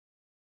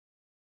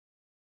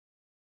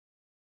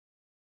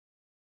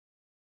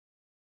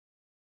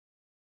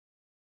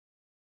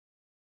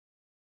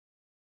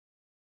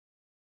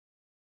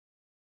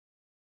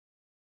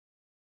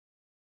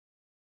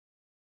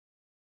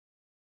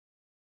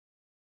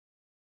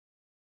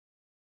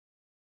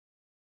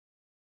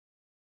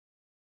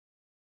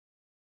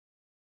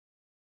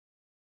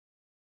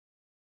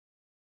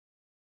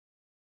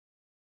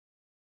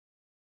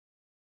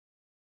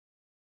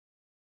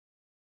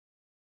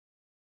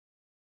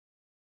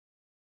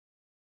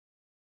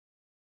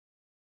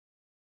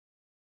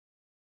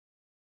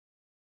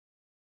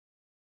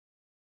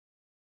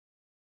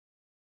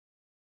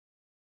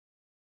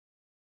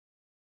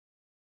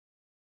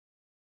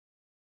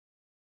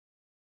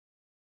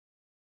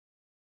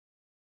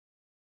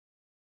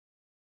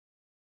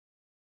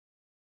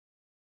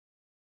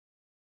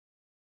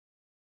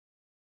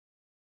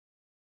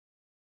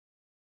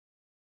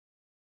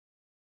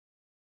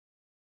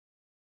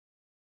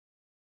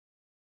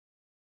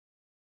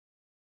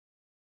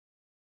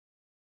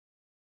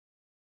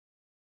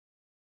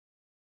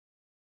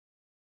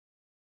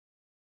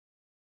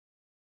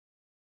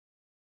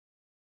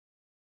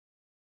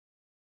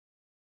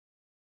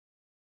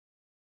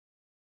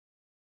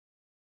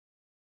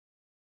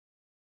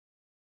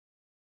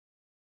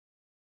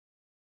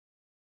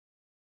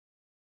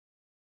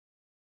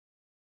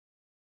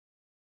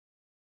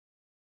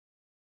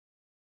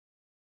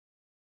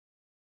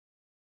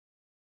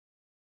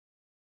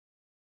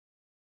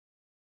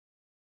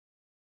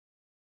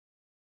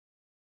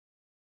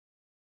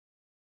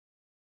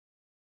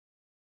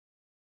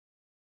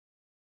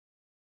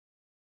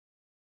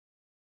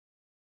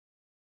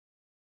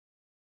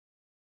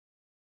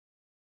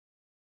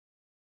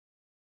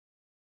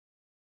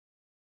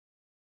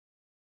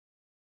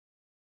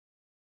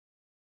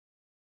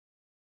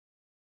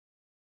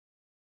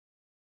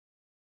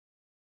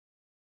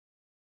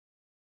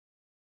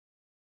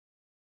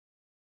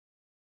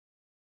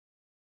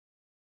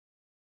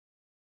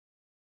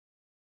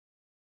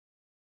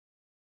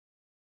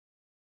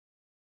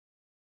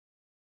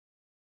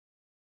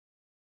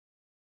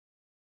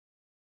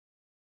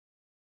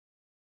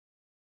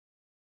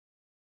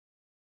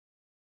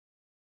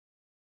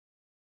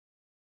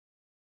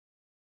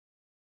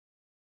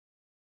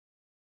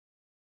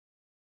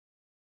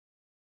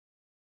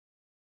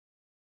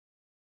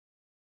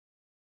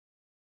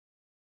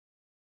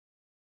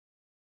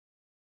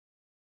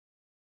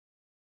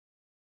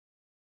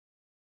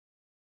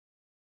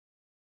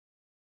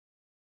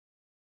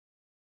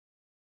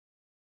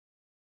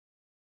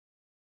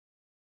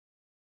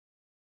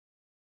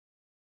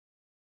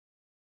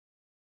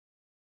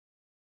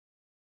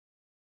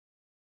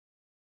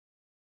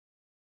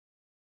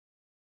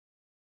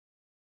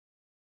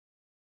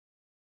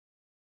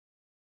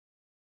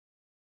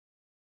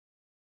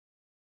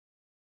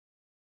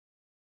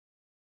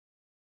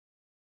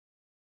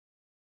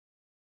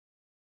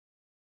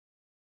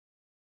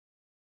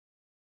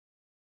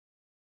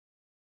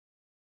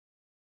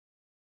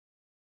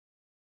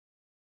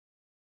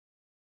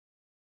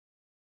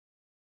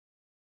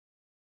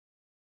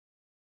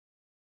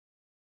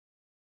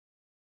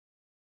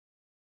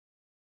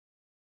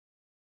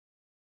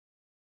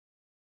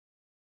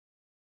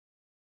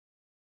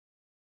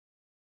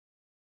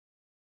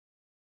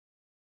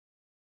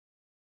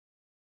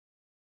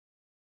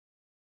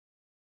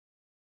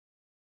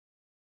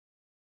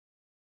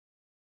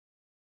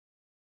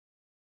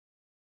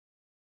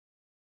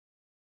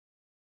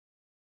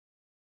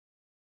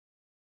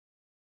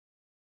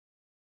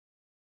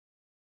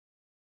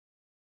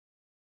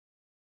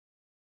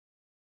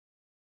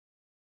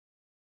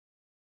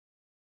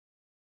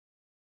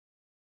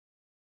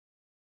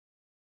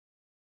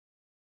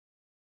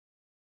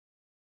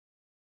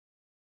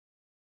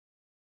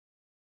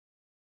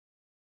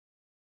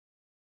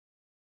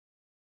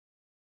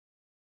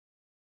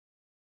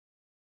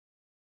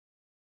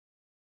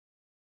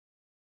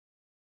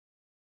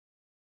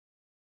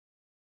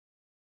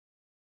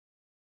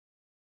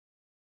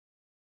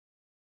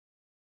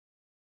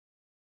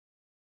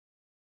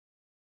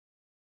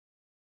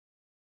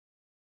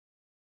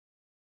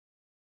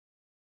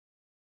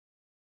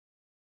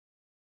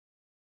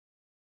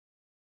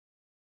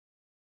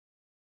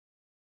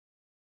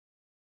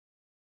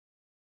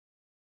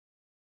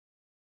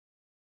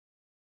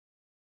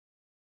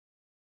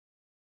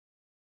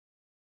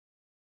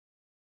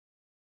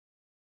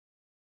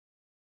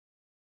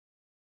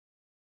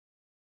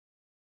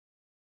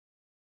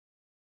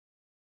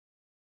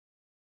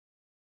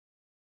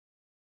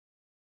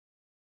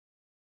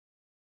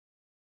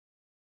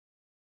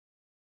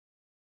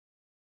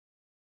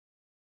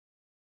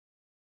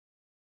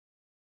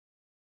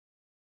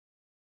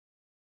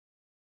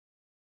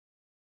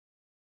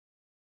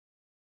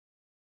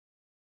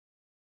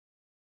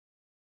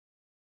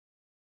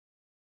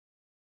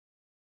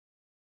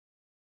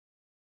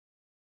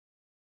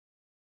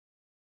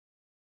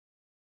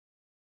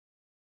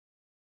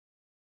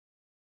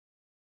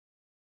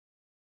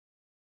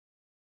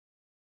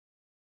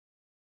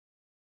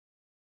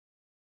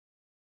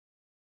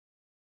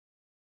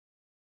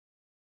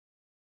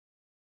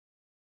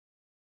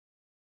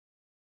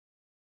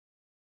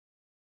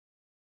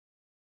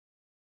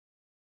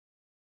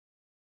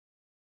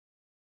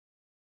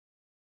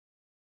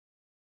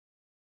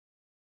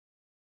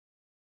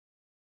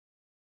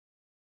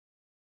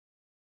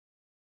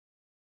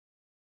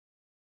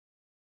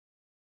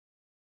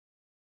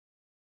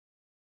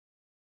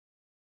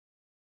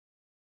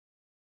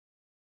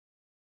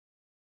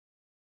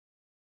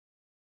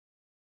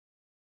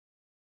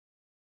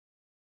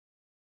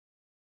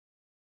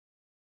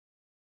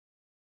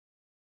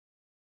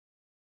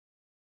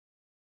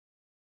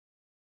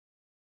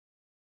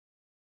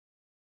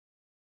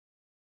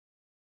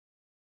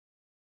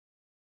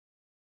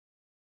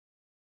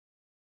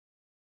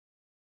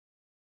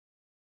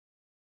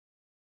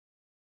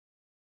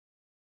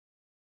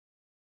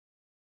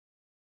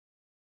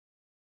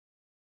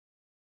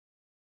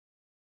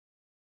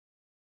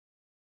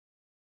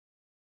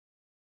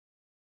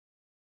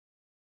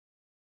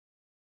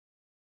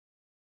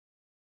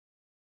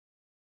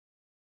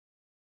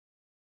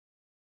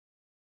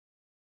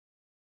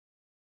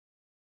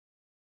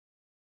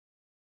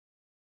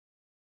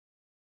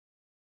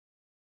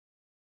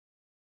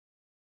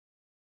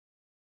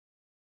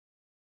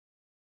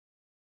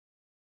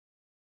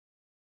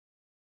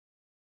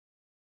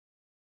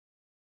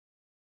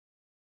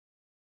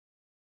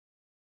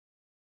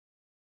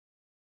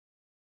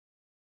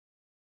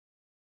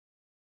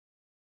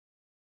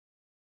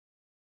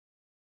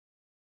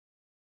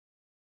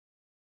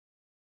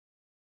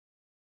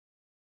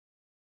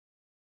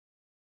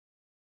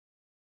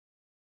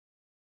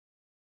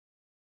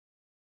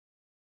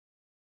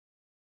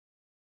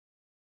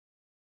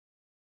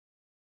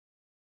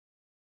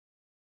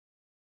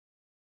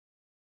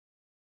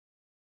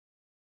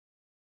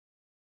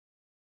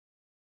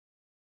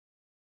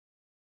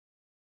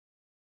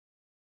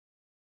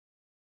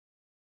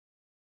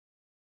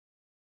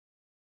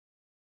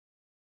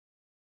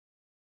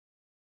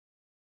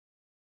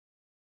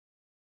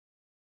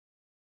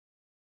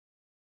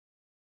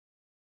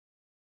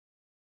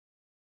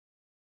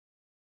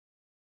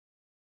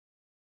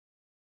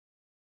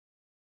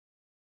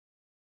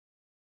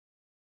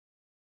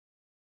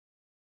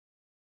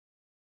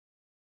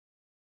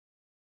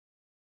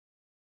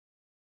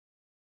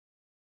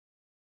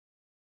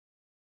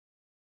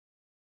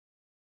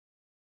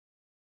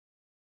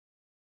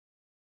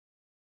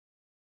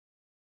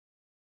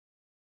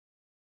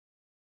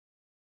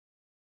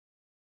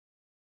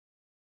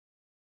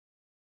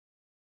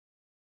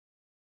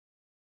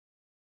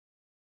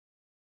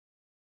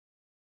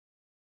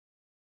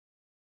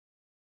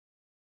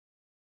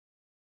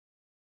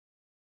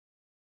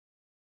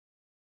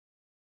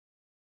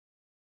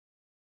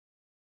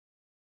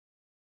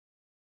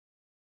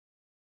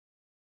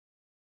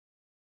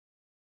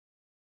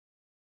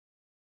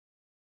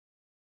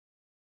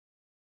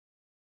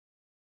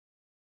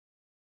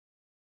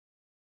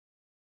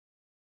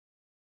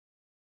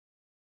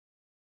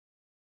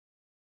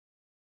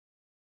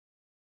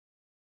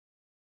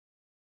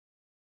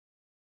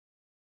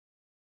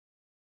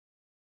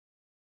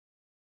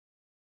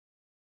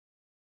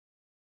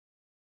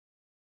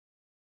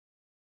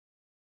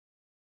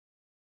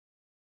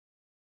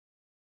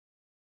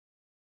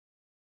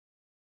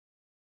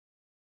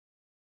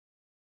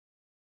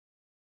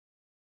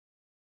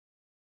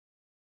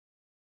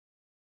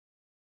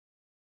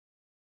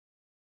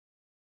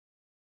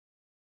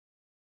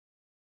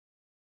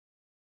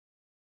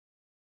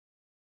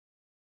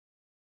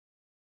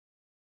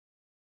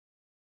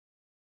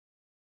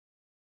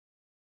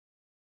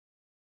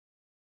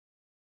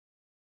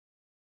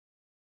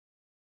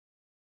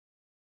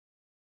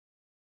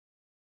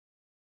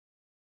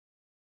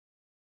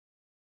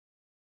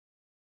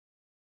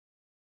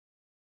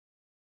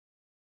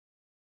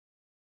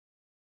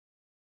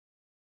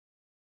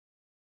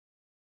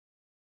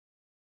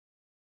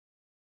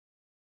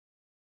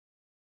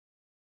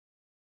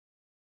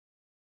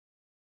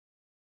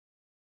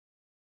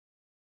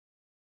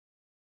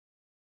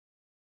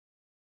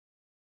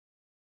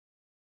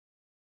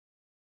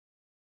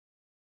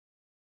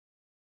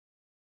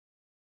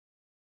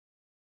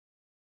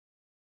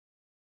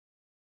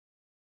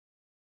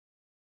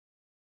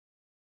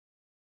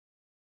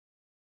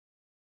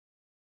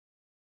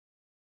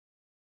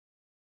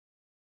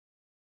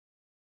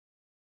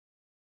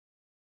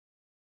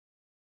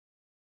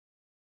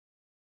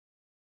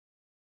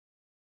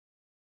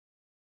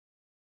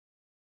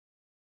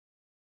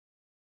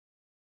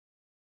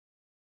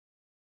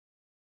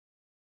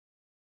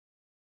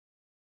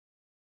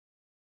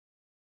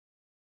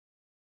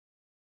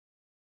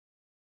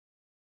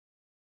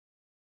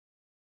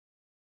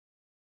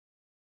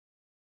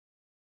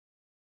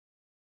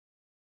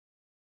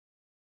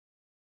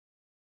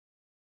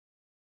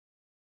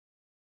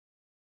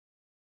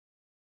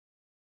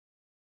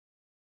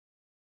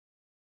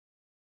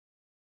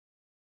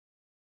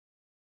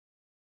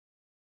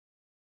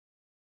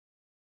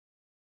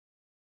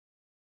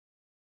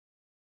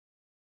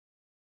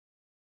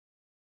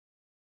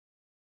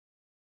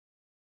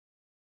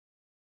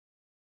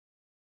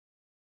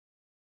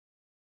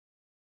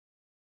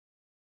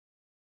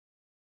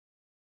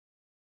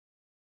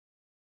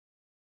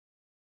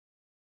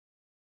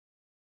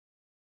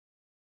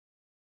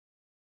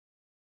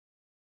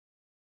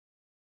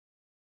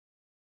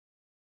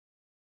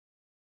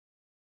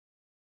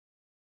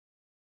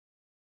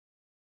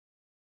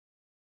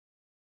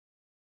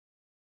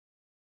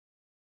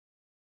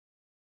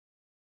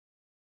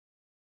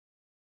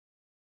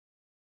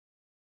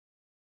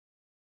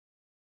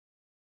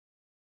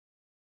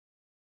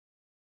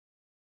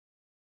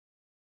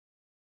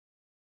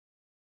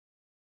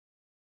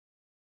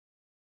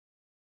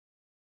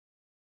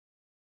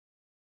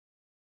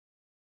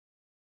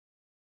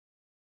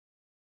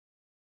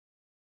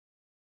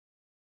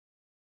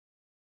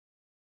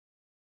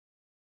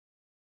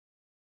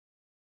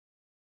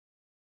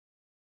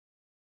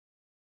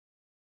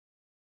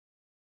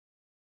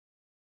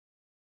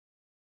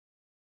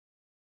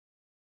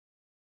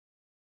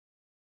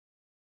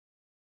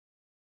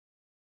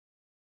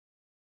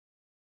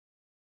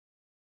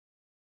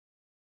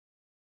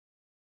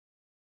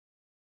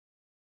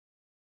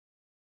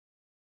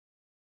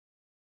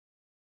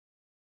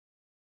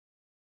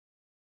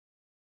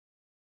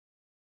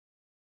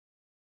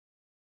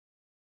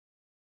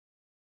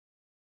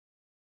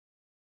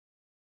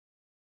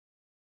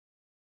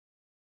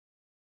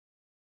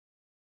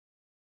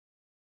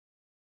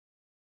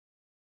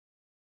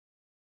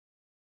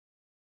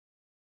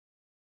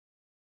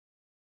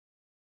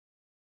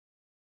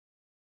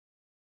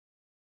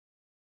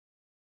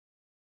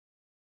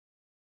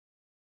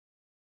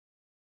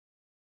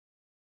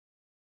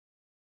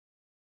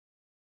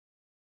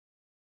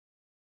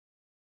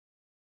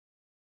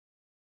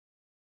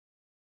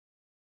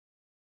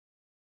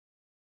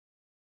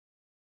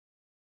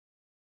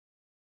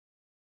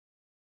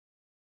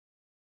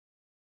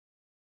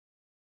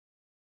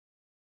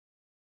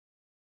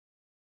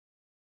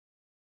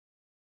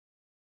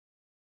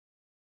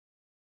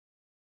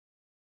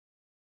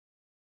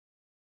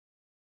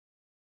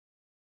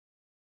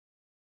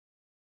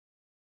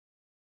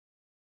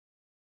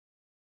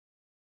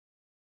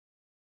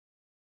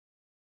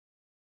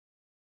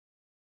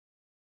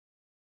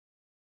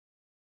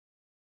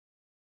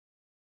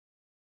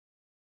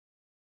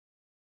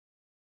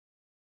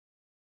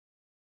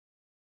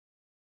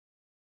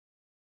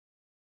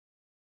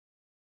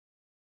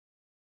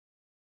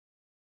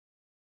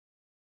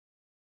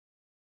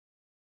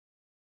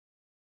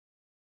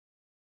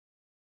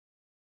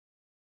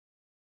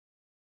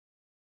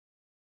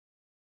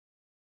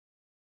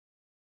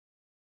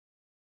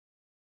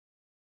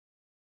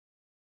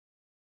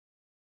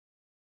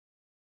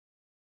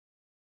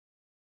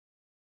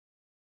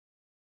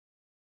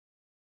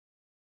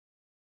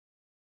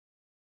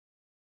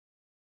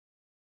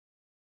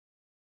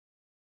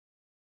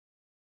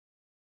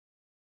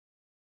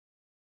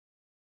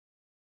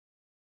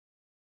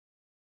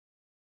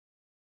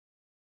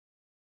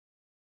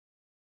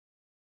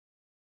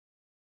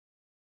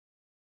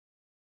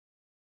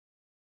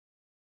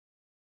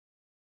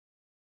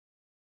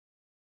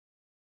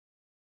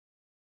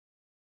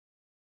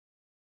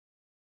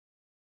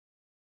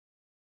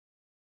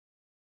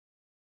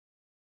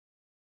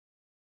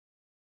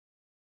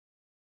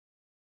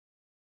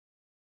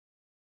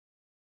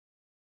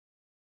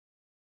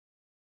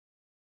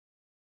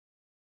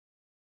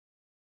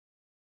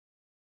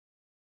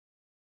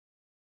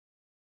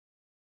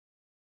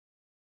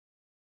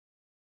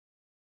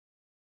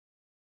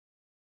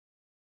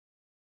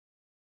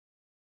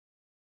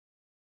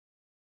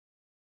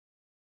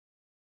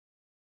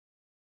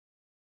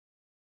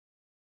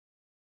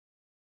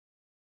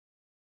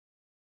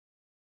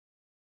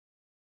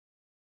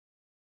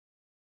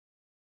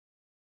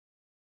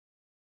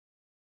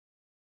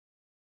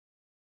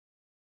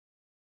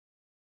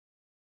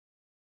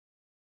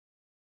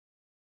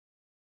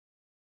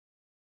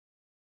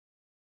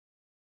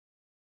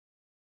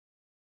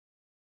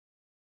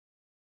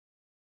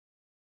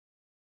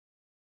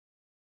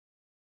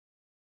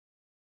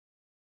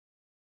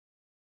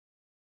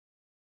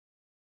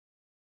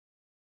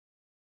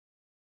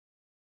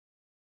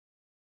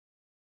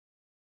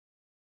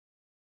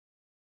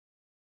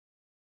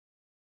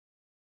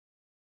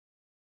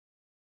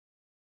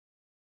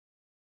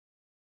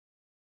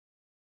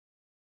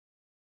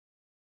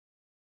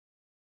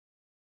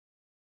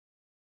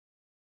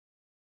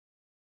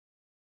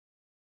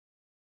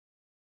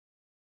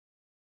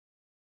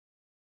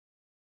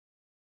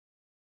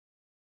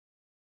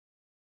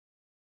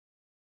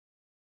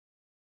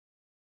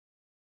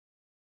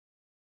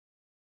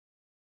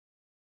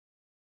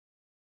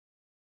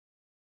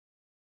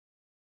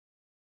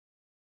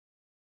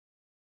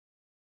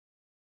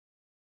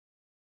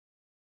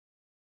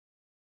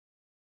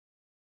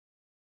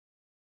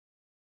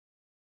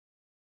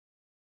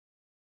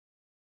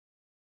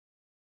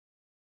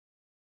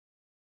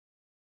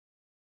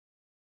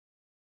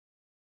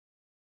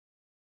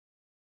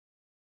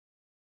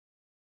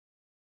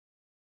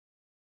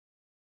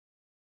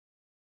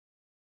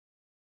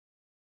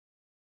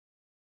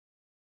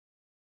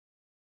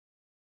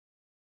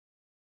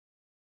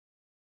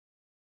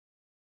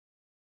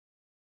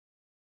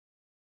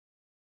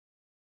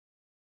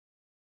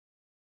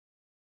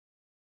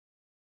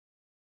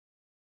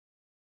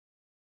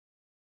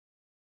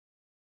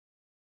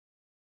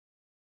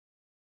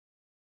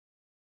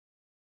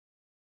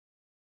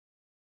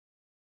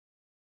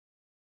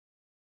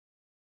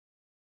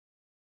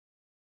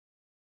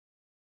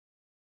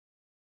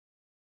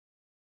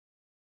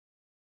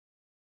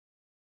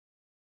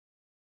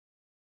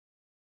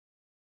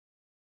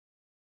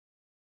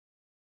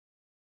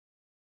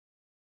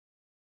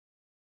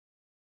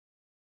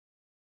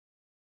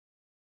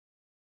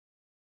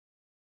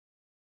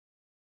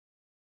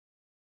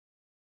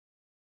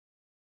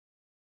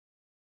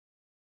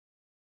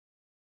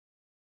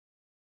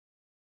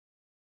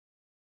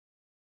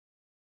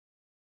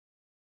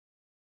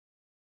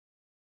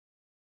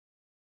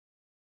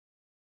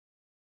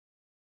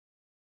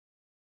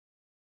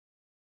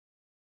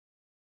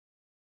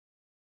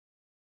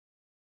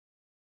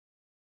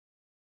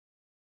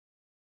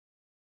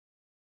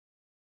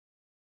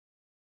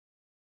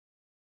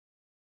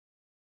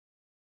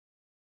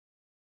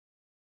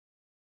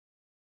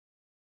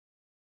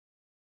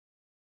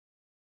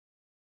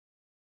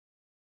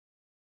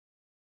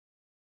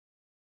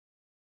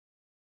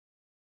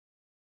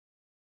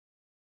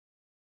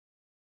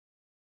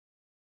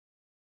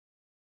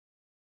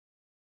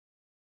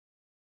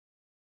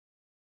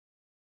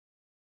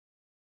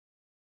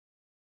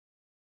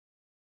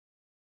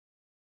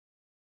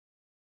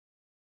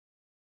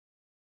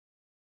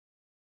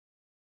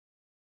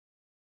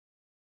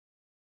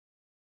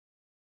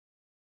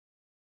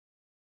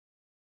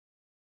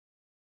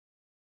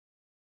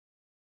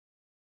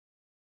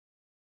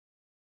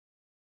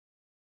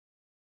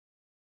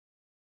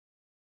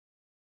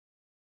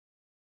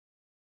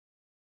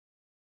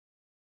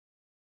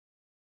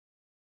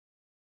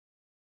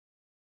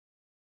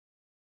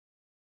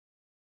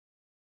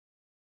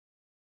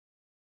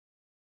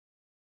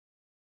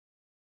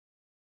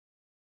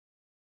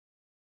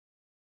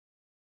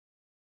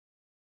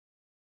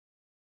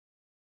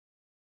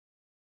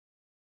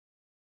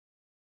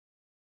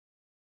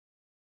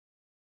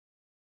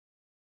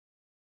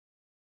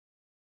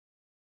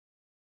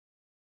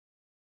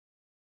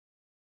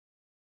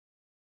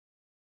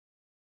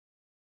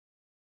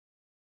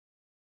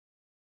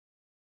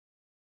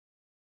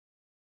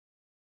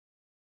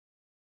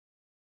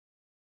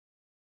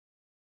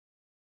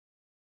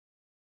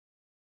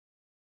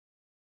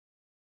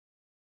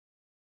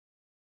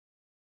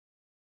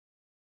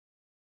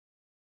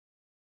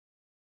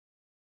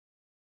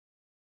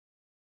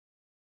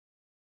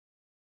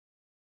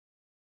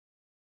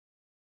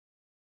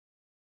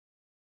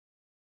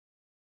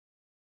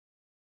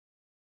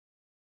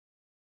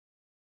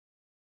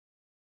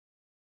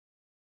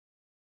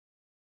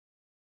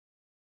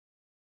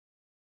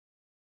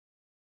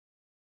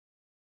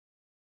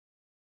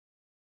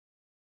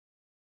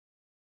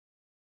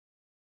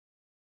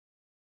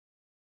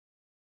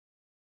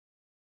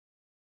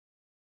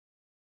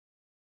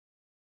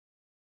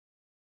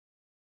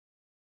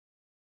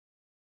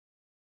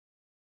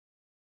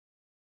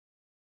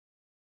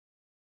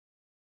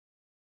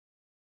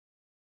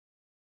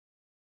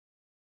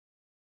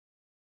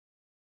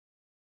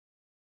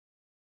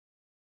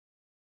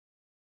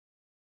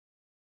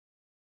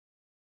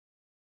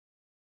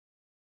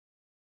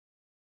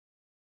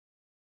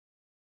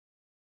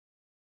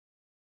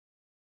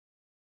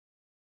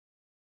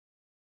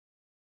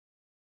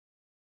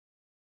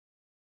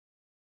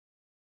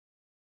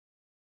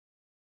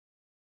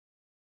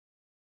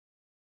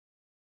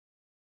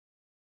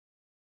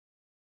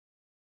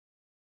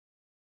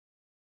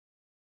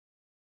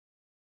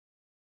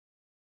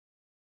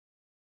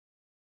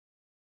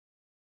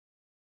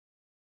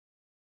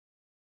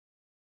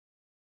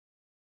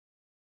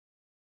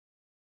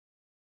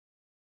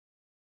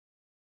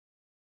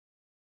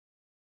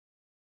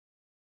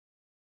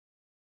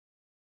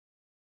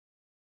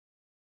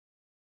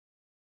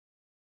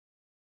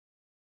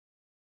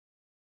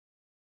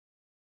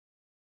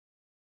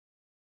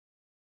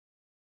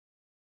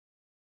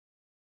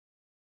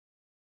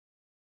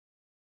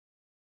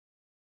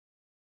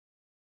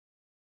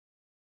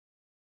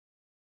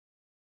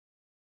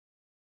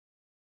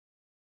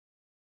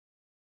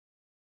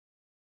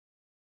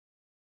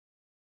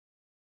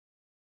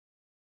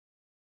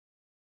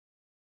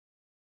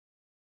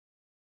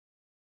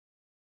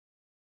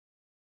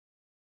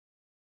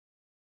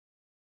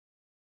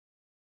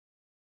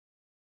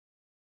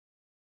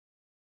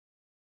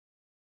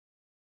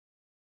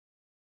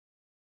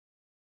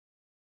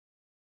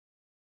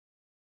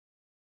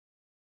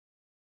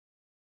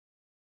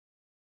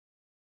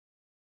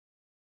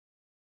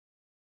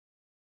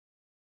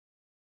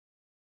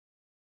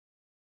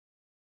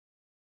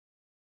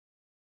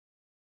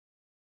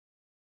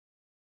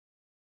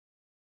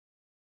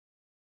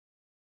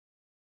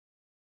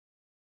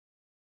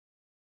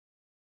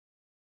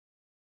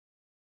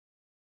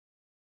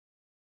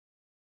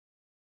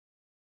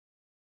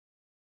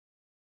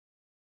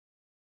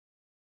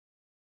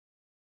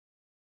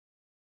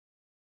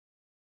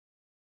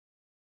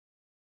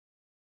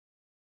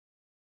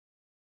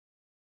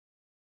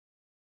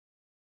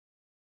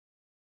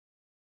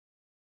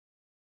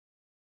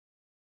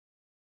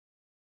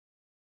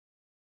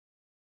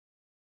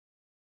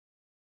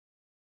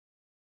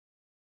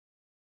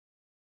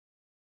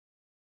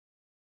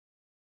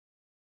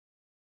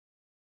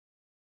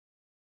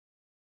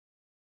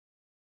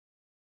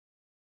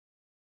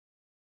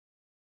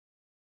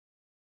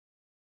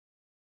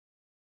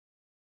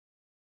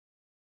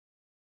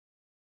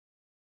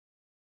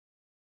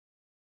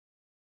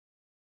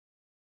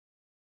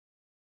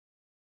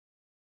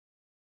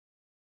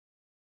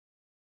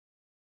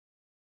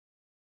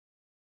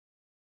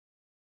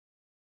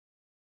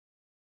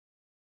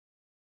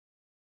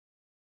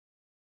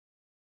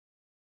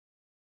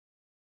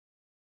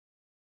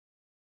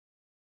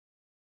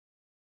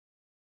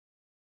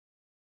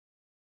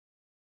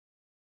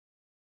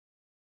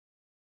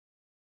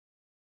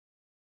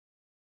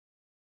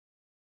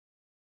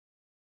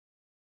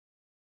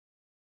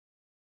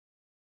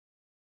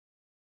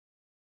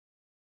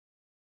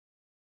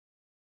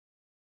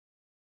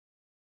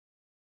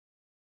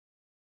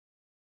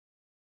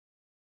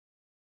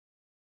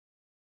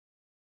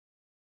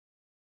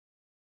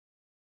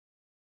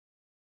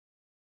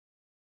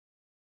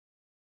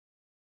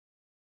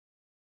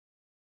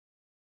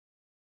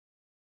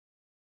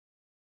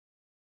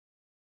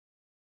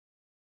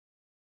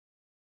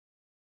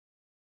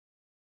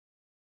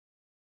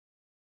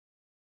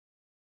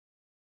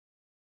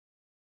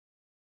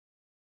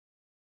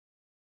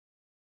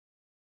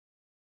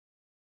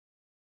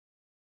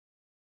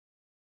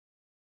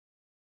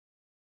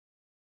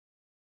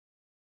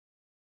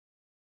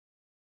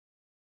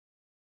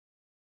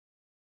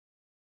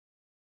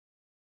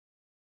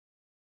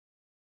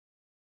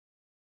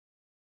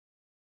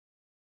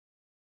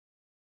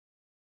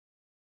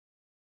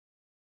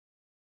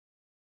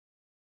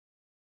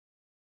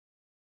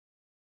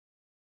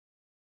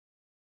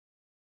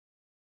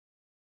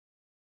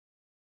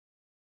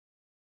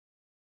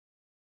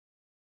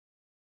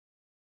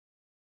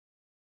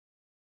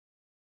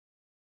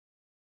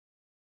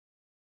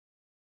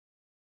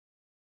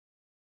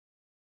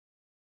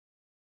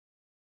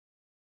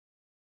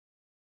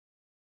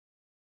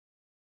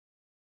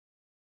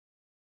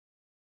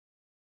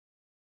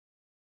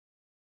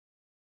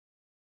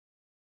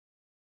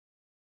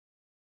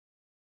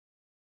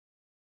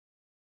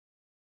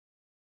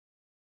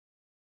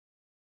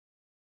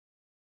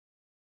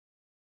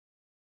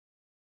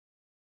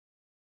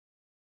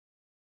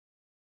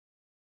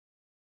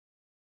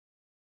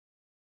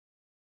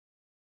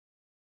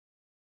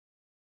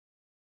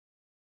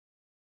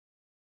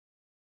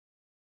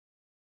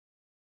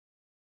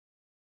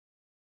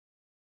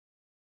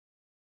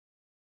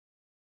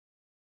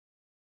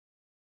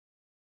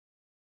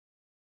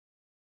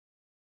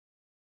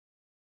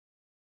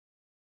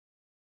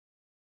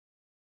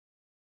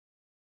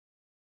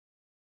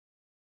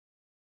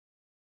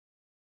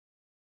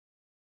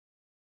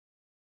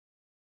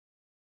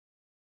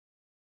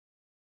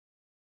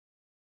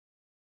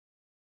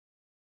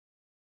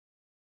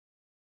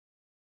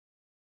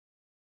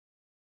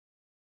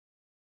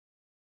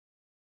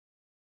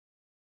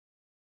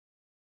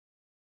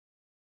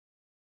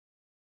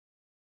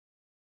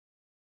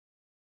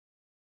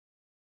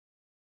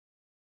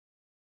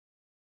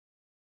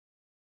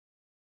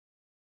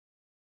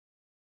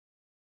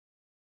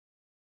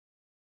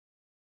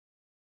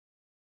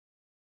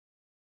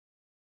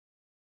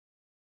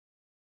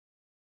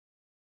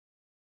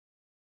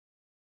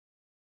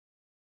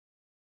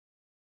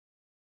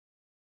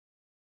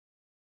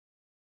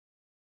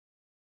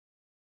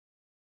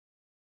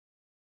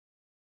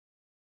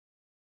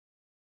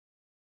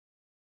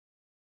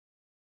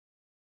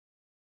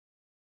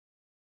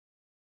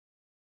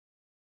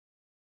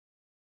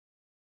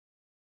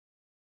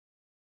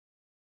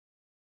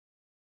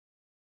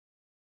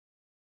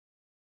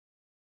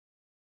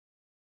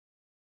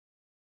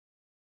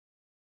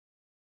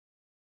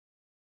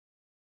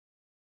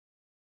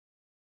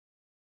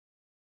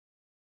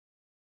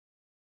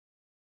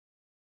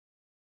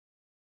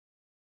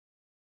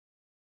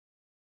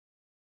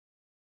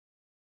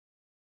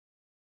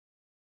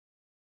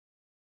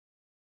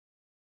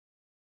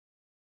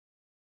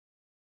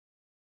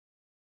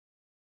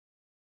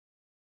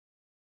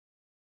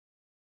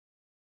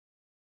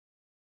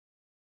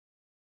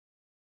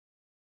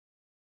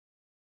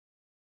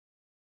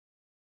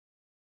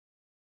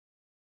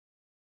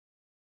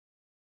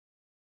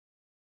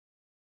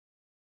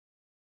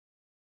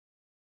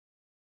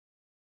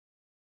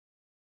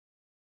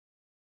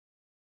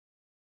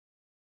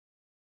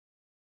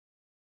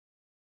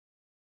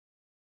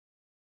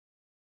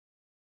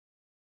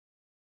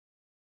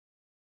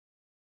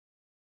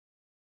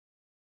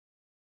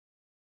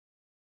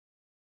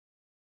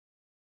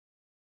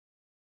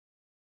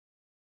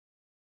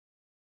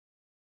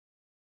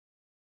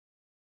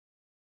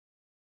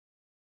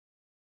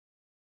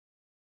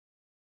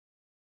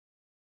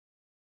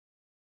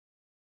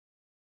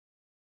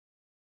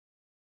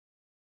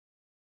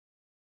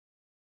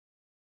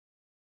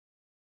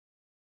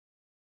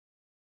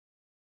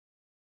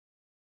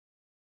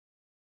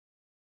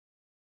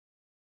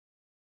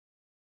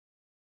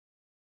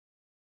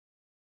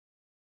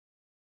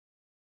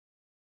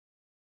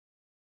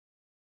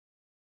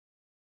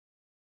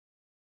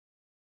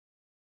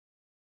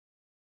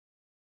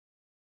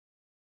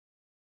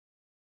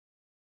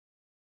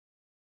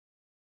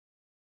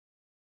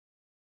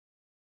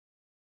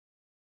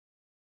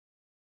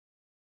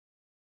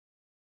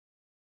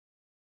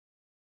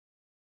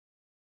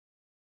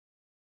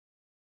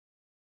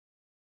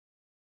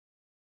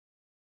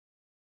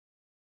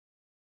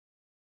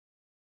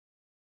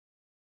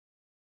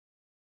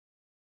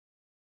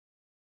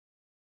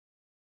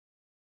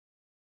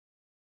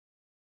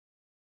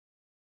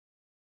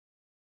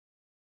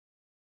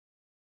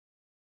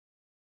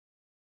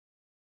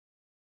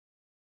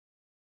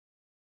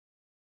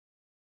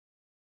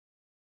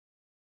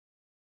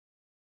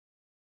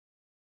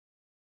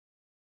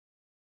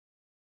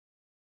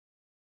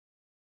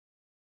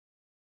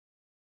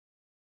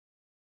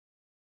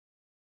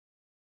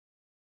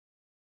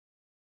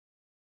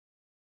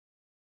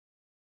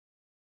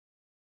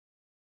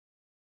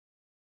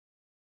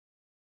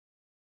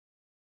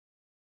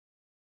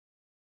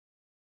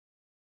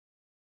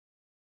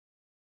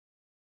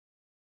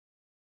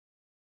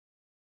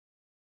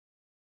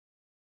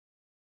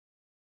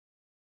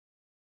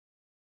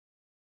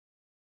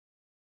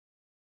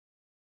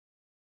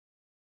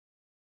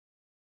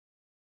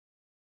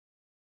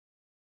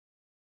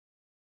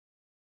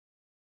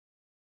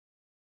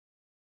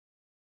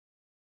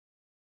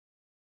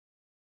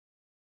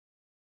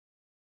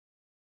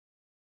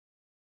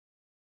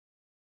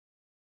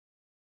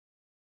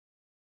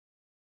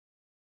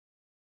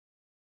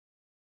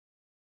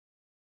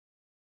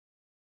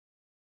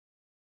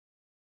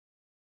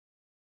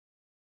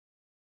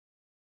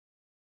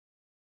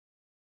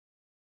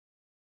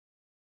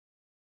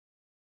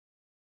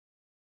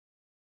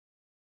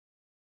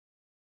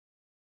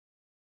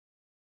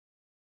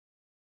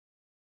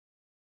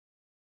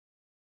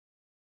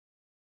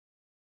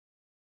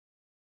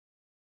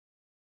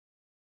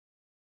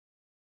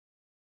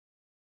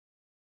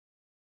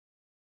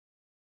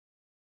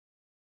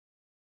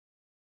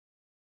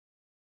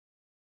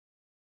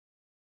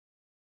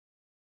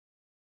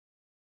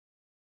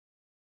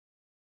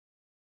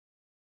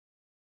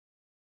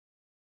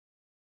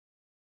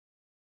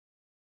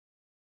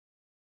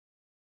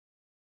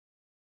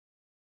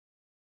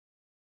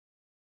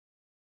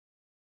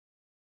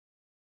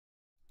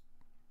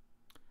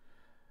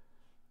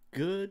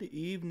Good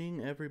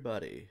evening,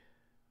 everybody.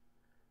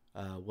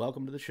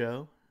 Welcome to the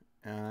show.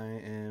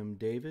 I am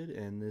David,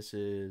 and this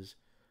is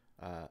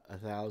A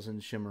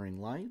Thousand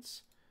Shimmering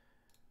Lights.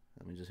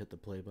 Let me just hit the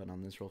play button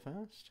on this real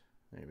fast.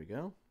 There we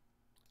go.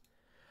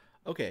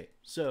 Okay,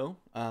 so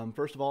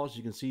first of all, as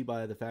you can see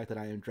by the fact that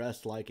I am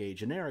dressed like a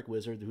generic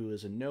wizard who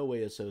is in no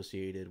way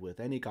associated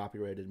with any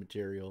copyrighted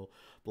material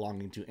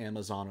belonging to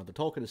Amazon or the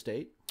Tolkien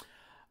estate,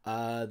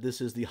 this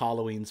is the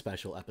Halloween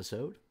special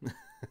episode.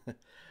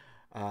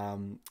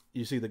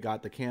 You see,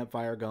 got the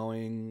campfire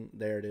going.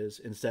 There it is.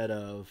 Instead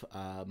of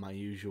my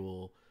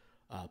usual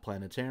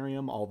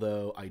planetarium,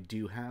 although I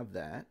do have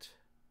that.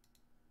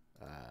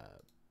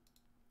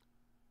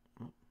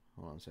 Oh,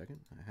 hold on a second.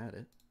 I had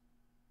it.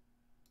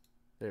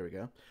 There we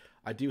go.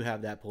 I do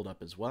have that pulled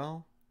up as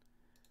well,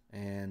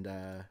 and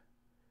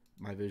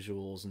my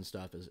visuals and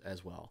stuff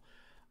as well.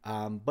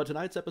 But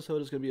tonight's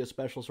episode is going to be a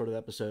special sort of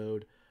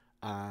episode.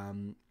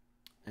 And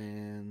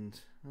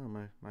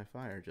oh, my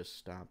fire just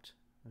stopped.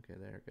 Okay,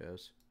 there it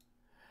goes.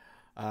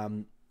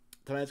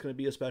 Tonight's going to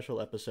be a special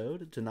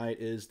episode. Tonight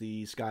is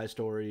the Sky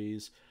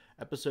Stories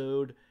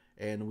episode,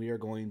 and we are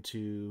going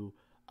to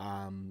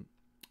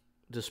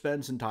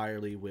dispense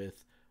entirely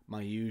with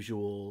my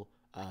usual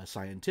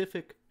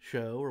scientific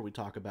show where we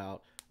talk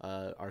about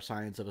our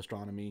science of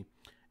astronomy.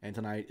 And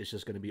tonight is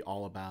just going to be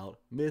all about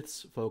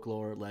myths,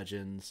 folklore,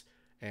 legends,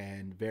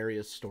 and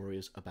various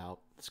stories about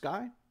the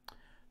sky.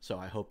 So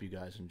I hope you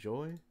guys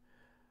enjoy.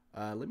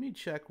 Let me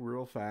check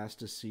real fast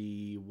to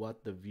see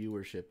what the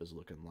viewership is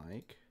looking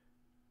like.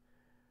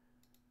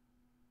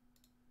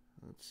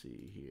 Let's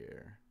see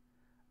here.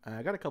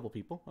 I got a couple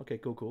people. Okay,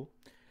 cool.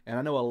 And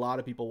I know a lot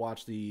of people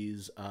watch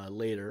these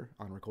later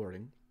on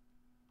recording.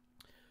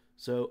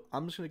 So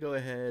I'm just going to go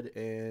ahead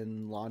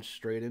and launch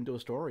straight into a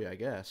story, I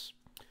guess.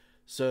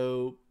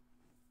 So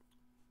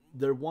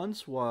there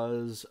once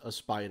was a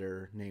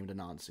spider named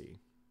Anansi.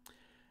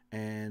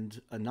 And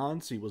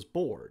Anansi was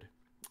bored.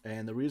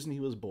 And the reason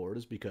he was bored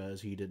is because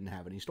he didn't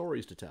have any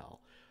stories to tell.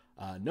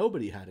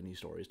 Nobody had any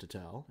stories to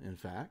tell, in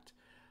fact.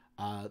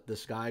 The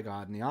sky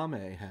god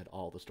Nyame had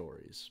all the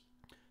stories.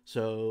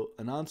 So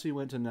Anansi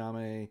went to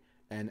Nyame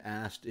and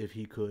asked if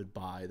he could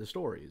buy the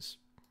stories.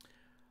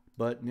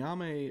 But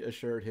Nyame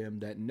assured him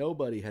that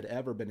nobody had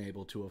ever been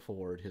able to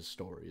afford his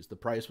stories. The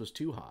price was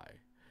too high.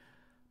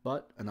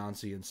 But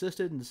Anansi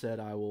insisted and said,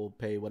 I will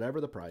pay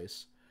whatever the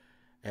price.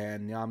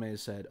 And Nyame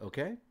said,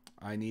 okay,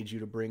 I need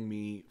you to bring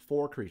me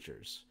 4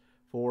 creatures,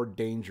 4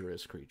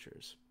 dangerous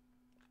creatures.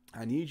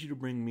 I need you to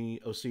bring me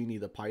Osini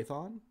the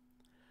python,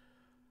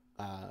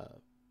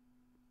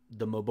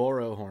 the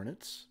Moboro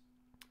hornets,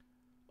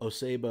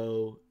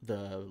 Osebo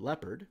the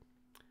leopard,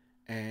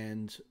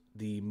 and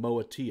the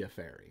Moatia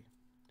fairy.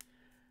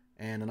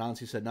 And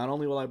Anansi said, not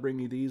only will I bring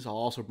you these, I'll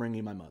also bring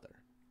you my mother.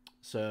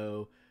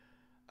 So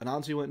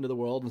Anansi went into the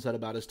world and set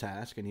about his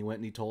task, and he went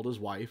and he told his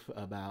wife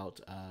about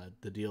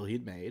the deal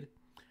he'd made.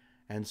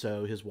 And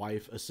so his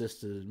wife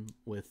assisted him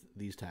with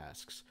these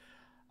tasks.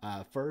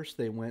 First,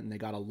 they went and they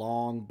got a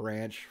long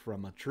branch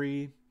from a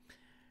tree,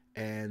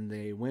 and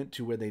they went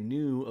to where they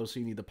knew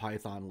Osini the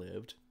python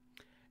lived,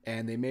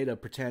 and they made a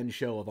pretend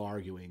show of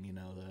arguing. You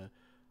know,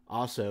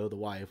 the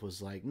wife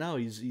was like, "No,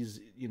 he's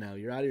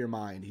you're out of your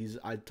mind.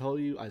 I told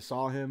you, I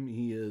saw him.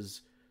 He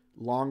is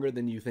longer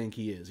than you think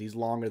he is. He's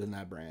longer than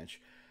that branch."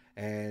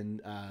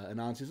 And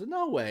Anansi said,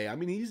 no way. I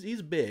mean,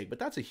 he's big, but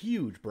that's a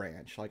huge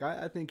branch. Like,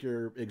 I think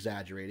you're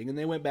exaggerating. And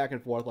they went back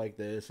and forth like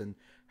this and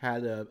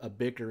had a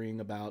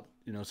bickering about,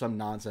 some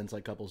nonsense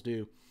like couples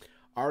do,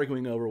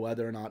 arguing over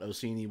whether or not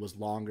Osini was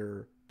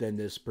longer than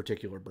this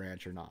particular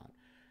branch or not.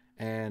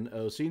 And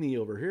Osini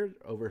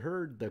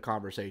overheard the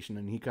conversation,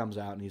 and he comes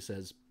out and he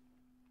says,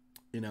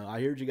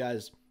 I heard you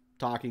guys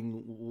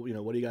talking,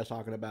 what are you guys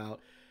talking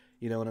about?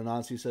 And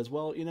Anansi says,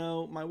 well,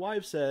 my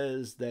wife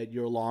says that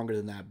you're longer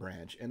than that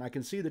branch. And I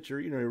can see that you're,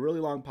 a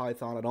really long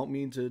python. I don't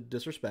mean to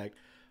disrespect,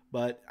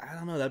 but I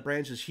don't know, that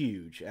branch is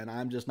huge and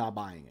I'm just not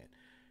buying it.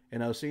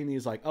 And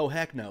Osini's like, oh,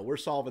 heck no, we're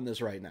solving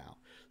this right now.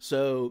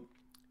 So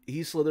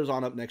he slithers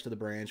on up next to the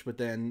branch, but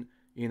then,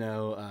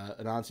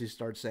 Anansi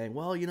starts saying,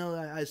 well,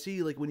 I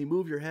see, like, when you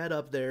move your head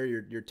up there,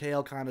 your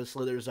tail kind of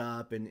slithers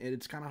up and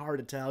it's kind of hard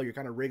to tell. You're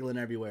kind of wriggling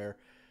everywhere.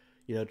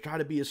 Try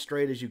to be as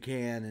straight as you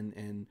can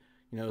and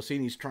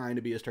Osini's trying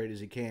to be as straight as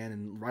he can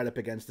and right up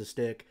against the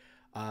stick.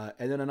 And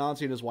then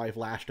Anansi and his wife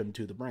lashed him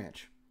to the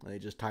branch. They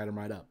just tied him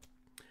right up.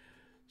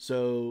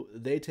 So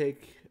they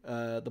take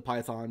the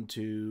python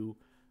to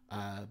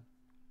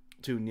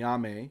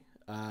Nyame,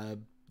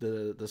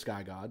 the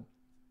sky god.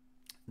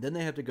 Then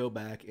they have to go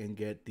back and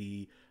get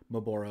the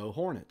Moboro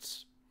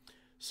hornets.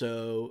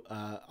 So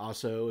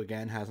also,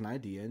 again, has an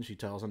idea, and she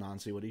tells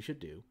Anansi what he should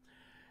do.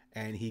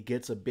 And he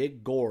gets a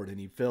big gourd, and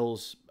he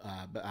fills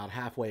about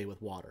halfway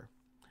with water.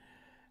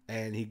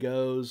 And he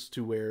goes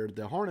to where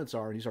the hornets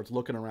are, and he starts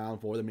looking around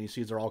for them, and he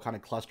sees they're all kind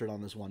of clustered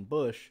on this one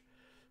bush.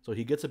 So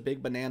he gets a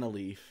big banana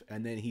leaf,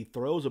 and then he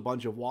throws a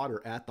bunch of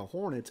water at the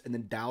hornets, and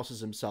then douses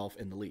himself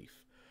in the leaf.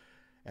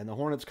 And the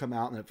hornets come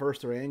out, and at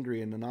first they're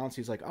angry, and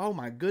Anansi's like, oh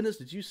my goodness,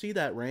 did you see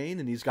that rain?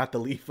 And he's got the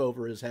leaf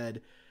over his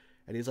head,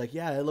 And he's like,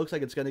 yeah, it looks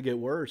like it's going to get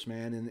worse,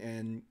 man.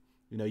 And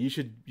you know, you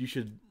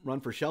should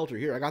run for shelter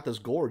here. I got this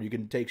gourd. You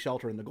can take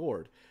shelter in the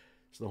gourd.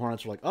 So the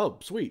Hornets are like, oh,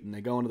 sweet. And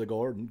they go into the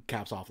gourd and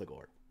caps off the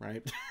gourd,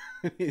 right?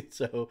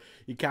 So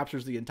he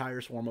captures the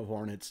entire swarm of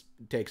Hornets,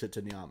 takes it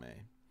to Nyame.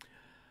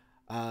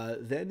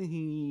 Then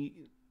he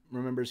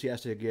remembers he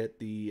has to get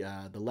the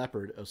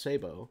leopard,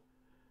 Osebo.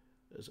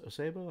 Is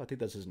Osebo? I think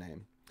that's his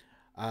name.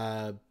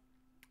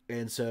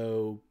 And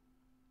so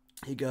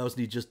he goes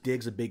and he just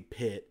digs a big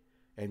pit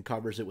and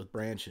covers it with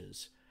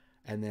branches.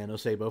 And then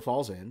Osebo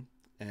falls in,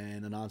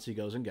 and Anansi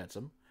goes and gets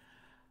him.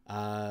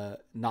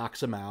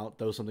 Knocks him out,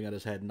 throws something at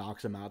his head,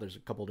 knocks him out. There's a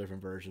couple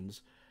different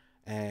versions.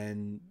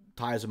 And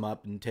ties him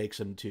up and takes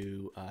him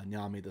to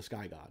Nyame, the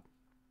sky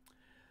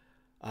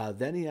god.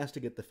 Then he has to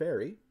get the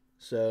fairy.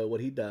 So what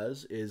he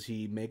does is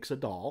he makes a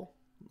doll.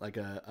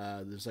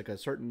 There's like a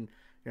certain...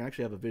 I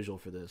actually have a visual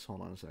for this.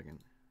 Hold on a second.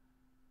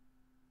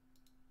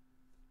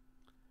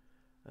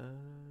 Is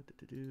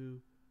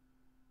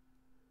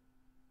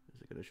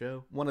it going to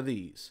show? One of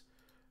these,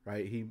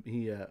 right?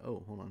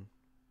 Oh, hold on.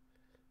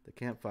 The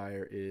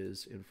campfire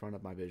is in front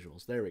of my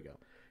visuals. There we go.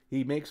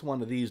 He makes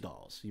one of these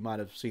dolls. You might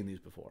have seen these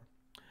before.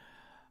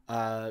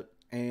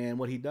 And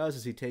what he does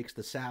is he takes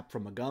the sap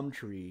from a gum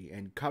tree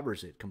and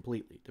covers it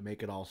completely to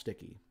make it all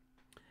sticky.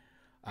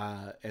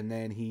 And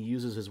then he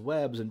uses his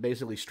webs and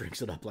basically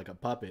strings it up like a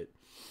puppet.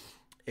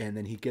 And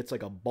then he gets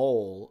like a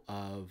bowl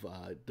of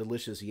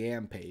delicious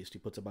yam paste. He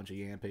puts a bunch of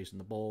yam paste in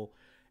the bowl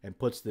and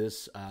puts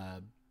this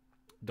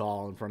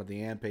doll in front of the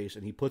yam paste,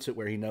 and he puts it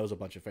where he knows a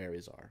bunch of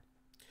fairies are.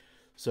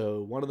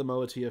 So one of the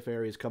Moatia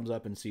fairies comes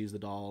up and sees the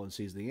doll and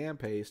sees the yam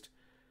paste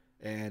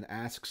and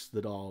asks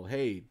the doll,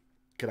 hey,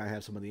 can I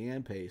have some of the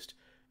yam paste?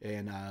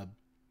 And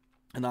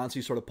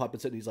Anansi sort of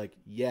puppets it, and he's like,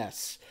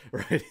 yes,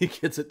 right? He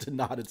gets it to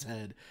nod its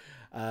head.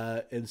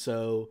 And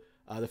so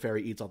the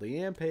fairy eats all the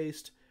yam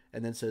paste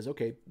and then says,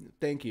 okay,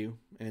 thank you.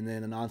 And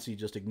then Anansi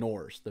just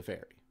ignores the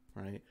fairy,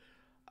 right?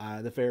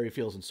 The fairy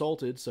feels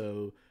insulted,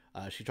 so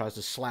she tries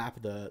to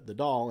slap the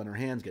doll, and her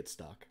hands get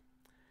stuck.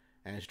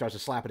 And she tries to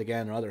slap it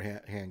again, and her other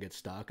hand gets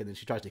stuck. And then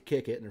she tries to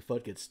kick it, and her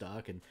foot gets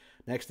stuck. And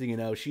next thing you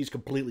know, she's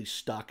completely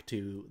stuck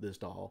to this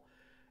doll.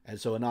 And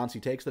so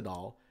Anansi takes the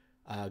doll,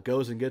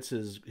 goes and gets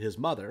his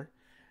mother,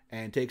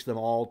 and takes them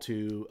all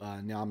to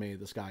Nyame,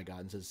 the sky god,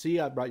 and says, see,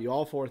 I brought you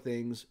all 4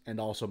 things, and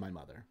also my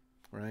mother,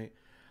 right?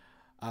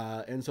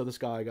 And so the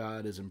sky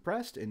god is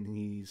impressed, and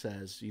he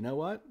says, you know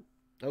what?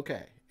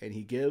 Okay. And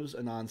he gives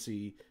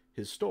Anansi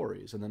his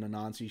stories, and then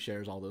Anansi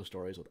shares all those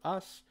stories with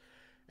us.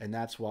 And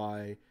that's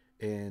why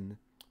in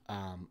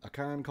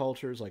Akan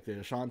cultures, like the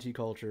Ashanti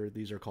culture,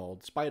 these are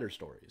called spider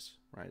stories,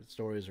 right?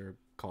 Stories are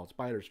called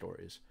spider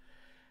stories.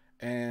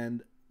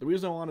 And the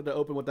reason I wanted to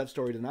open with that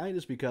story tonight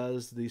is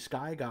because the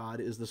sky god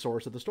is the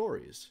source of the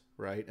stories,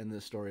 right? In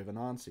this story of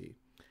Anansi.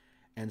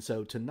 And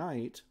so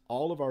tonight,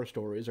 all of our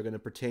stories are going to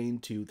pertain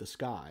to the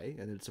sky,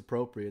 and it's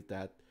appropriate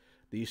that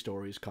these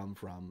stories come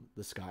from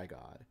the sky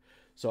god.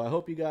 So I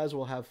hope you guys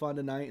will have fun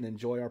tonight and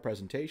enjoy our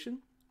presentation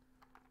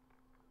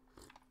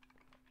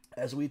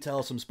as we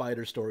tell some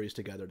spider stories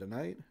together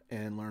tonight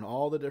and learn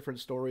all the different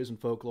stories and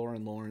folklore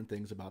and lore and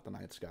things about the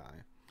night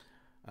sky.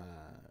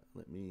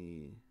 Let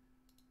me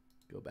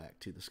go back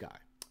to the sky,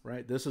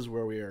 right? This is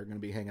where we are going to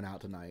be hanging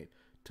out tonight,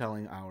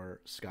 telling our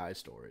sky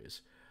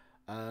stories.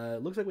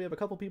 Looks like we have a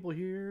couple people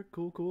here.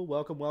 Cool.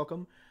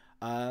 Welcome.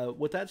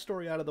 With that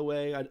story out of the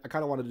way, I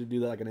kind of wanted to do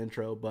that like an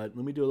intro, but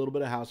let me do a little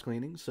bit of house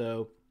cleaning.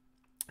 So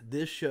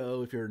this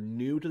show, if you're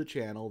new to the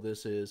channel,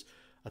 this is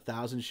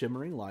 1,000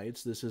 Shimmering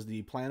Lights. This is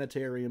the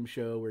planetarium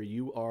show where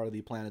you are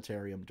the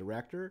planetarium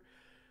director,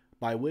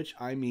 by which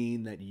I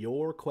mean that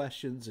your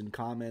questions and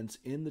comments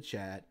in the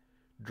chat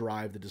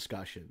drive the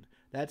discussion.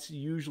 That's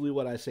usually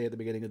what I say at the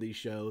beginning of these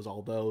shows,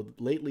 although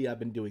lately I've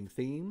been doing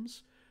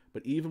themes.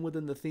 But even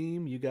within the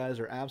theme, you guys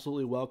are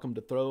absolutely welcome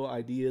to throw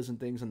ideas and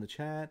things in the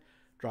chat,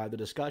 drive the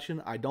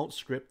discussion. I don't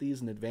script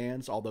these in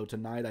advance, although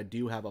tonight I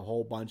do have a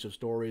whole bunch of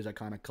stories I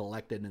kind of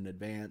collected in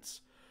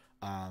advance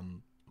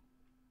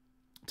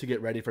to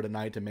get ready for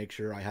tonight to make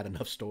sure I had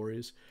enough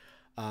stories.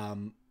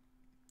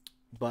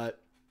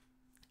 But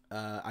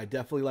I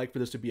definitely like for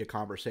this to be a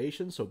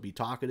conversation, so be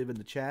talkative in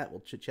the chat.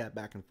 We'll chit-chat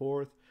back and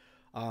forth.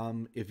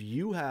 If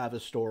you have a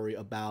story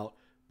about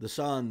the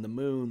sun, the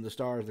moon, the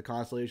stars, the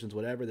constellations,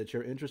 whatever that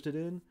you're interested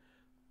in,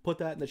 put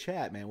that in the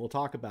chat, man. We'll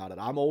talk about it.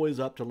 I'm always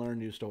up to learn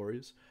new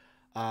stories.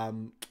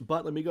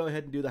 But let me go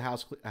ahead and do the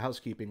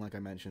housekeeping like I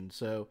mentioned.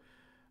 So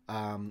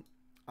I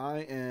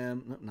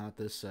am, not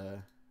this,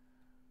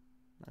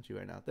 not you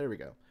right now. There we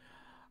go.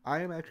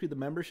 I am actually the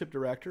membership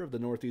director of the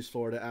Northeast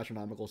Florida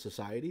Astronomical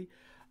Society.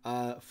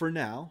 For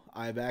now,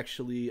 I've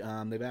actually,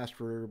 they've asked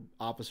for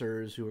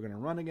officers who are going to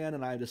run again,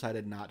 and I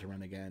decided not to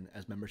run again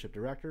as membership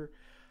director.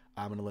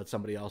 I'm going to let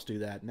somebody else do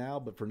that now,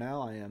 but for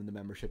now, I am the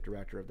membership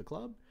director of the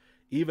club.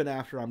 Even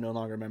after I'm no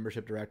longer a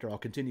membership director, I'll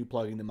continue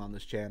plugging them on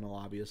this channel,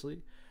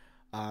 obviously.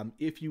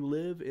 If you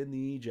live in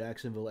the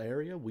Jacksonville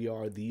area, we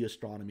are the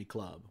Astronomy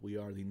Club. We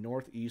are the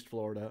Northeast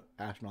Florida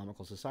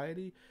Astronomical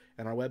Society,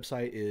 and our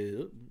website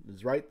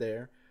is right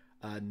there,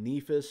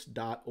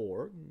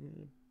 nefis.org.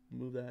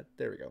 move that.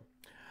 There we go.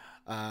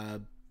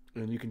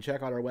 And you can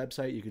check out our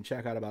website. You can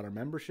check out about our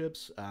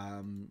memberships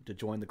to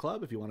join the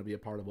club if you want to be a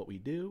part of what we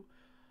do.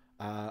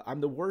 I'm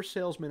the worst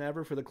salesman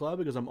ever for the club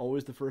because I'm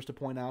always the first to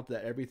point out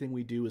that everything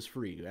we do is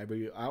free.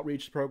 Every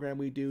outreach program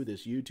we do,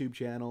 this YouTube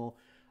channel,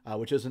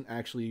 which isn't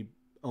actually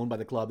owned by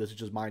the club, this is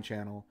just my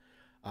channel.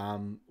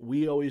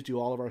 We always do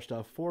all of our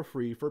stuff for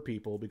free for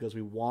people because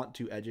we want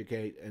to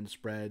educate and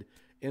spread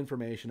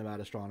information about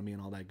astronomy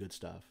and all that good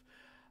stuff.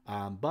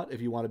 But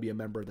if you want to be a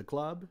member of the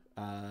club,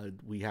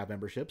 we have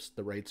memberships.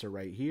 The rates are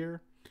right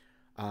here.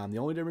 The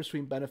only difference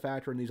between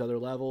benefactor and these other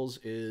levels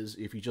is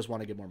if you just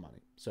want to get more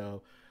money.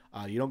 So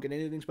you don't get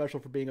anything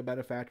special for being a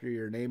benefactor.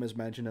 Your name is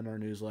mentioned in our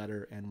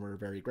newsletter, and we're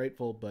very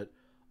grateful. But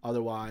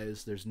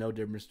otherwise, there's no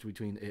difference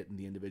between it and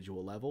the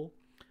individual level.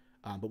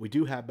 But we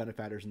do have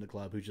benefactors in the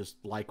club who just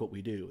like what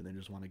we do and they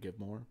just want to give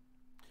more.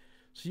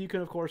 So you can,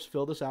 of course,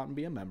 fill this out and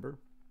be a member.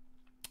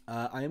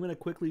 I am going to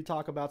quickly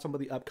talk about some of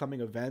the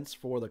upcoming events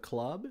for the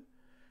club.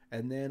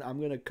 And then I'm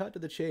going to cut to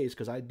the chase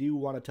because I do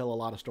want to tell a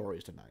lot of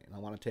stories tonight. And I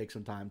want to take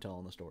some time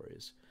telling the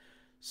stories.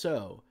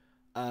 So,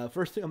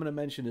 first thing I'm going to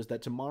mention is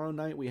that tomorrow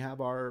night we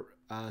have our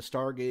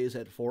Stargaze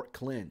at Fort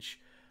Clinch.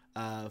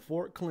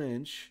 Fort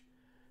Clinch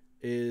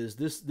is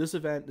this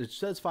event. It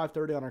says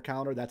 5:30 on our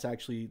calendar. That's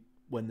actually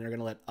when they're going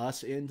to let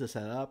us in to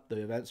set up.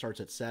 The event starts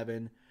at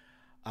 7.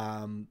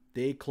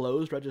 They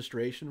closed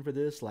registration for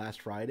this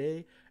last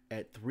Friday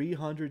at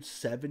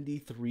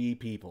 373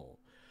 people.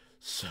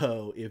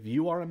 So if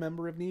you are a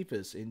member of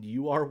NEFIS and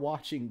you are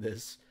watching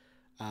this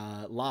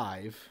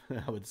live,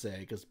 I would say,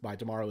 because by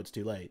tomorrow it's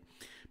too late.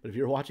 But if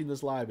you're watching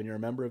this live and you're a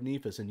member of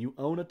NEFIS and you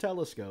own a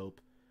telescope,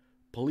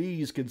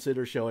 please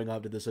consider showing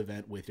up to this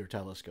event with your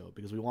telescope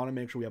because we want to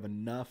make sure we have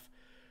enough,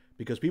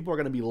 because people are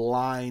going to be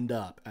lined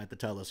up at the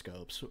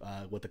telescopes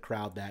with the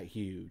crowd that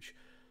huge.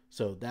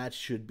 So that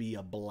should be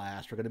a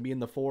blast. We're going to be in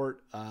the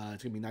fort. It's going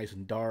to be nice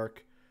and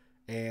dark.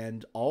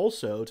 And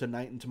also,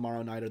 tonight and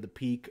tomorrow night are the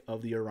peak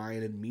of the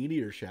Orion and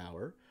meteor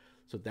shower.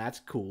 So that's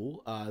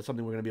cool.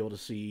 Something we're going to be able to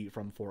see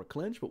from Fort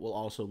Clinch, but we'll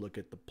also look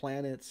at the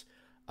planets.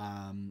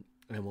 And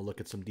we'll look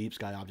at some deep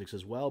sky objects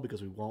as well,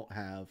 because we won't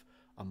have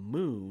a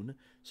moon.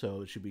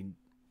 So it should be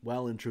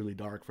well and truly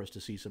dark for us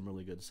to see some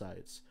really good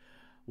sights.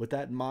 With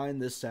that in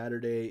mind, this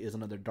Saturday is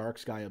another dark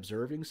sky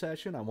observing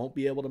session. I won't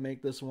be able to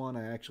make this one.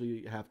 I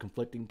actually have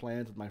conflicting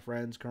plans with my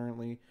friends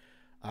currently.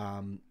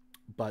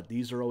 But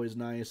these are always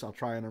nice. I'll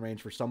try and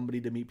arrange for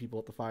somebody to meet people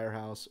at the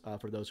firehouse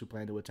for those who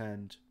plan to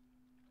attend.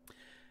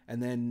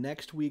 And then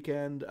next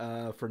weekend,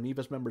 for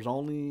NEFIS members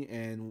only,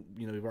 and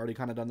we've already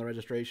kind of done the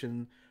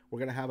registration, we're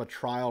going to have a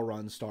trial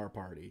run star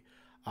party.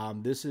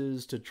 This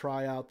is to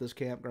try out this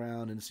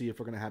campground and see if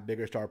we're going to have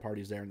bigger star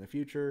parties there in the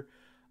future.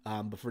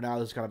 But for now,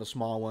 this is kind of a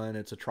small one.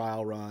 It's a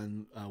trial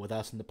run with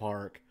us in the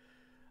park.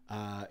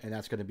 And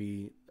that's going to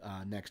be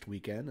next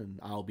weekend, and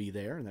I'll be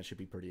there, and that should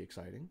be pretty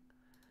exciting.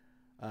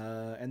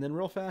 And then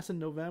real fast in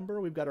November,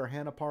 we've got our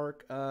Hannah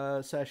Park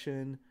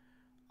session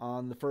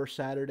on the first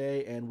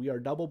Saturday, and we are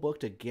double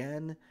booked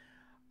again.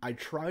 I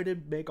try to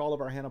make all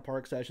of our Hannah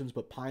Park sessions,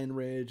 but Pine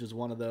Ridge is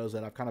one of those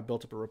that I've kind of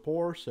built up a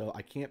rapport, so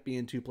I can't be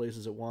in two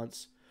places at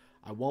once.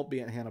 I won't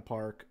be at Hannah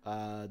Park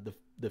the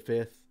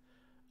 5th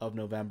of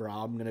November.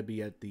 I'm going to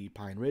be at the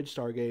Pine Ridge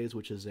Stargaze,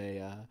 which is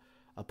a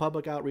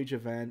public outreach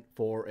event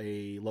for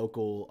a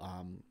local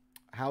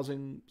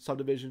housing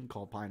subdivision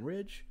called Pine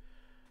Ridge.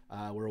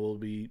 Where we'll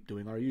be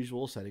doing our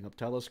usual, setting up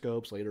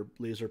telescopes,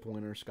 laser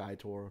pointer, sky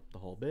tour, the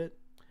whole bit.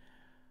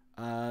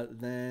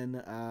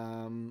 Then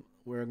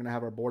we're going to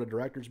have our board of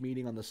directors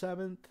meeting on the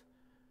 7th.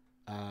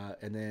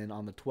 And then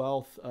on the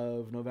 12th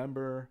of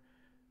November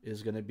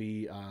is going to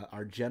be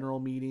our general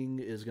meeting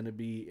is going to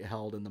be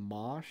held in the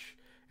Mosh.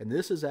 And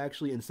this is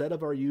actually, instead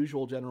of our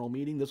usual general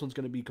meeting, this one's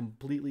going to be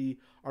completely,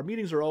 our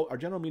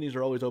general meetings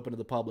are always open to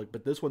the public,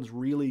 but this one's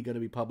really going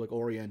to be public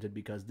oriented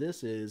because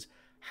this is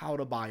how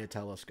to buy a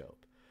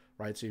telescope.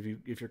 Right, so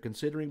if you're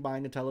considering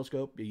buying a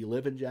telescope, you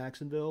live in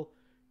Jacksonville,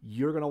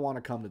 you're going to want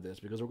to come to this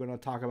because we're going to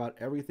talk about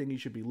everything you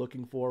should be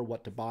looking for,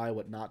 what to buy,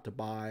 what not to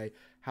buy,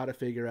 how to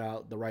figure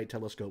out the right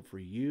telescope for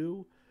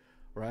you,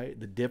 right?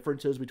 The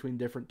differences between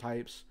different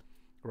types,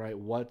 right?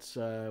 What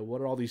do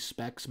all these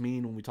specs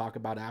mean when we talk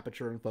about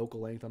aperture and focal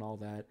length and all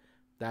that?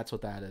 That's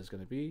what that is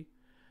going to be.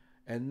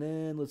 And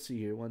then let's see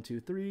here, 1,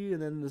 2, 3,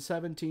 and then the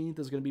 17th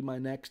is going to be my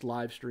next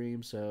live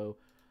stream. So,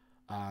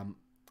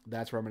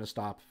 that's where I'm going to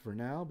stop for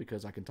now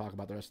because I can talk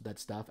about the rest of that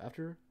stuff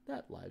after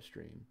that live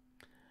stream.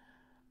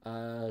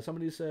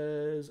 Somebody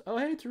says, oh,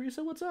 hey,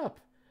 Teresa, what's up?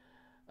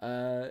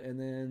 And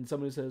then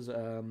somebody says,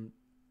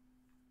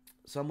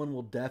 someone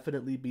will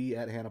definitely be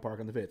at Hannah Park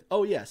on the 5th.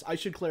 Oh, yes, I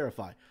should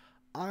clarify.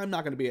 I'm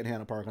not going to be at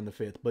Hannah Park on the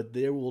 5th, but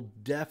there will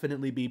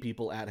definitely be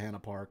people at Hannah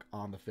Park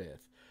on the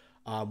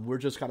 5th. We're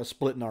just kind of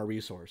splitting our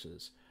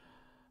resources.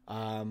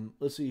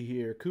 Let's see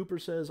here. Cooper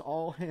says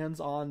all hands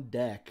on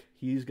deck.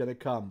 He's going to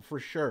come for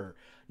sure.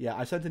 Yeah,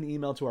 I sent an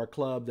email to our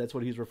club. That's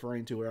what he's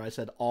referring to, where I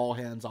said all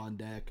hands on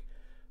deck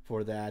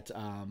for that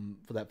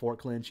Fort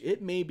Clinch.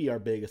 It may be our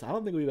biggest. I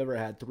don't think we've ever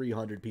had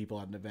 300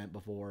 people at an event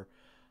before.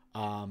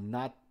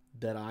 Not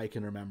that I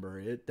can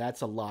remember.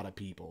 That's a lot of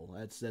people.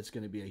 That's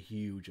going to be a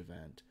huge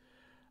event.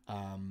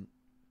 Um,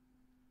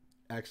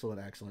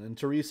 Excellent, excellent. And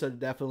Teresa,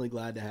 definitely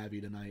glad to have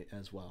you tonight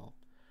as well.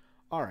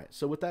 All right,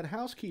 so with that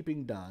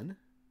housekeeping done,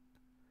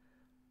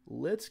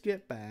 let's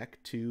get back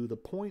to the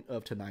point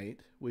of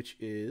tonight, which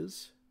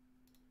is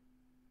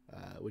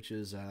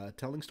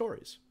telling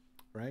stories,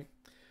 right?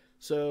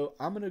 So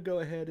I'm going to go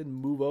ahead and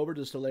move over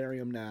to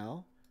Stellarium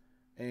now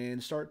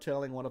and start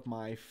telling one of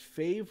my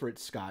favorite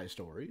sky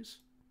stories,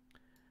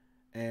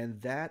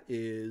 and that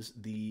is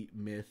the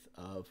myth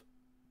of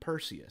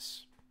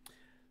Perseus.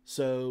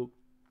 So,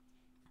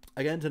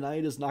 again,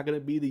 tonight is not going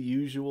to be the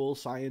usual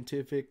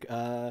scientific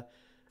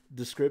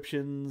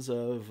descriptions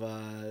of,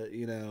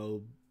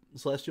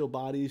 celestial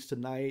bodies.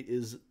 Tonight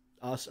is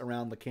us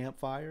around the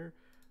campfire,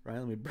 right?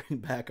 Let me bring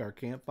back our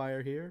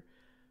campfire here.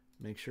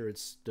 Make sure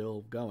it's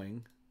still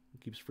going.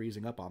 It keeps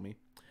freezing up on me.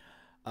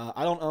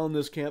 I don't own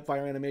this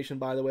campfire animation,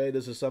 by the way.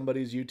 This is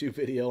somebody's YouTube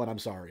video, and I'm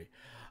sorry.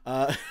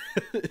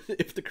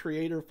 If the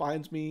creator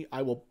finds me,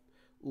 I will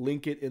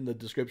link it in the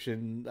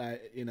description.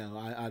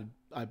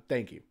 I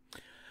thank you.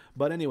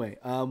 But anyway,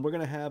 we're going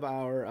to have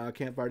our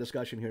campfire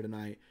discussion here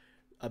tonight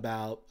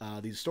about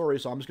these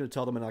stories. So I'm just going to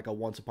tell them in like a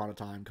once upon a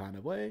time kind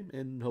of way,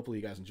 and hopefully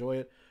you guys enjoy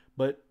it.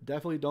 But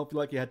definitely don't feel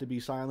like you have to be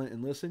silent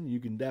and listen. You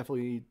can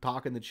definitely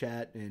talk in the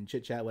chat and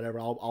chit chat, whatever.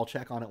 I'll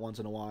check on it once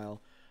in a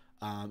while,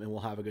 and we'll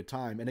have a good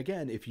time. And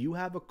again, if you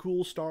have a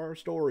cool star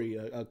story,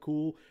 a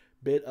cool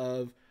bit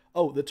of...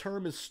 Oh, the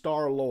term is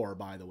star lore,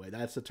 by the way.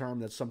 That's the term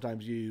that's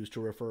sometimes used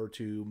to refer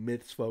to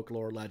myths,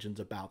 folklore, legends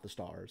about the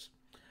stars.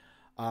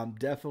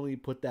 Definitely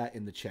put that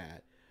in the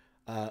chat.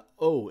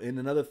 And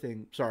another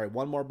thing, sorry,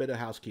 one more bit of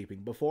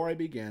housekeeping. Before I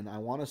begin, I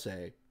want to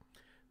say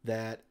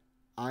that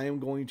I am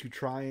going to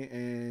try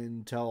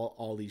and tell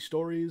all these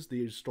stories.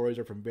 These stories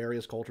are from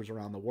various cultures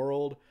around the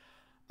world.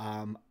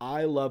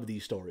 I love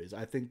these stories.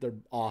 I think they're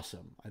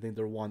awesome. I think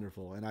they're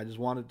wonderful. And I just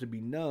want it to be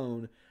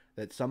known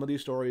that some of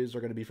these stories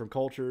are going to be from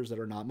cultures that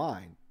are not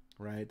mine,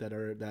 right? That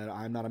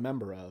I'm not a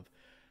member of.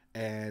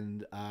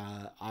 And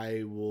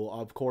I will,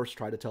 of course,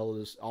 try to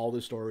tell all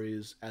the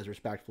stories as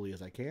respectfully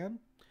as I can.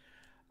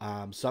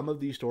 Some of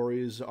these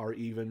stories are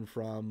even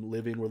from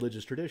living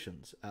religious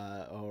traditions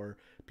or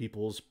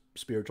people's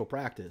spiritual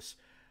practice.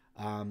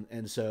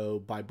 And so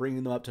by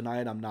bringing them up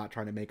tonight, I'm not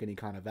trying to make any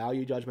kind of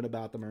value judgment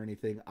about them or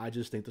anything. I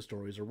just think the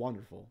stories are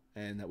wonderful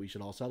and that we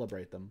should all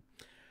celebrate them.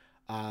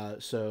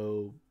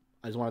 So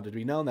I just wanted to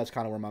be known that's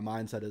kind of where my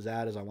mindset is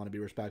at, is I want to be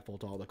respectful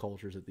to all the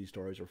cultures that these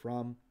stories are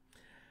from.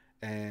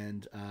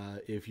 And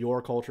if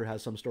your culture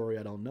has some story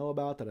I don't know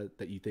about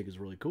that you think is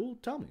really cool,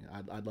 tell me.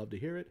 I'd love to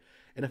hear it.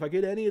 And if I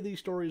get any of these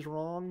stories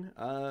wrong,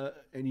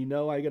 and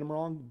I get them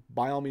wrong,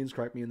 by all means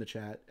correct me in the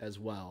chat as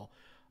well,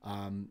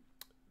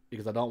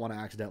 because I don't want to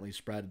accidentally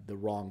spread the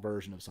wrong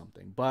version of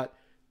something. But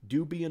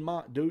do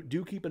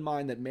keep in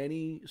mind that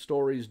many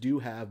stories do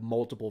have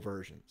multiple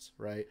versions,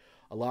 right?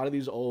 A lot of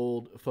these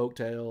old folk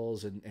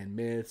tales and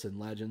myths and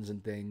legends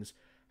and things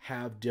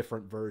have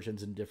different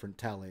versions and different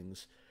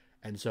tellings.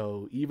 And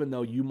so even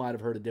though you might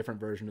have heard a different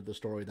version of the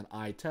story than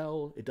I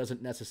tell, it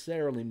doesn't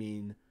necessarily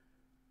mean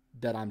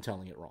that I'm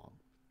telling it wrong.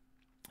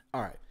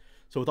 All right.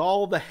 So with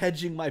all the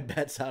hedging my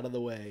bets out of the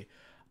way,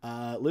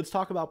 let's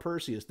talk about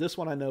Perseus. This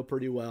one I know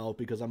pretty well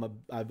because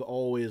I've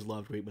always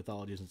loved Greek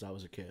mythology since I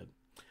was a kid.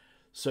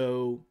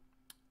 So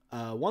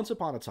once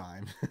upon a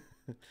time,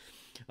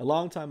 a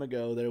long time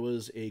ago, there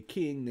was a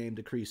king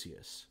named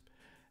Acrisius.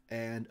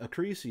 And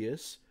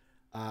Acrisius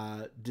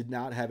did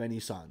not have any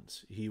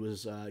sons. He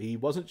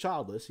wasn't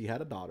childless. He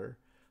had a daughter,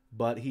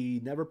 but he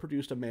never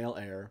produced a male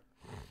heir,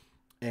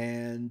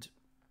 and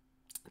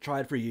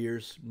tried for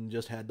years and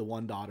just had the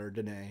one daughter,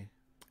 Danae.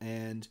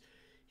 And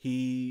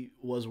he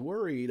was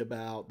worried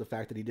about the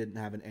fact that he didn't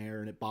have an heir,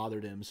 and it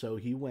bothered him. So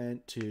he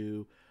went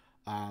to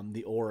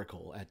the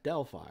oracle at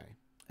Delphi,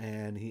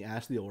 and he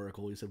asked the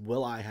oracle. He said,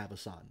 "Will I have a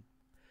son?"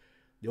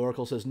 The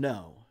oracle says,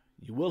 "No.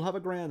 You will have a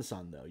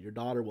grandson, though. Your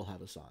daughter will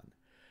have a son.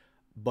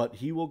 But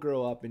he will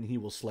grow up and he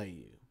will slay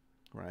you,"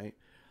 right?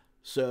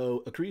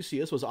 So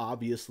Acrisius was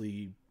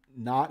obviously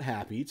not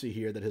happy to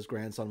hear that his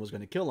grandson was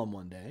going to kill him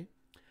one day.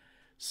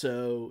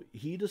 So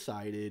he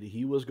decided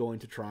he was going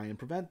to try and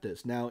prevent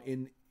this. Now,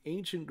 in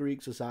ancient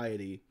Greek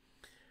society,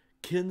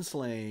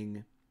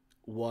 kinslaying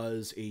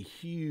was a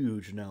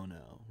huge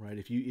no-no, right?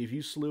 If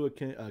you slew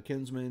a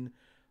kinsman,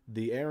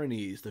 the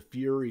Erinyes, the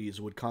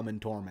Furies, would come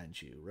and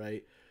torment you,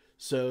 right?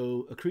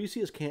 So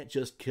Acrisius can't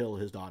just kill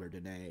his daughter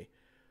Danae.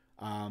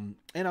 And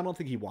I don't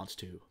think he wants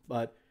to,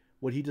 but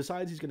what he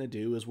decides he's going to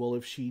do is, well,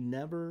 if she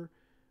never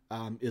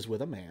is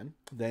with a man,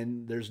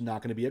 then there's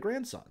not going to be a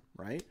grandson,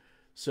 right?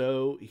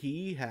 So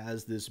he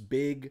has this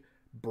big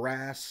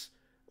brass,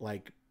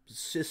 like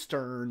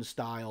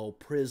cistern-style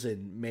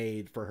prison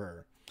made for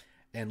her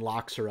and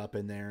locks her up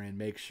in there and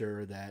makes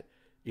sure that,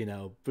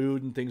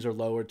 food and things are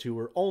lowered to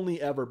her,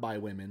 only ever by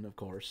women, of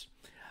course,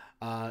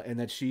 and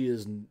that she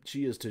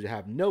is to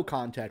have no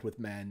contact with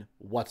men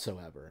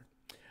whatsoever.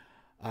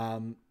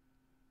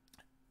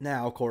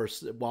 Now, of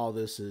course, while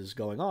this is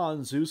going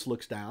on, Zeus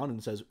looks down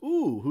and says,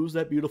 "Ooh, who's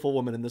that beautiful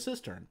woman in the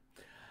cistern?"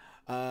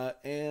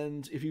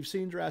 And if you've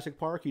seen Jurassic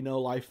Park, you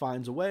know life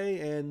finds a way,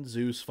 and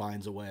Zeus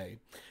finds a way.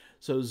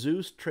 So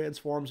Zeus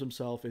transforms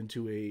himself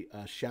into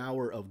a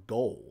shower of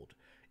gold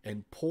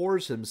and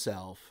pours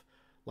himself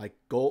like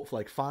gold,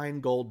 like fine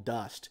gold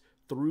dust,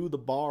 through the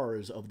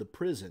bars of the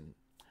prison.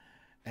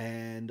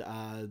 And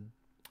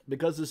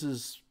because this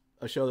is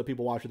a show that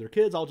people watch with their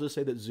kids, I'll just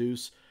say that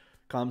Zeus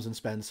comes and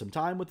spends some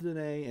time with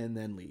Danae and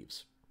then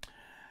leaves.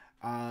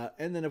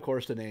 And then, of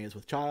course, Danae is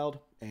with child,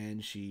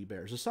 and she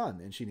bears a son,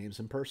 and she names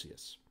him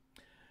Perseus.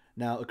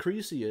 Now,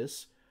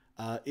 Acrisius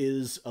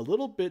is a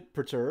little bit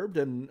perturbed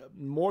and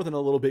more than a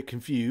little bit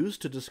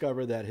confused to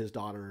discover that his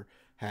daughter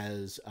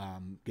has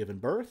given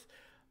birth,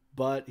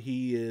 but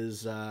he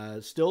is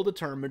still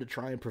determined to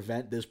try and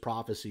prevent this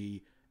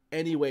prophecy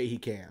any way he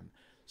can.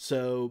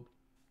 So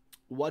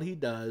what he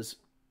does,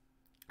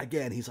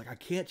 again, he's like, I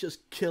can't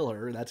just kill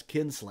her, and that's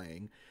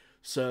kinslaying.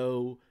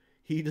 So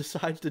he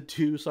decides to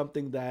do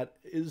something that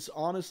is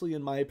honestly,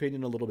 in my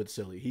opinion, a little bit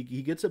silly.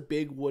 He gets a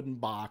big wooden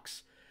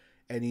box,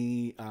 and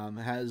he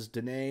has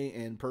Danae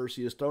and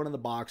Perseus thrown in the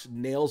box,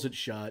 nails it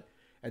shut,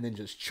 and then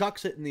just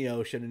chucks it in the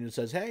ocean, and it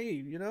says, hey,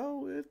 you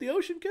know, if the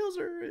ocean kills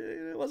her,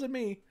 it wasn't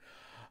me.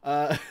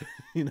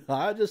 You know,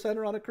 I just sent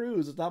her on a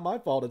cruise. It's not my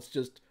fault. It's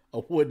just a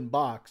wooden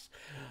box.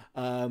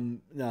 No,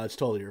 it's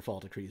totally your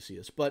fault,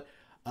 Acrisius. But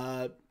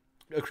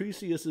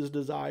Acrisius's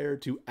desire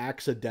to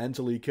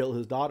accidentally kill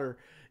his daughter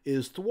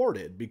is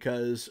thwarted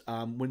because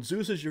when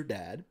Zeus is your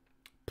dad,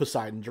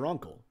 Poseidon's your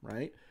uncle,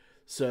 right?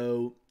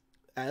 So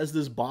as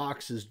this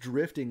box is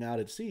drifting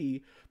out at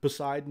sea,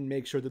 Poseidon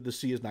makes sure that the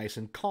sea is nice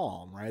and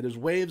calm, right? There's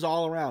waves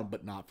all around,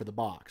 but not for the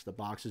box. The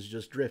box is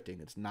just drifting.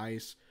 It's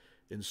nice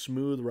and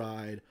smooth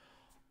ride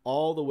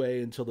all the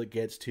way until it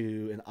gets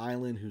to an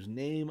island whose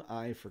name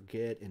I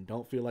forget and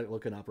don't feel like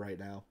looking up right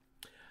now.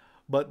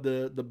 But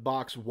the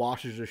box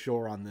washes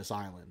ashore on this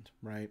island,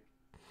 right?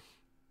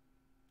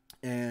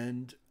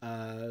 And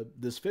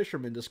this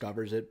fisherman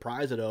discovers it,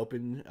 pries it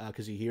open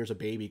because he hears a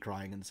baby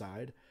crying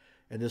inside,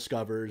 and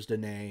discovers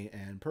Danae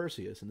and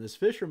Perseus. And this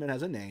fisherman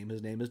has a name.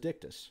 His name is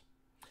Dictys.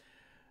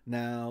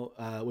 Now,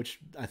 which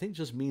I think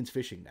just means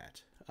fishing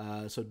net.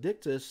 So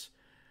Dictys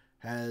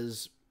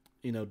has,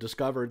 you know,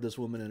 discovered this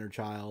woman and her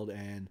child,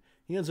 and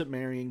he ends up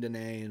marrying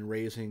Danae and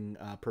raising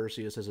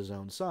Perseus as his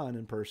own son,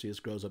 and Perseus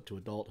grows up to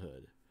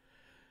adulthood.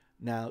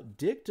 Now,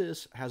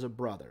 Dictys has a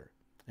brother,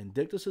 and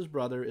Dictys's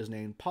brother is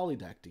named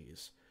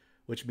Polydectes,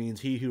 which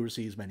means he who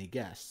receives many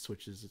guests,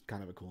 which is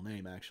kind of a cool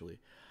name, actually.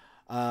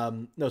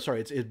 No,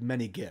 sorry, it's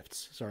many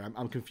gifts. Sorry,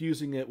 I'm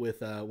confusing it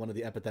with one of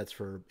the epithets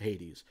for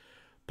Hades.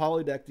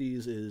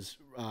 Polydectes is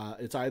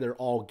it's either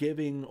all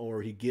giving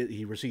or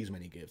he receives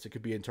many gifts. It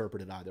could be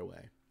interpreted either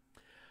way.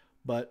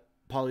 But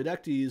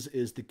Polydectes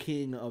is the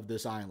king of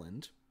this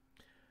island,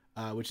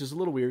 which is a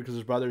little weird because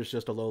his brother is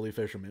just a lowly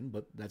fisherman,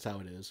 but that's how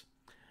it is.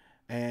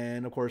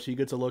 And of course, he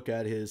gets a look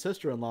at his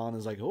sister-in-law and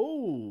is like,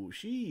 "Oh,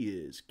 she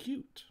is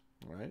cute,"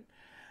 right?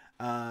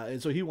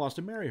 And so he wants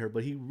to marry her,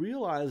 but he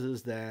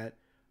realizes that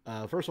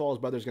first of all,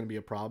 his brother's going to be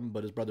a problem,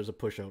 but his brother's a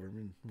pushover,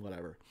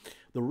 whatever.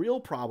 The real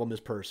problem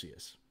is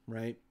Perseus,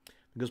 right?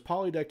 Because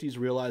Polydectes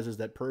realizes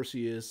that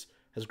Perseus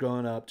has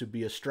grown up to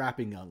be a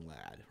strapping young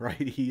lad,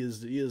 right? He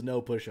is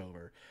no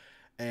pushover.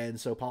 And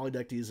so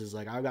Polydectes is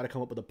like, I've got to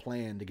come up with a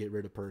plan to get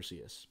rid of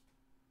Perseus.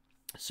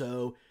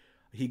 So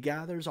he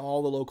gathers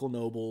all the local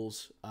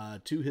nobles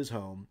to his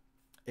home,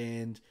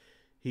 and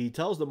he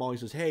tells them all, he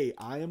says, hey,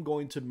 I am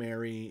going to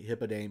marry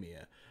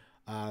Hippodamia.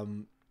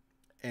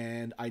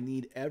 And I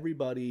need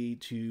everybody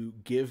to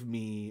give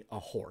me a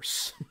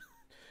horse,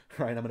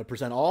 right? I'm going to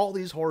present all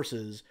these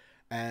horses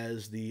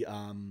as the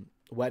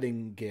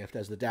wedding gift,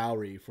 as the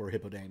dowry for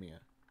Hippodamia,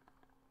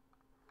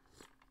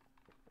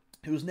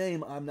 whose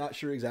name I'm not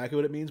sure exactly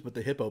what it means, but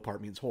the hippo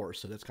part means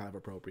horse, so that's kind of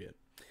appropriate.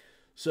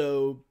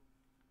 So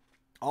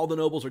all the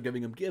nobles are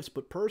giving him gifts,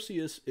 but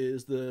Perseus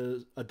is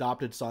the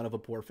adopted son of a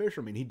poor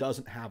fisherman. He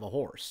doesn't have a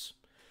horse.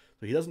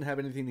 So he doesn't have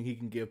anything that he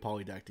can give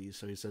Polydectes.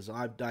 So he says,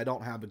 I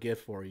don't have a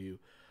gift for you,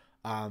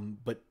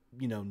 but,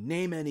 you know,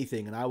 name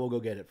anything and I will go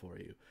get it for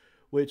you.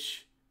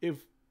 Which, if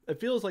it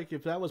feels like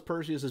if that was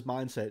Perseus's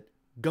mindset,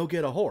 go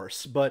get a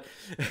horse. But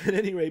at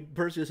any rate,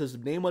 Perseus says,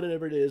 name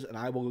whatever it is and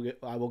I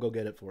will go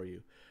get it for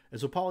you. And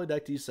so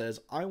Polydectes says,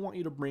 I want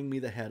you to bring me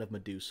the head of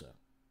Medusa,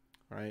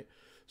 right?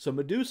 So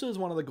Medusa is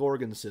one of the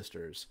Gorgon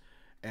sisters.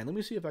 And let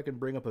me see if I can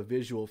bring up a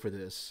visual for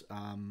this.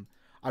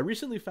 I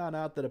recently found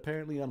out that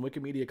apparently on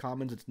Wikimedia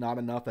Commons, it's not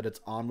enough that it's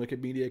on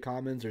Wikimedia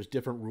Commons. There's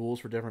different rules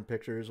for different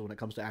pictures when it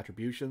comes to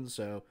attributions.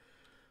 So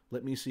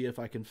let me see if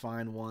I can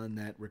find one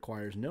that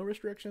requires no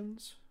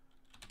restrictions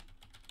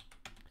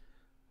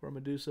for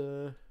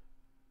Medusa.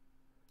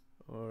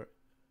 Or,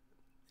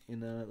 you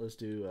know, let's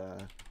do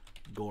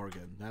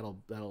Gorgon.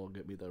 That'll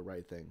get me the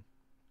right thing.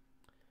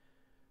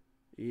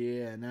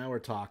 Yeah, now we're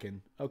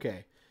talking.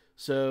 Okay,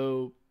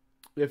 so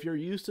if you're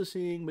used to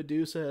seeing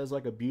Medusa as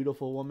like a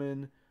beautiful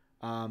woman,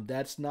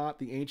 that's not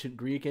the ancient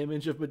Greek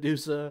image of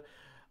Medusa.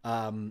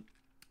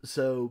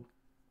 So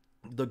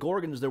the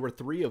Gorgons, there were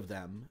three of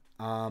them.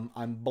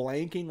 I'm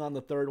blanking on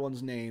the third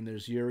one's name.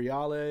 There's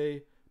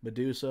Euryale,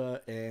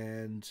 Medusa,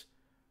 and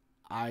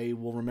I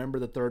will remember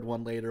the third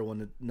one later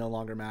when it no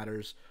longer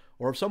matters.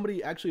 Or if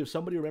somebody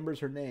remembers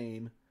her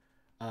name,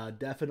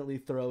 definitely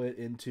throw it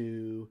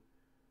into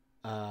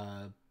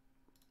the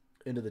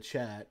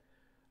chat.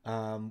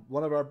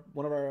 One of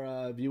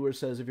our viewers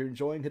says, if you're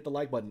enjoying, hit the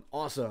like button.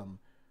 Awesome.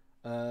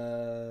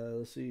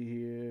 Let's see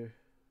here.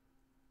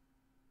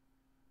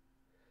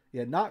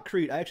 Yeah, not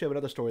Crete. I actually have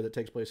another story that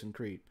takes place in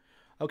Crete.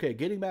 Okay,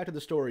 getting back to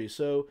the story.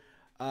 So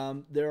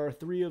there are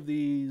three of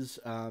these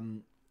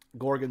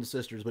Gorgon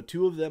sisters, but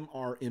two of them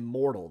are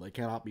immortal. They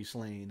cannot be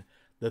slain.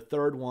 The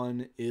third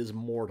one is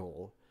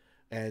mortal,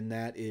 and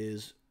that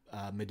is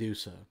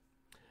Medusa.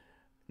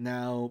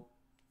 Now,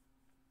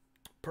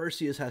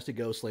 Perseus has to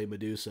go slay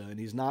Medusa, and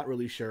he's not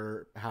really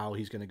sure how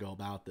he's going to go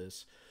about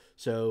this.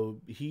 So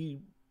he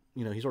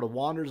sort of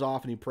wanders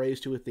off and he prays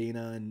to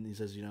Athena, and he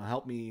says,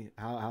 help me.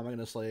 How am I going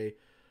to slay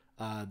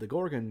the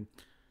Gorgon?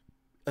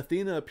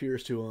 Athena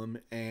appears to him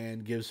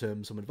and gives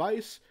him some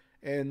advice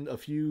and a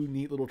few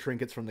neat little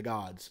trinkets from the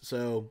gods.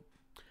 So,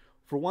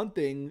 for one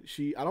thing,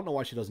 I don't know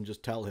why she doesn't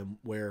just tell him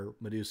where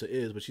Medusa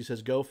is, but she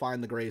says, go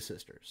find the Grey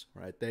Sisters,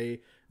 right? They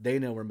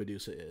know where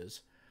Medusa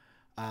is.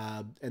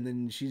 And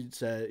then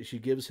she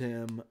gives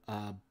him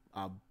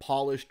a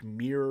polished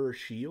mirror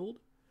shield,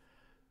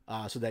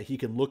 so that he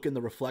can look in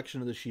the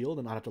reflection of the shield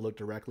and not have to look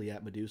directly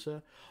at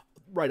Medusa.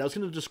 Right, I was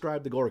going to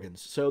describe the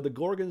Gorgons. So the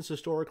Gorgons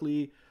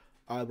historically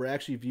were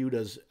actually viewed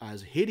as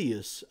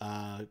hideous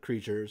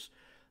creatures.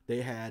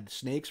 They had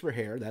snakes for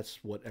hair. That's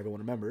what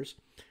everyone remembers.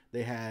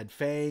 They had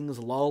fangs,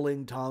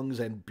 lolling tongues,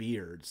 and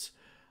beards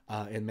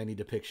in many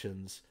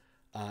depictions,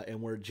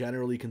 and were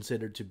generally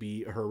considered to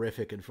be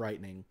horrific and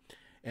frightening.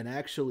 And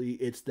actually,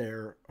 it's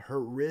their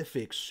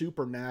horrific,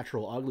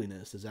 supernatural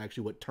ugliness is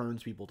actually what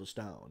turns people to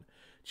stone.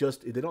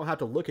 They don't have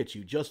to look at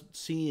you. Just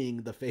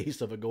seeing the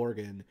face of a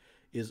Gorgon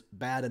is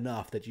bad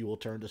enough that you will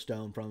turn to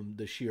stone from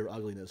the sheer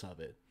ugliness of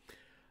it,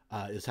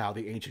 is how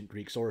the ancient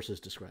Greek sources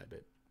describe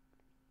it.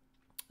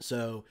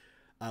 So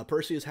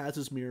Perseus has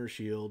his mirror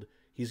shield.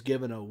 He's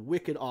given a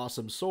wicked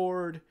awesome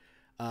sword.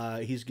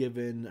 He's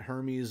given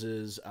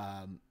Hermes'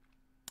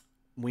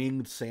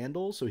 winged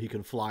sandals so he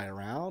can fly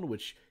around,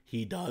 which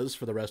he does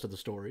for the rest of the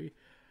story.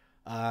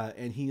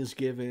 And he is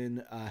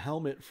given a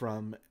helmet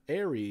from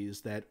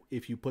Ares that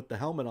if you put the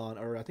helmet on,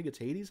 or I think it's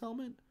Hades'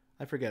 helmet?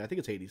 I forget. I think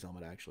it's Hades'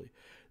 helmet, actually.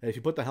 And if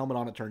you put the helmet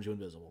on, it turns you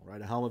invisible,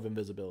 right? A helmet of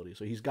invisibility.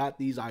 So he's got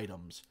these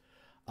items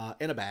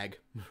in a bag,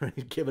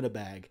 right? Given a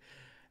bag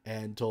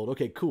and told,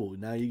 okay, cool.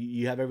 Now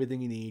you have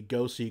everything you need.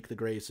 Go seek the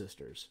Grey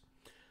Sisters.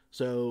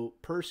 So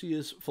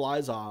Perseus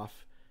flies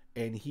off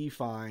and he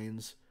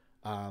finds...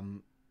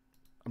 I'm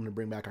going to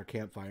bring back our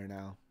campfire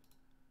now.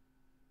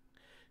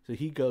 So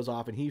he goes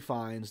off and he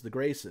finds the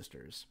Grey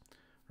Sisters,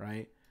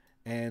 right?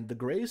 And the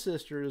Grey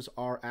Sisters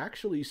are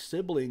actually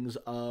siblings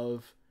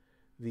of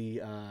the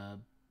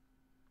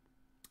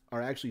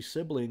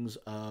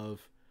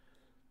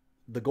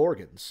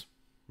Gorgons,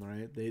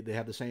 right? They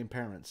have the same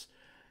parents,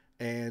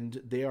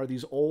 and they are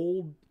these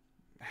old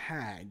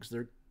hags.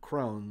 They're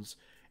crones,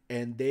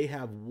 and they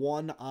have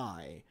one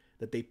eye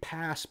that they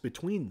pass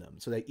between them,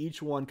 so that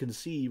each one can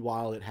see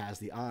while it has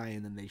the eye,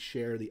 and then they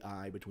share the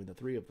eye between the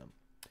three of them.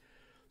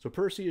 So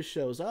Perseus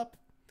shows up,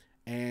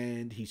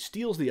 and he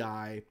steals the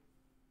eye,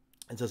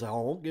 and says, I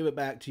won't give it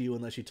back to you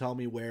unless you tell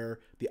me where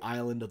the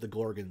island of the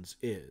Gorgons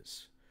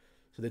is.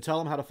 So they tell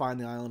him how to find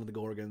the island of the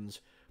Gorgons,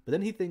 but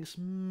then he thinks,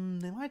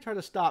 they might try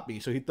to stop me,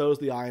 so he throws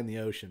the eye in the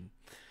ocean,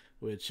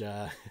 which,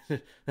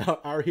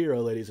 our hero,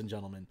 ladies and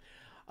gentlemen.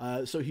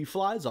 So he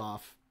flies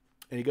off,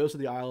 and he goes to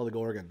the Isle of the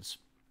Gorgons,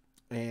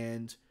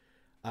 and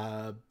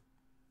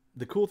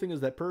the cool thing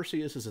is that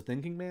Perseus is a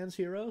thinking man's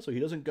hero, so he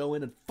doesn't go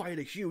in and fight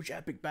a huge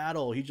epic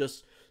battle. He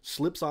just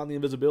slips on the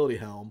invisibility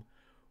helm,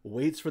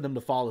 waits for them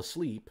to fall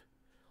asleep,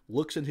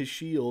 looks in his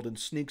shield, and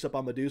sneaks up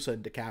on Medusa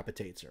and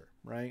decapitates her,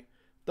 right?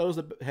 Throws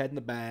the head in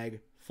the bag,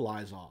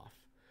 flies off.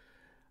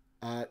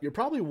 You're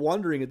probably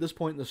wondering at this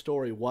point in the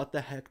story what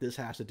the heck this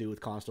has to do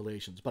with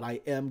constellations, but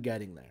I am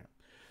getting there.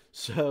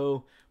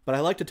 But I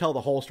like to tell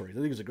the whole story. I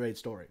think it's a great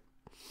story.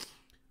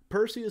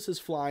 Perseus is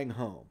flying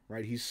home,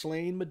 right? He's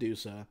slain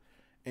Medusa,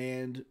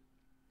 and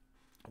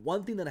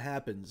one thing that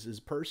happens is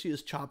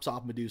Perseus chops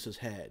off Medusa's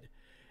head.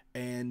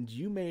 And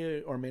you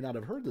may or may not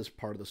have heard this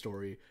part of the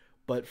story,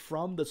 but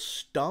from the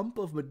stump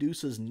of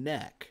Medusa's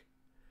neck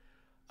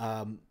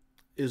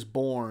is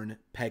born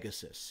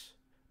Pegasus,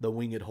 the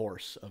winged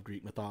horse of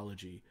Greek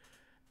mythology.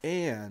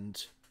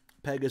 And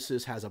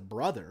Pegasus has a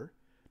brother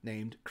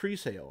named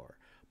Chrysaor.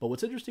 But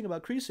what's interesting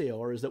about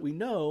Chrysaor is that we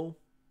know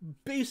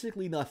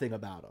basically nothing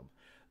about him.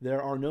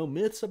 There are no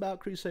myths about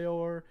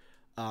Chrysaor.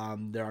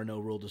 There are no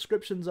real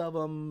descriptions of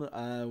him.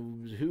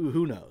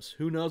 Who knows?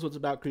 Who knows what's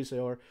about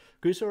Chrysaor?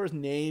 Chrysaor's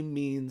name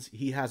means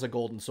he has a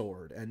golden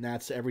sword, and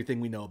that's everything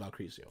we know about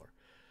Chrysaor.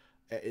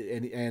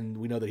 And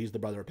we know that he's the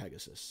brother of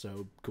Pegasus,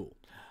 so cool.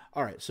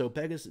 All right, so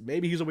Pegasus,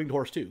 maybe he's a winged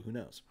horse too. Who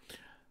knows?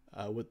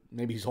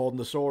 Maybe he's holding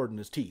the sword in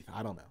his teeth.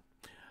 I don't know.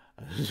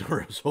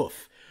 Zoro's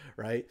hoof,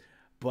 right?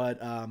 But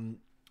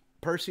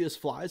Perseus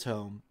flies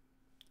home,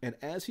 and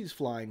as he's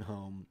flying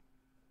home,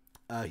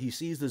 he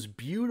sees this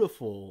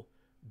beautiful,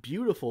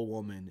 beautiful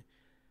woman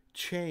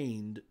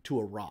chained to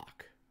a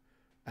rock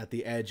at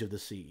the edge of the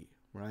sea,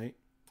 right?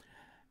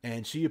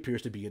 And she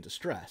appears to be in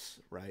distress,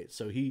 right?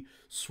 So he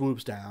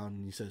swoops down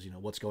and he says,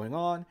 what's going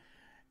on?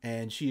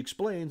 And she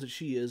explains that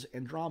she is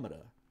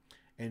Andromeda,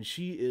 and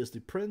she is the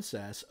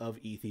princess of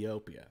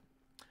Ethiopia.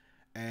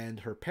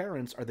 And her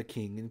parents are the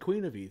king and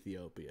queen of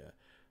Ethiopia,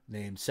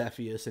 named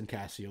Cepheus and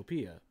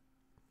Cassiopeia.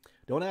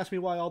 Don't ask me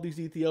why all these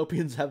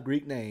Ethiopians have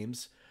Greek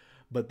names,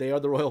 but they are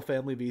the royal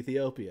family of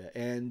Ethiopia.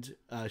 And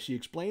she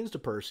explains to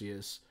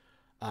Perseus,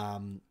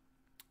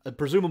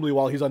 presumably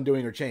while he's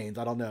undoing her chains,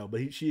 I don't know,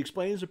 but she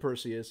explains to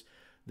Perseus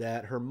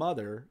that her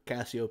mother,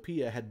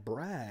 Cassiopeia, had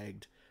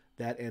bragged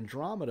that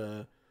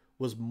Andromeda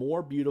was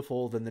more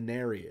beautiful than the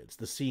Nereids,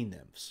 the sea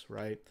nymphs,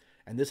 right?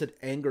 And this had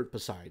angered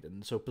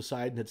Poseidon. So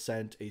Poseidon had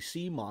sent a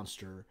sea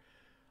monster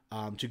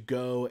to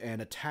go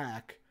and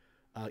attack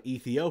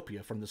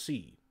Ethiopia from the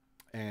sea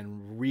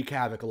and wreak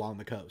havoc along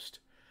the coast.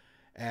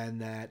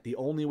 And that the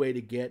only way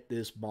to get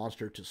this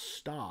monster to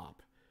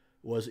stop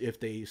was if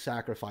they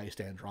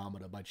sacrificed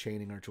Andromeda by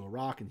chaining her to a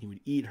rock, and he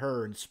would eat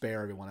her and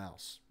spare everyone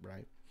else,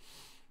 right?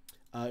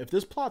 If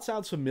this plot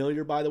sounds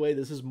familiar, by the way,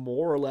 this is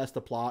more or less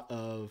the plot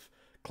of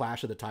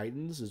Clash of the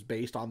Titans, is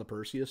based on the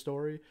Perseus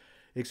story,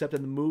 except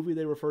in the movie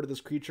they refer to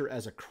this creature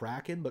as a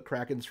kraken, but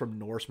kraken's from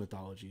Norse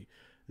mythology.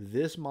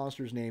 This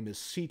monster's name is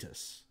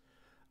Cetus,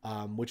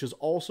 which is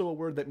also a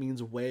word that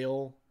means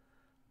whale,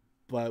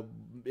 but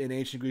in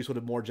ancient Greece would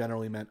have more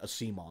generally meant a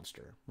sea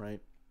monster,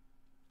 right?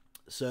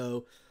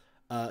 So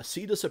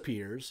Cetus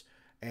appears,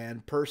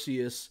 and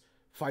Perseus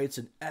fights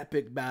an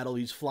epic battle.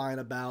 He's flying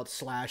about,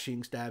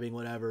 slashing, stabbing,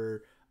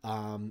 whatever,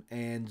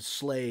 and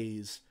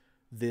slays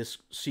this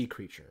sea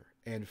creature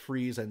and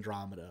frees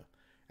Andromeda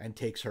and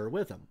takes her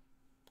with him,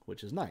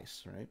 which is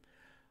nice, right?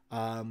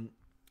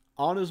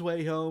 On his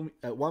way home,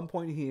 at one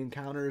point he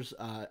encounters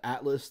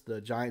Atlas,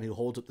 the giant who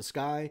holds up the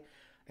sky,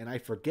 and I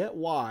forget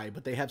why,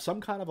 but they have some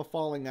kind of a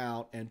falling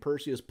out, and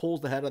Perseus pulls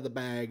the head of the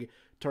bag,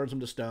 turns him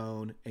to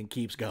stone, and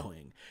keeps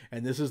going.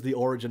 And this is the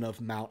origin of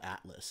Mount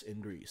Atlas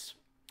in Greece.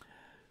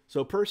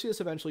 So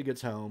Perseus eventually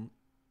gets home,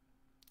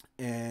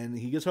 and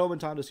he gets home in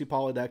time to see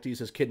Polydectes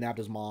has kidnapped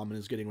his mom and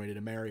is getting ready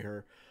to marry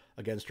her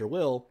against her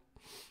will.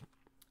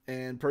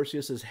 And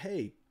Perseus says,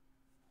 hey,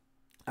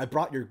 I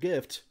brought your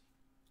gift.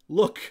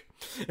 Look.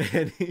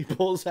 And he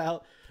pulls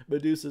out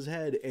Medusa's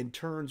head and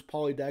turns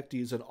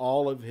Polydectes and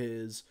all of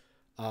his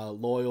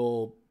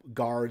loyal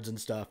guards and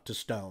stuff to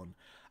stone.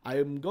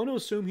 I'm going to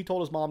assume he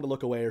told his mom to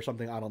look away or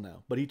something. I don't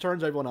know. But he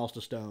turns everyone else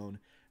to stone,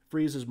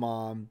 frees his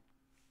mom.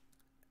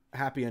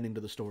 Happy ending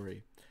to the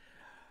story.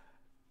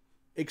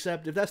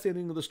 Except if that's the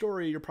ending of the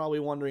story, you're probably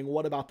wondering,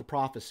 what about the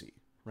prophecy?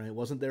 Right?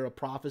 Wasn't there a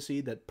prophecy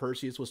that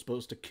Perseus was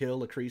supposed to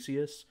kill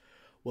Acrisius?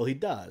 Well, he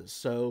does.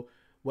 So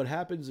what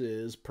happens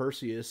is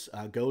Perseus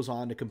goes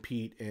on to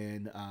compete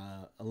in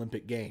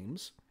Olympic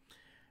Games,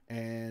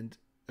 and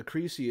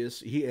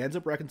Acrisius, he ends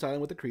up reconciling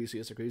with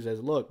Acrisius. Acrisius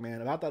says, look,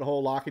 man, about that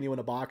whole locking you in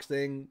a box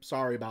thing,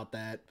 sorry about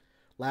that.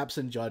 Lapse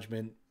in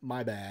judgment,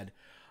 my bad.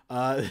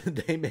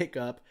 They make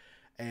up,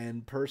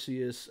 and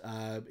Perseus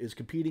is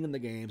competing in the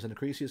games, and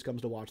Acrisius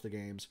comes to watch the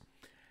games,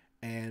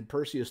 and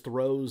Perseus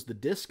throws the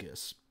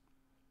discus,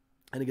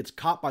 and it gets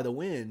caught by the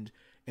wind,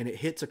 and it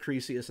hits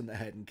Acrisius in the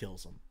head and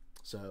kills him.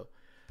 So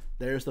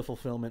there's the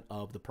fulfillment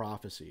of the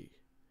prophecy.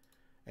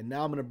 And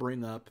now I'm going to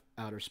bring up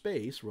outer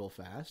space real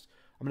fast.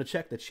 I'm going to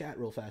check the chat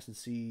real fast and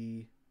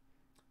see.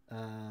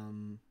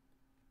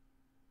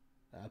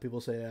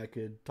 People say I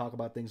could talk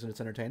about things and it's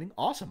entertaining.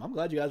 Awesome. I'm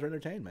glad you guys are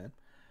entertained, man.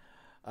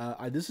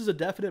 This is a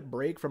definite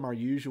break from our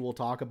usual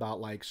talk about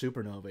like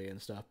supernovae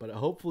and stuff, but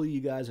hopefully you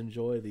guys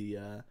enjoy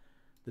the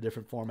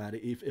different format,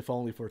 if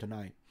only for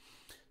tonight.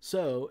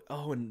 So,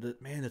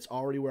 man, it's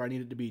already where I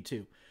need it to be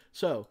too.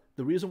 So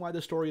the reason why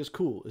this story is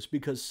cool is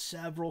because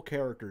several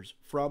characters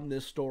from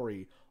this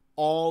story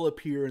all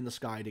appear in the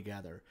sky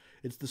together.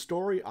 It's the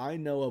story I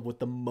know of with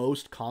the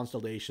most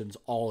constellations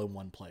all in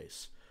one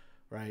place,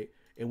 right?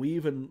 And we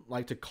even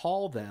like to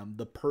call them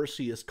the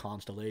Perseus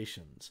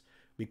constellations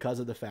because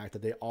of the fact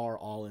that they are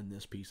all in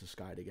this piece of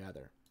sky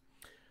together.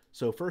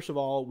 So first of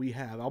all,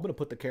 I'm going to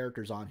put the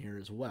characters on here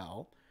as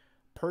well.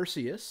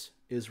 Perseus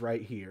is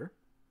right here.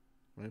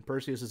 Right?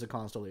 Perseus is a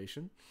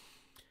constellation.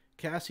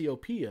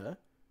 Cassiopeia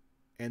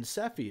and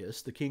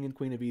Cepheus, the king and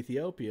queen of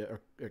Ethiopia,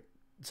 or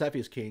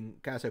Cepheus king,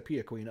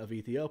 Cassiopeia queen of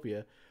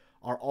Ethiopia,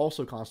 are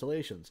also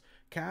constellations.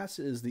 Cass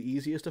is the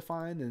easiest to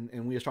find,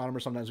 and we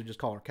astronomers sometimes we just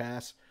call her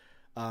Cass.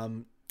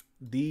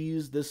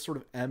 This sort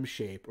of M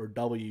shape or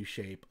W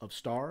shape of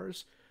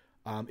stars,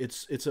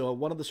 it's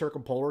one of the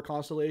circumpolar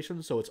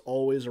constellations, so it's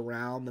always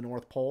around the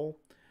North Pole.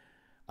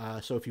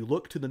 So if you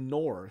look to the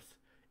north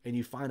and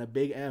you find a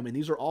big M, and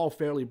these are all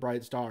fairly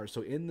bright stars,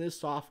 so in this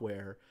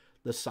software,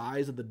 the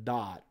size of the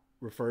dot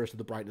refers to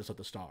the brightness of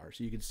the star.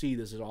 So you can see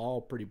this is all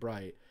pretty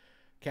bright.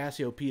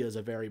 Cassiopeia is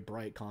a very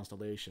bright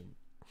constellation.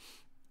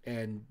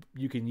 and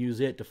you can use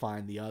it to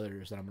find the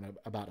others that I'm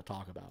about to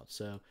talk about.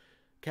 So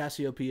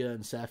Cassiopeia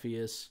and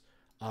Cepheus,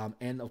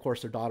 and of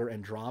course their daughter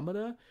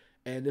Andromeda.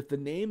 And if the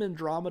name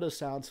Andromeda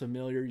sounds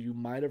familiar, you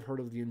might have heard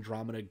of the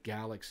Andromeda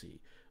Galaxy,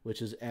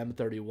 which is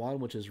M31,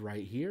 which is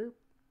right here.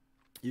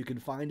 You can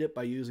find it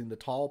by using the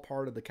tall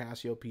part of the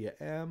Cassiopeia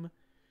M,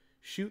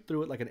 shoot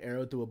through it like an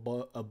arrow through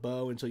a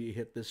bow until you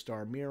hit this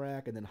star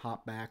Merak, and then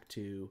hop back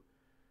to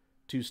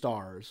 2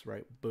 stars,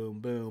 right? Boom,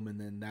 boom, and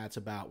then that's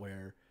about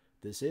where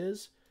this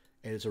is.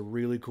 And it's a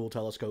really cool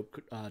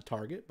telescope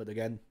target, but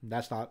again,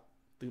 that's not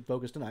the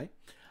focus tonight.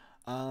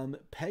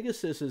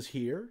 Pegasus is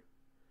here,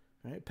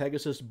 right?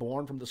 Pegasus,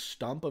 born from the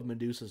stump of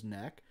Medusa's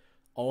neck,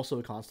 also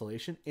a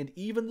constellation, and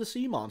even the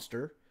sea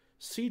monster,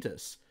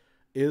 Cetus,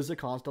 is a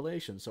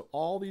constellation. So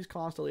all these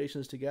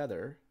constellations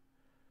together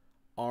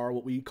are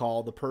what we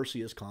call the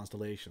Perseus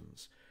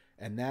constellations.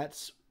 And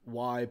that's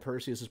why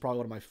Perseus is probably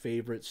one of my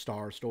favorite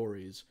star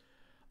stories.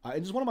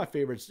 And just one of my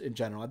favorites in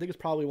general. I think it's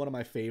probably one of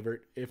my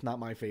favorite, if not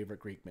my favorite,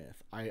 Greek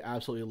myth. I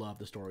absolutely love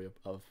the story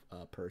of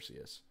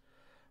Perseus.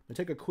 I'm going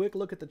to take a quick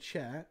look at the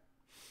chat.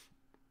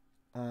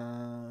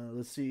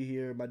 Let's see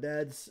here. My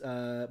dad's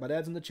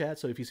in the chat,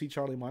 so if you see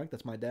Charlie Mark,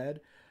 that's my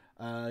dad.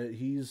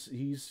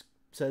 He's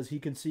says he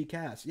can see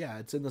Cass. Yeah,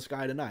 it's in the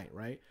sky tonight,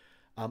 right?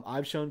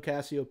 I've shown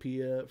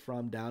Cassiopeia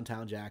from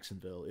downtown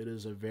Jacksonville. It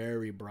is a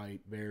very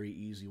bright, very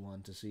easy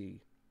one to see.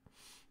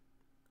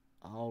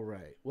 All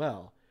right.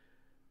 Well,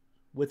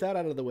 with that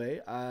out of the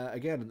way,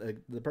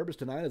 again, the purpose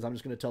tonight is I'm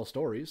just going to tell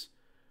stories.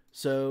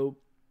 So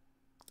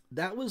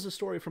that was the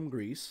story from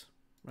Greece,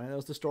 right? That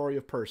was the story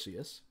of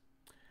Perseus.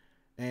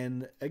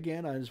 And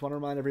again, I just want to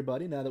remind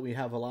everybody, now that we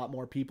have a lot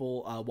more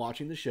people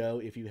watching the show,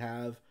 if you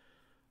have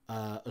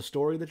a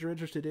story that you're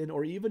interested in,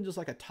 or even just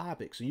like a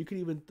topic. So you can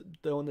even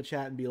throw in the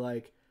chat and be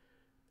like,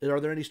 are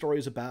there any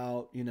stories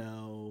about,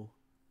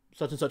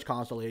 such and such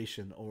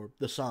constellation, or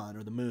the sun,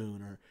 or the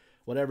moon, or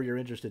whatever you're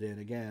interested in.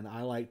 Again,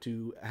 I like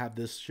to have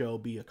this show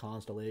be a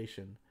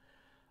constellation.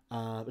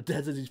 But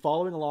Ted says he's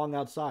following along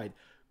outside.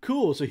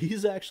 Cool, so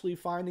he's actually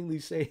finding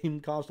these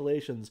same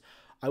constellations.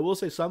 I will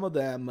say some of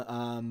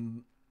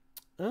them...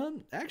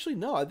 actually,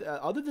 no.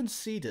 Other than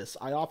Cetus,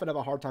 I often have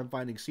a hard time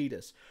finding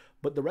Cetus.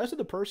 But the rest of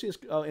the Perseus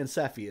and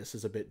Cepheus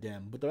is a bit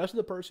dim. But the rest of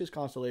the Perseus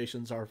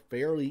constellations are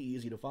fairly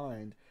easy to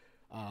find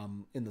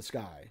in the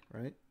sky,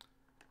 right?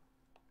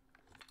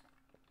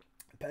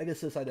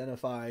 Pegasus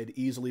identified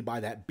easily by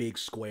that big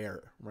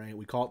square, right?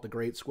 We call it the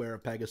Great Square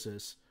of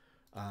Pegasus.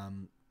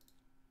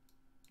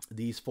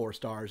 These 4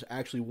 stars.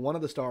 Actually, one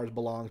of the stars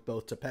belongs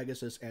both to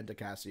Pegasus and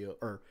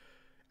to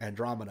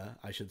Andromeda,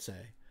 I should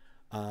say.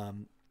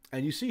 And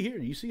you see here,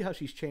 you see how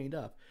she's chained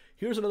up.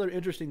 Here's another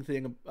interesting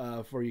thing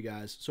for you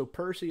guys. So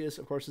Perseus,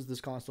 of course, is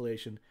this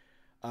constellation.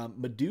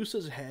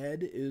 Medusa's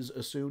head is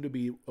assumed to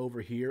be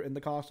over here in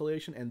the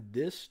constellation. And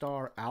this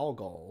star,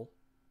 Algol,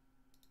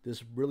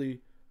 this really,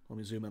 let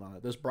me zoom in on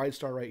it. This bright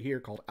star right here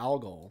called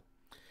Algol,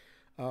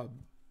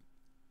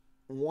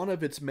 one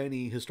of its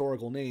many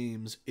historical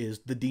names is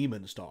the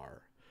Demon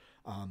Star.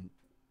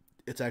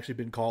 It's actually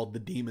been called the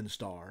Demon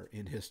Star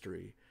in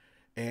history.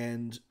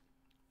 And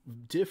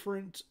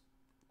different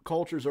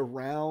cultures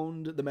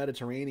around the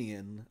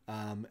Mediterranean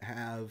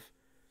have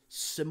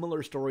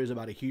similar stories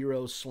about a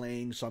hero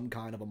slaying some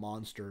kind of a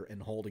monster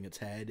and holding its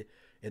head,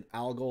 and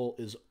Algol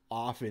is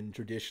often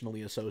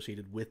traditionally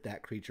associated with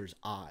that creature's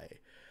eye.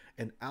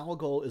 And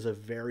Algol is a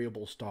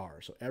variable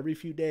star, so every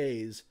few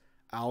days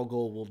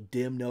Algol will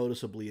dim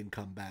noticeably and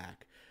come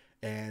back,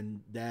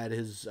 and that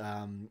is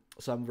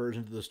some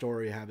versions of the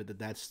story have it that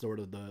that's sort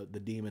of the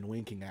demon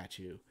winking at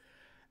you.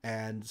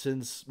 And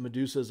since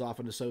Medusa is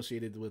often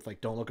associated with,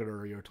 like, don't look at her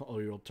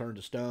or you'll turn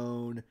to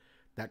stone,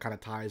 that kind of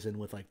ties in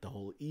with, like, the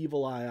whole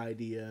evil eye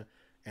idea.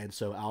 And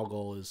so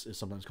Algol is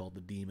sometimes called the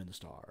Demon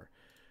Star.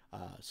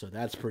 So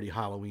that's pretty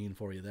Halloween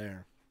for you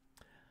there.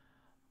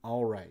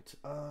 All right.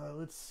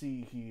 Let's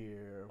see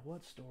here.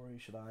 What story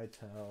should I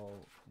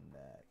tell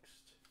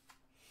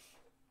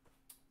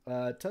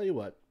next? Tell you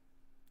what.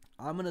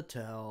 I'm going to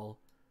tell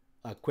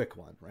a quick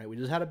one, right? We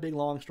just had a big,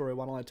 long story.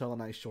 Why don't I tell a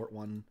nice, short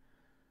one?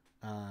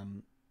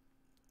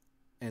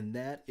 And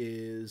that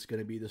is going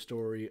to be the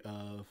story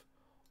of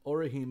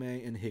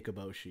Orihime and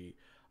Hikoboshi.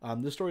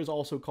 This story is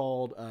also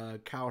called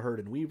Cowherd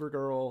and Weaver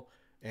Girl,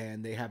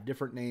 and they have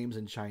different names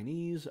in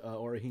Chinese.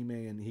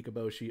 Orihime and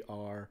Hikoboshi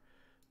are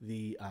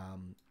the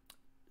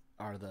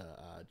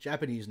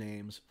Japanese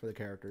names for the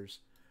characters.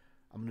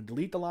 I'm going to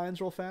delete the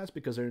lines real fast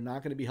because they're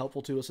not going to be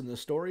helpful to us in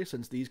this story,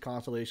 since these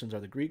constellations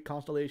are the Greek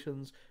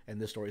constellations, and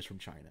this story is from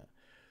China.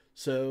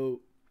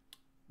 So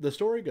the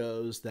story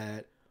goes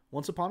that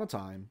once upon a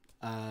time,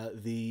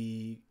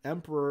 the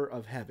Emperor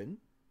of Heaven,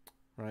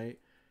 right,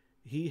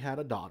 he had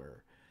a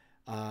daughter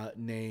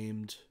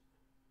named,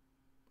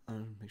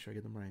 make sure I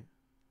get them right,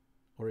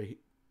 or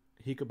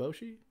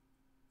Hikoboshi?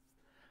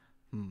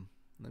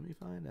 Let me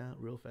find out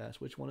real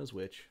fast which one is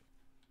which.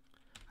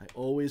 I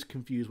always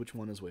confuse which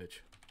one is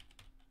which.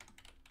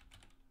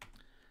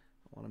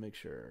 I want to make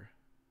sure.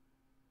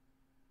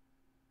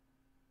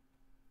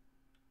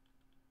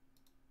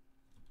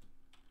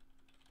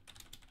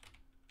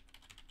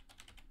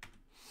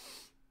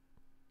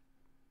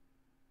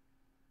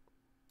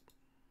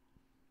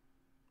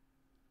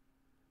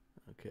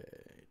 Okay.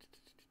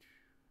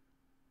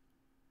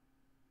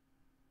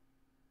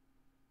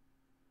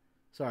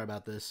 Sorry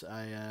about this.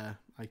 I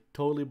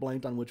totally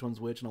blanked on which one's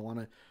which, and I want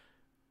to.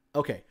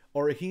 Okay,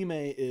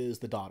 Orihime is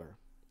the daughter.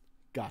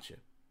 Gotcha.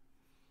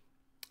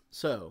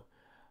 So,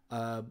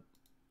 uh,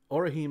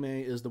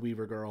 Orihime is the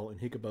Weaver girl, and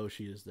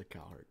Hikoboshi is the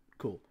cowherd.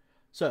 Cool.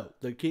 So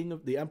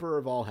the Emperor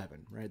of all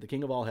heaven, right? The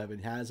king of all heaven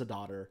has a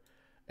daughter,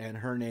 and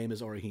her name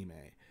is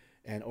Orihime.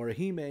 And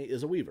Orihime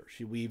is a weaver.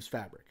 She weaves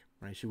fabric,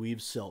 right? She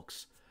weaves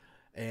silks,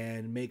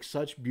 and makes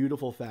such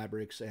beautiful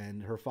fabrics.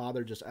 And her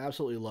father just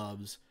absolutely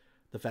loves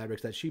the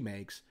fabrics that she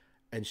makes,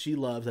 and she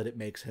loves that it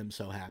makes him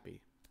so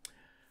happy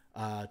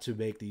to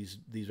make these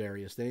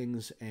various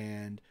things.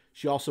 And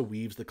she also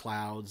weaves the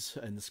clouds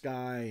and the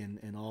sky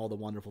and all the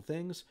wonderful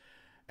things.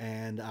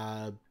 And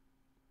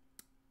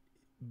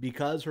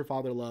because her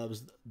father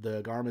loves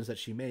the garments that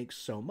she makes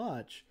so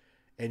much,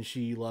 and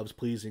she loves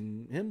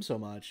pleasing him so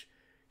much,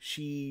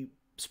 she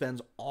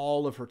spends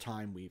all of her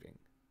time weaving.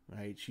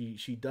 Right?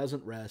 She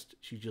doesn't rest.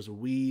 She just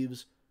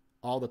weaves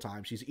all the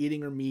time. She's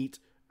eating her meat,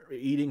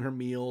 eating her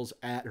meals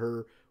at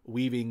her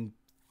weaving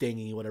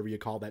thingy, whatever you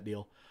call that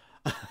deal.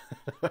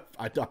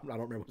 I don't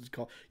remember what it's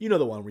called. You know,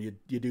 the one where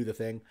you do the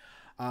thing.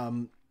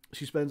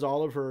 She spends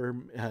all of her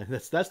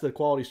that's the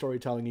quality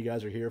storytelling you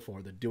guys are here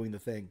for, the doing the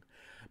thing.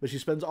 But she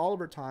spends all of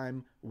her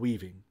time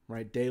weaving,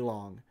 right, day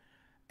long.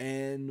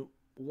 And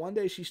one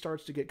day she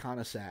starts to get kind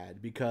of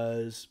sad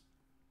because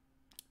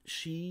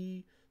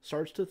she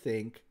starts to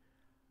think,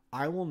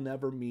 I will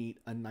never meet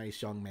a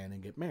nice young man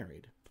and get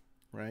married,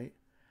 right?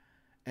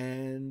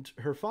 And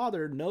her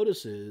father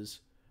notices,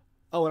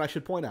 oh, and I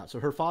should point out, so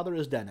her father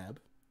is Deneb,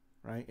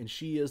 right? And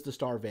she is the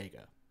star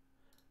Vega,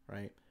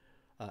 right?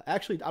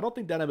 Actually, I don't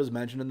think Deneb is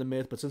mentioned in the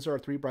myth, but since there are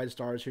three bright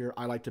stars here,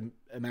 I like to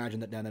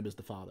imagine that Deneb is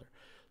the father.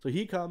 So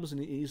he comes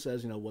and he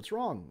says, what's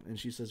wrong? And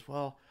she says,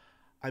 well,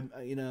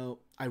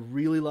 I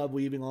really love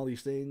weaving all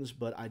these things,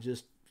 but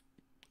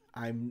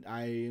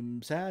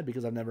I'm sad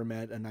because I've never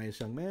met a nice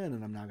young man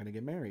and I'm not going to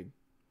get married.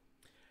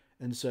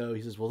 And so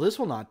he says, well, this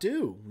will not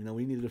do.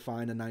 We need to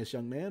find a nice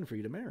young man for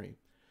you to marry.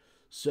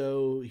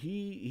 So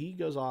he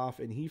goes off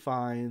and he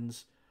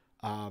finds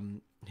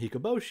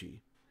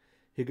Hikoboshi.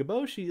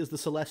 Hikoboshi is the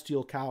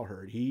celestial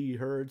cowherd. He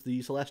herds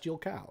the celestial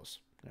cows.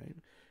 Right?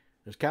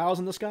 There's cows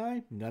in the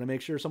sky. You got to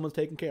make sure someone's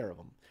taking care of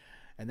them.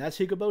 And that's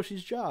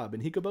Hikoboshi's job.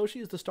 And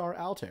Hikoboshi is the star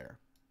Altair.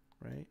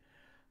 Right?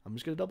 I'm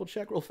just going to double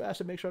check real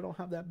fast and make sure I don't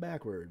have that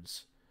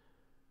backwards.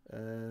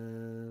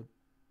 Well,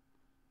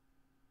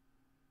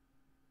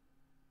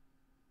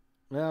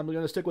 I'm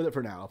going to stick with it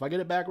for now. If I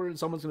get it backwards,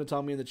 someone's going to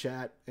tell me in the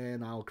chat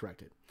and I'll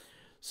correct it.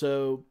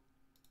 So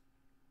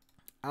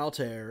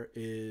Altair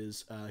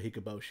is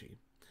Hikoboshi.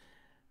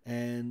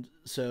 And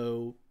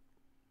so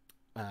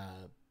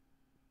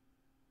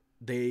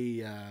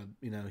he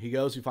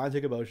goes, he finds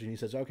Hikoboshi and he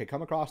says, okay,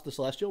 come across the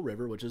Celestial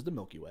River, which is the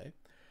Milky Way,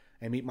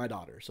 and meet my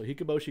daughter. So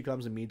Hikoboshi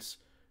comes and meets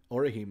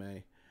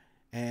Orihime,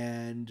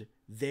 and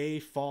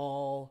they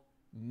fall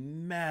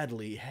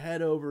madly,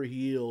 head over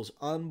heels,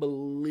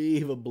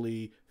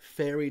 unbelievably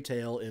fairy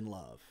tale in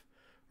love,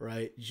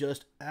 right?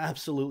 Just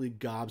absolutely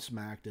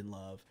gobsmacked in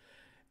love.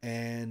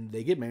 And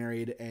they get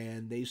married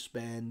and they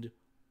spend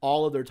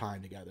all of their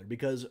time together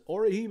because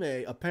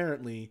Orihime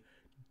apparently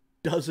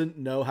doesn't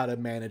know how to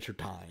manage her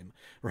time,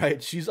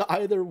 right? She's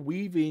either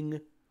weaving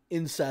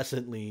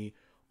incessantly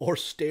or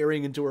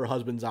staring into her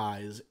husband's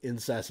eyes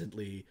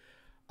incessantly.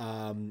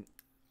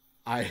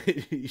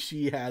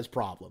 She has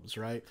problems,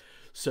 right?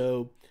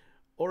 So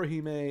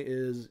Orihime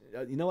is,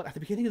 you know what? At the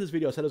beginning of this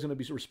video, I said I was going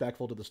to be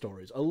respectful to the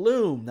stories.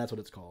 Illume, that's what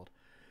it's called.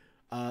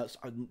 So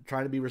I'm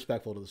trying to be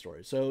respectful to the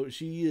stories. So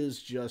she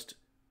is just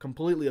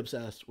completely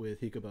obsessed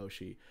with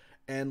Hikoboshi,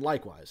 and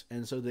likewise.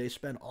 And so they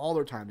spend all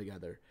their time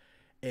together,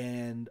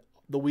 and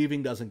the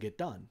weaving doesn't get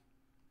done,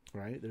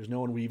 right? There's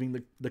no one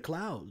weaving the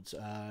clouds.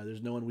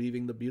 There's no one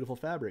weaving the beautiful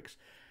fabrics.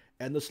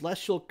 And the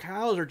celestial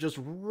cows are just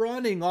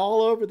running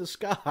all over the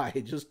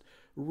sky, just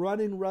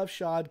running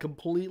roughshod,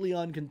 completely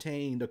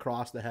uncontained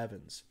across the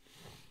heavens.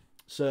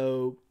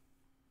 So,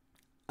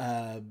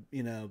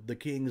 the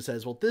king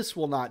says, well, this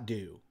will not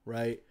do,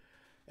 right?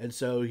 And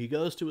so he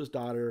goes to his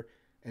daughter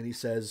and he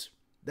says,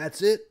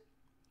 that's it.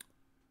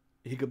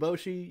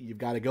 Hikoboshi, you've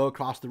got to go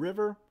across the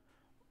river.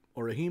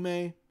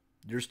 Orihime,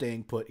 you're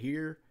staying put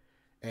here.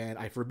 And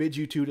I forbid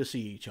you two to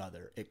see each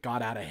other. It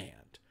got out of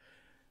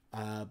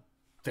hand.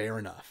 Fair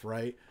enough,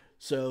 right?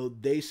 So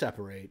they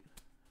separate.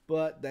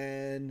 But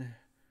then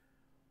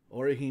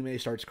Orihime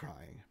starts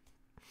crying.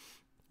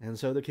 And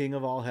so the king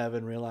of all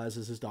heaven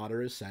realizes his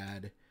daughter is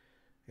sad.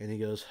 And he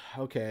goes,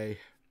 okay,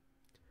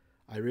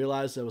 I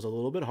realize that was a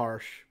little bit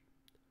harsh.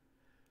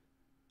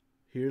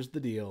 Here's the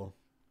deal.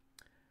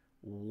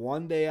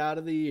 One day out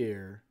of the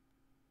year,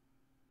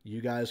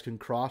 you guys can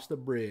cross the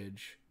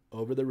bridge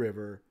over the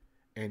river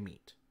and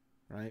meet,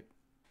 right?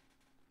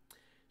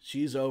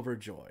 She's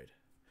overjoyed.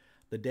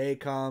 The day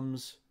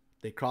comes,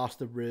 they cross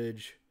the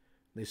bridge,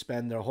 they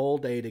spend their whole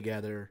day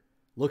together,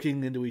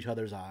 looking into each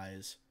other's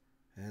eyes,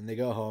 and they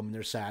go home and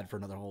they're sad for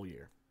another whole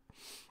year.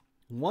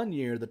 One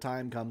year, the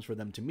time comes for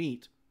them to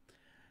meet,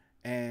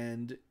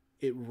 and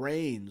it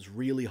rains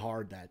really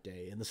hard that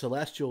day. And the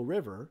celestial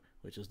river,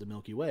 which is the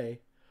Milky Way,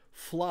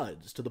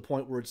 floods to the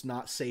point where it's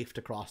not safe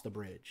to cross the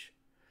bridge.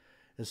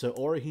 And so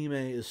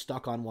Orihime is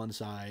stuck on one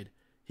side,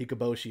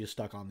 Hikoboshi is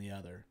stuck on the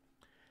other.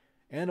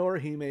 And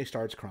Orihime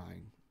starts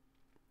crying.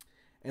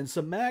 And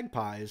some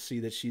magpies see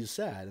that she's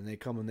sad, and they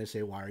come and they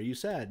say, "Why are you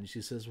sad?" And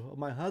she says, "Well,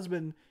 my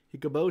husband,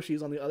 Hikoboshi,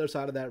 is on the other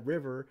side of that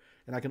river,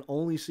 and I can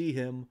only see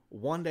him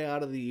one day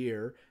out of the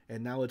year,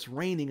 and now it's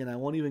raining, and I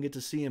won't even get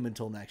to see him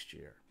until next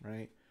year,"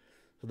 right?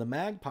 So the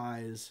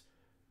magpies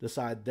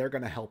decide they're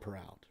going to help her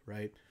out,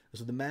 right?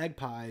 So the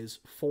magpies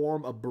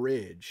form a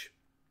bridge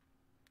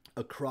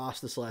across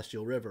the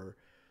celestial river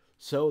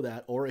so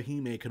that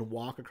Orihime can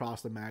walk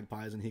across the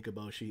magpies and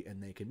Hikoboshi,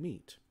 and they can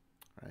meet,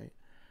 right?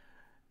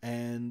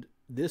 And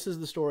this is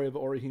the story of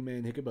Orihime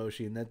and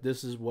Hikoboshi, and that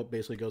this is what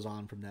basically goes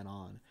on from then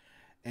on.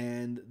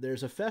 And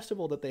there's a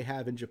festival that they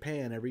have in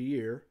Japan every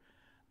year,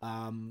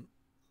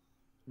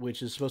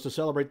 which is supposed to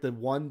celebrate the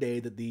one day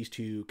that these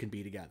two can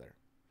be together,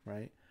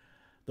 right?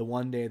 The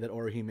one day that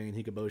Orihime and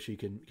Hikoboshi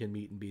can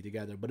meet and be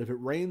together. But if it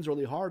rains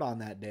really hard on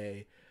that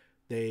day,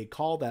 they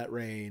call that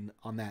rain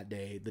on that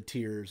day the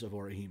Tears of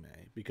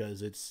Orihime,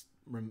 because it's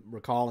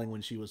recalling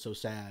when she was so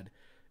sad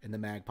and the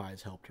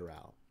magpies helped her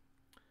out.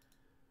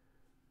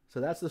 So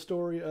that's the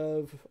story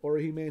of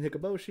Orihime and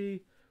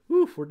Hikoboshi.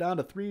 Woof, we're down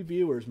to 3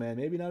 viewers, man.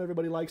 Maybe not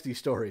everybody likes these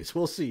stories.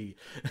 We'll see.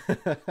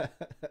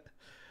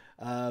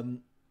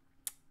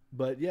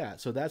 But yeah,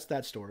 so that's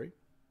that story.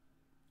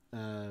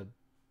 Again,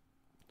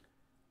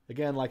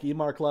 like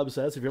Emar Club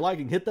says, if you're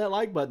liking, hit that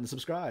like button,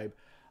 subscribe.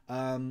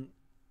 And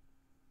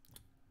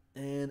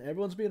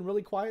everyone's being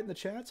really quiet in the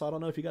chat, so I don't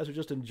know if you guys are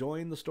just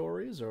enjoying the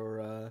stories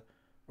or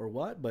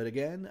what. But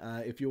again,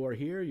 if you are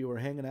here, you are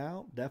hanging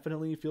out,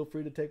 definitely feel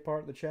free to take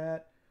part in the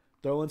chat.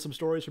 Throw in some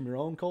stories from your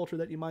own culture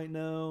that you might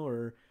know,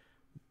 or,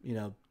 you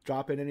know,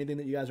 drop in anything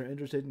that you guys are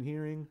interested in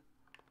hearing.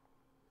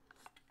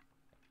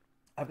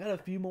 I've got a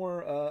few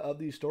more of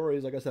these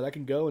stories. Like I said, I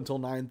can go until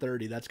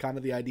 9:30. That's kind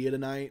of the idea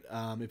tonight.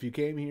 If you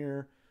came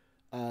here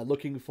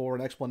looking for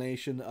an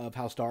explanation of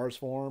how stars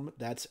form,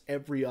 that's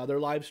every other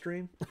live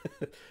stream.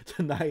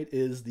 Tonight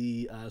is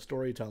the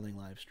storytelling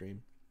live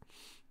stream.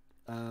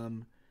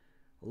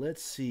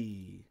 Let's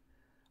see.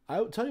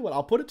 I'll tell you what,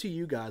 I'll put it to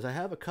you guys. I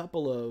have a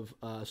couple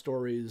of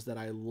stories that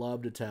I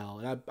love to tell.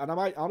 And I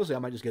might, honestly, I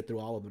might just get through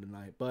all of them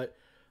tonight. But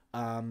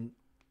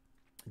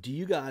do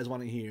you guys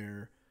want to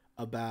hear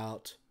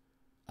about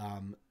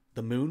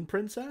the Moon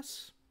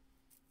Princess,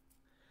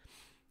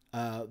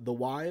 the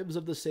Wives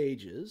of the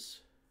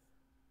Sages,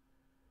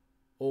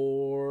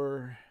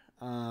 or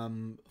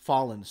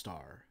Fallen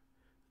Star,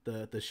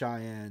 the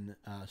Cheyenne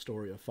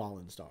story of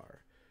Fallen Star?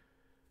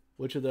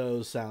 Which of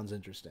those sounds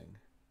interesting?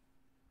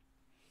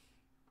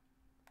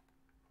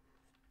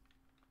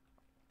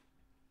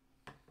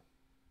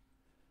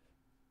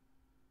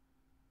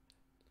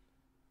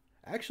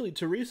 Actually,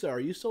 Teresa, are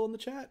you still in the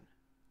chat?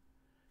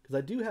 Because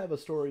I do have a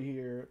story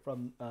here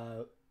from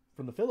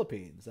the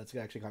Philippines that's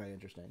actually kind of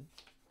interesting,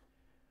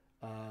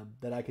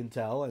 that I can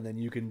tell, and then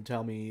you can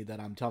tell me that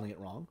I'm telling it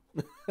wrong.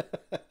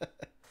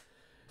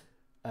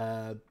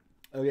 Okay,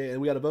 and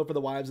we got to vote for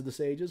the Wives of the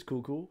Sages.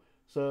 Cool, cool.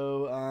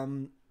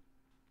 So,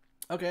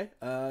 okay,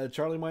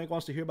 Charlie Mike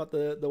wants to hear about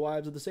the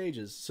Wives of the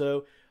Sages.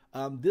 So,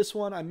 this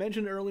one I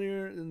mentioned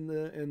earlier in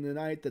the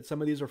night that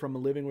some of these are from a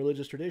living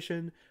religious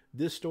tradition.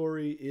 This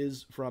story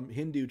is from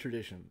Hindu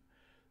tradition.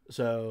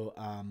 So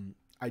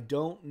I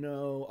don't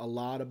know a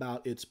lot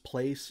about its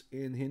place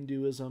in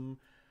Hinduism.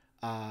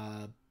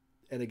 And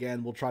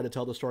again, we'll try to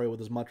tell the story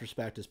with as much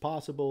respect as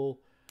possible.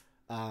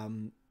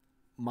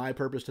 My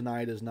purpose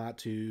tonight is not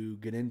to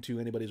get into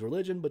anybody's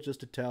religion, but just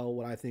to tell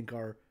what I think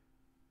are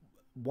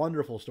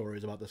wonderful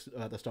stories about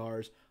the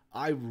stars.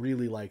 I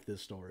really like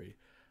this story.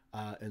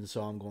 And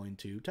so I'm going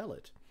to tell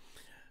it.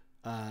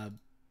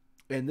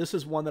 And this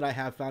is one that I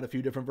have found a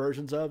few different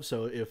versions of.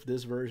 So if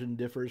this version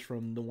differs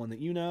from the one that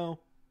you know,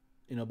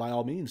 by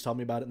all means, tell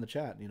me about it in the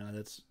chat.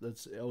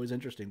 That's always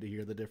interesting to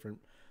hear the different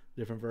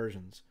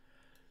versions.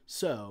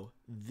 So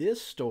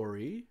this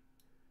story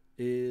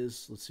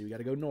is, let's see, we got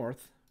to go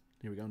north.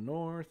 Here we go,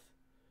 north.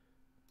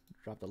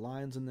 Drop the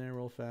lines in there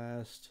real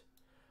fast.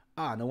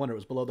 No wonder it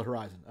was below the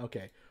horizon.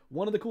 Okay.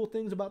 One of the cool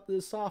things about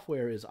this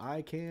software is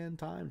I can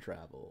time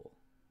travel.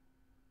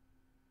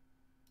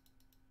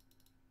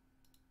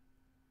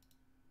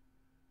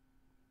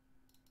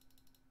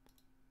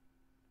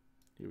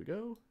 Here we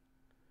go.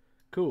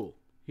 Cool.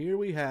 Here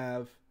we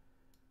have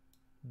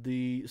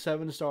the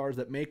 7 stars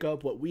that make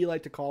up what we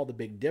like to call the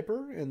Big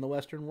Dipper in the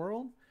Western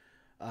world.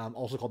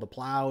 Also called the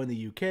Plough in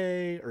the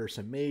UK,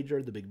 Ursa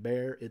Major, the Big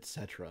Bear,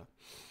 etc.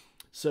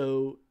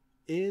 So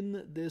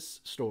in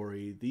this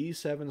story, these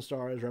 7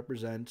 stars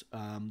represent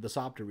the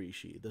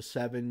Saptarishi, the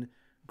 7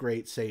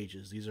 great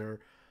sages. These are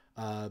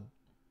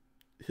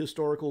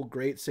historical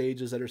great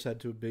sages that are said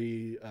to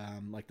be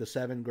like the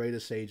 7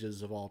 greatest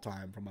sages of all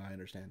time, from my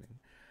understanding.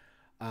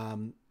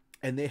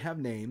 And they have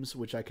names,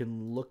 which I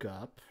can look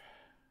up.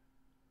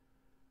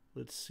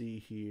 Let's see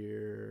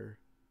here.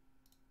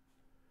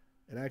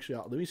 And actually,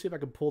 let me see if I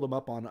can pull them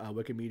up on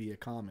Wikimedia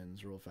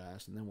Commons real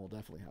fast, and then we'll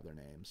definitely have their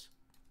names.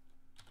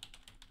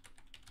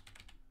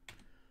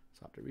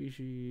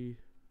 Saptarishi.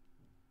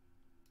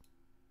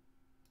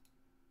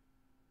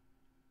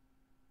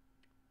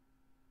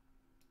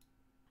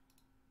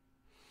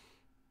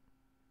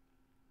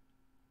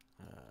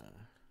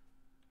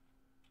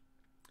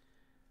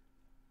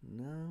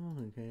 No,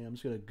 okay. I'm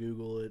just gonna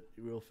Google it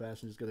real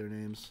fast and just get their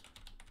names.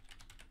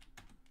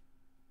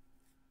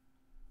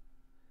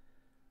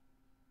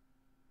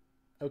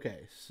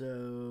 Okay,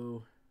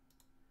 so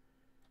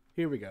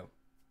here we go.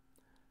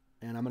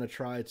 And I'm going to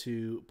try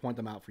to point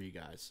them out for you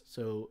guys.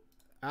 So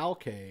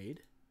Alcade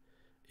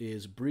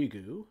is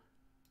Brigu.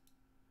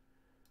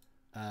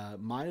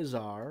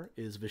 Mizar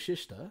is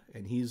Vishishta,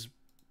 and he's,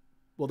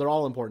 well, they're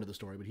all important to the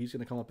story, but he's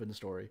going to come up in the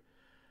story.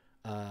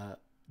 The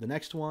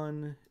next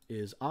one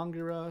is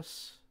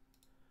Angiras,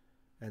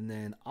 and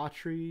then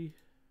Atri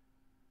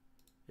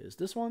is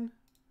this one,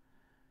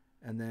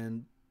 and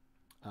then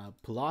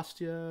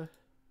Pulastia,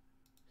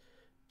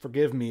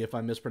 forgive me if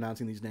I'm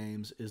mispronouncing these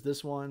names, is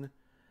this one.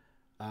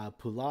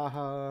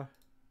 Pulaha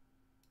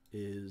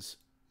is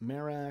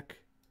Merak,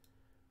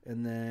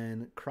 and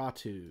then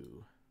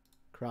Kratu.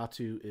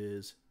 Kratu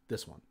is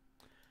this one.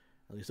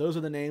 At least those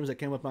are the names that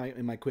came up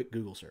in my quick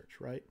Google search,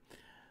 right?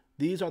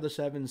 These are the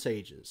 7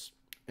 sages.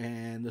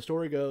 And the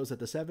story goes that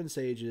the 7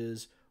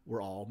 sages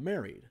were all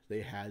married.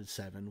 They had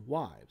 7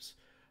 wives.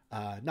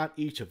 Not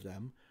each of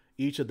them.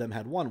 Each of them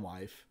had 1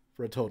 wife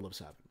for a total of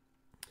 7.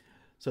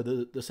 So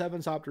the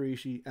 7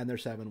 Saptarishi and their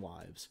 7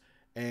 wives.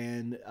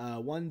 And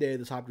one day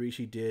the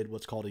Saptarishi did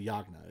what's called a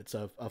yagna. It's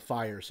a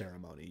fire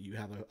ceremony. You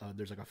have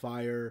there's like a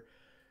fire,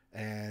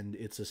 and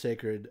it's a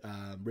sacred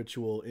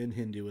ritual in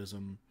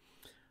Hinduism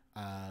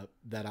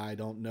that I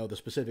don't know the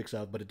specifics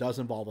of, but it does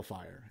involve a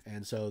fire.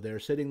 And so they're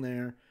sitting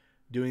there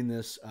doing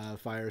this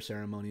fire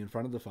ceremony in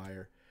front of the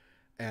fire,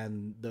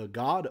 and the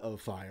god of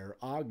fire,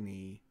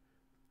 Agni,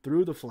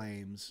 through the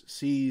flames,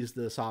 sees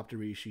the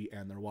Saptarishi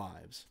and their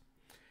wives.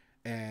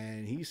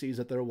 And he sees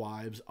that their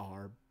wives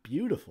are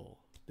beautiful.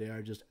 They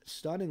are just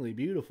stunningly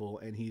beautiful,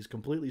 and he's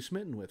completely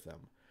smitten with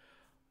them.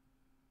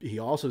 He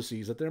also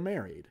sees that they're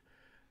married.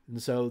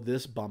 And so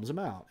this bums him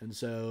out. And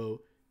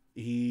so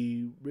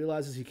he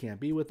realizes he can't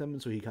be with them,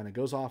 and so he kind of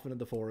goes off into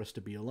the forest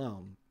to be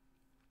alone.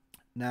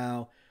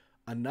 Now,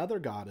 another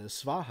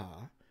goddess,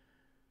 Svaha,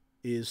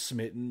 is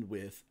smitten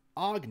with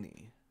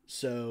Agni.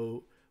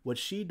 So what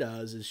she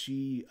does is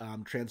she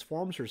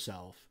transforms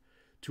herself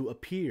to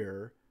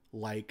appear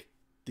like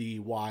the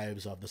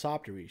wives of the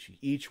Saptarishi,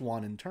 each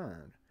one in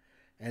turn,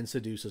 and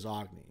seduces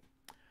Agni.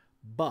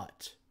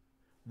 But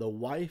the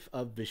wife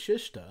of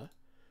Vishishta,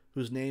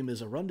 whose name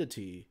is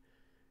Arundhati,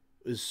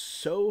 is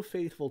so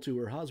faithful to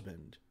her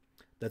husband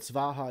that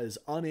Svaha is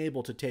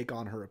unable to take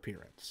on her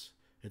appearance.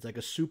 It's like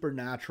a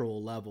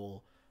supernatural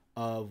level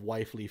of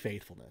wifely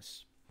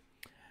faithfulness.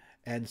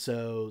 And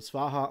so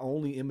Svaha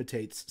only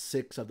imitates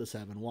 6 of the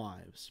 7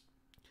 wives.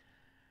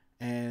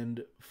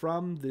 And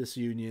from this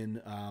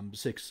union,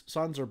 6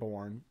 sons are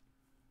born,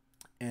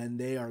 and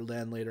they are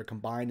then later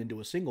combined into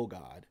a single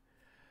god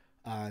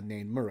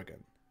named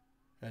Murugan.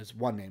 That's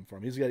one name for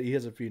him. He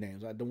has a few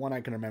names. The one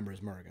I can remember is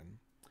Murugan.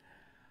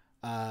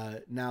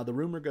 Now, the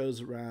rumor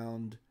goes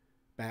around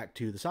back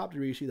to the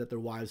Saptarishi that their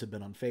wives have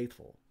been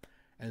unfaithful,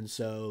 and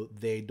so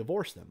they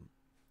divorce them.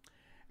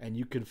 And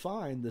you can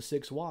find the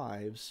 6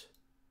 wives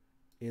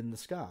in the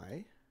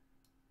sky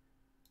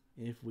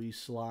if we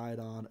slide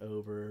on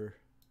over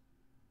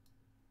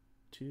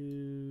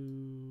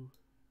to...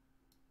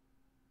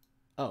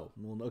 Oh,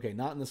 well, okay,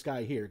 not in the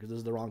sky here, because this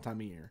is the wrong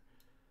time of year.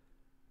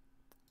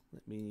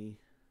 Let me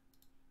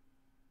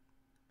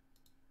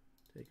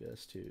take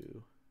us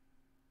to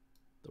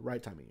the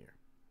right time of year.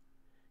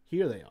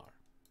 Here they are,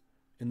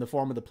 in the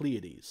form of the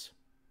Pleiades,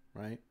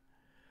 right?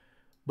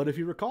 But if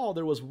you recall,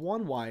 there was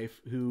one wife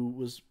who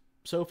was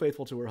so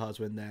faithful to her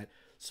husband that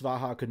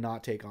Svaha could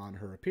not take on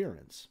her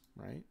appearance,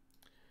 right?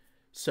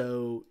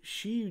 So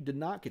she did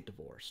not get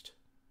divorced.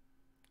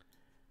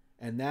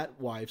 And that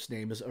wife's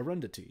name is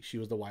Arundhati. She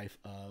was the wife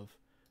of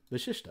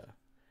Vishishta.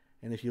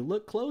 And if you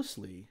look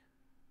closely,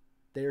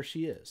 there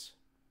she is.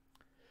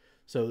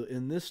 So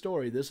in this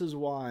story, this is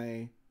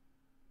why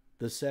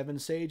the 7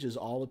 sages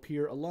all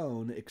appear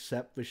alone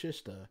except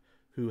Vishishta,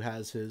 who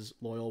has his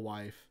loyal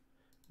wife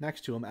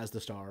next to him as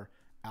the star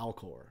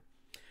Alcor.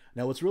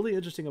 Now, what's really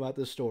interesting about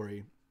this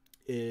story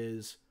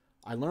is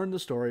I learned the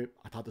story.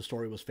 I thought the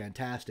story was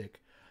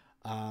fantastic.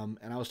 And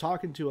I was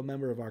talking to a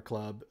member of our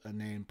club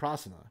named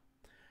Prasanna.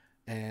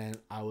 And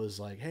I was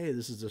like, hey,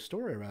 this is the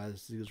story, right?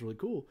 This is really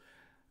cool.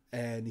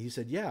 And he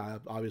said, yeah,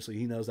 obviously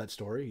he knows that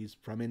story. He's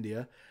from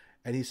India.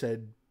 And he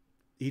said,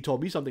 he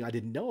told me something I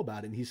didn't know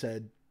about it. And he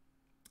said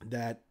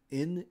that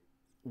in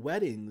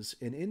weddings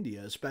in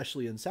India,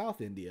 especially in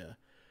South India,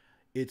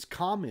 it's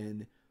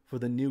common for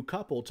the new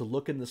couple to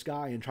look in the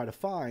sky and try to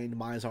find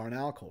Mizar and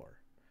Alcor,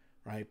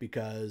 right?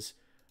 Because,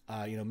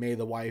 may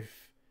the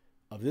wife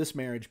of this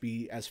marriage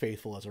be as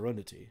faithful as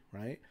Arundhati,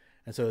 right?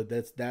 And so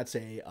that's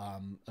a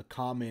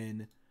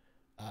common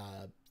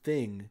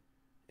thing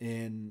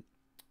in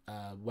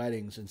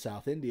weddings in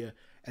South India,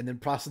 and then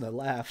Prasanna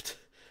laughed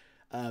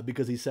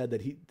because he said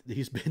that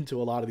he's been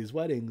to a lot of these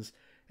weddings,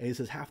 and he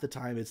says half the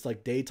time it's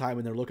like daytime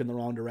and they're looking the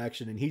wrong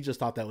direction, and he just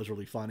thought that was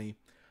really funny.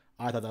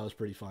 I thought that was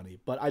pretty funny,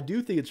 but I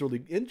do think it's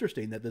really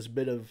interesting that this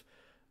bit of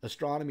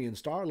astronomy and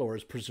star lore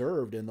is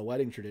preserved in the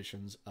wedding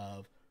traditions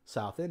of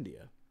South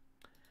India.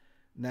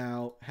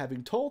 Now,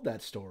 having told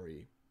that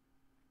story,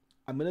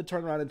 I'm going to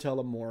turn around and tell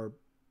a more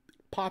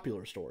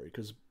popular story,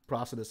 because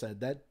Prasanna said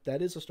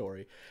that is a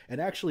story.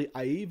 And actually,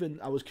 I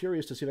was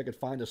curious to see if I could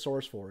find a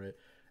source for it,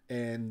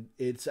 and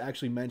it's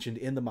actually mentioned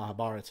in the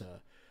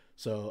Mahabharata.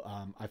 So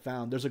I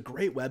found, there's a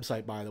great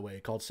website, by the way,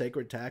 called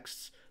Sacred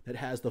Texts that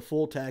has the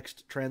full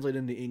text translated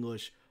into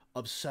English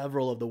of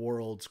several of the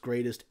world's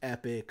greatest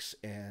epics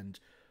and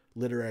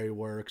literary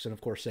works, and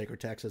of course sacred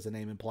texts, as the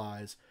name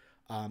implies.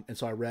 And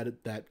so I read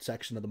that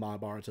section of the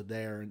Mahabharata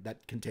there, and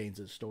that contains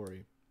his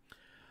story.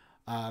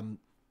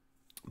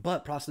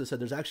 But Prasanna said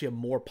there's actually a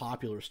more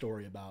popular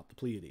story about the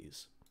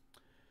Pleiades.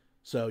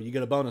 So you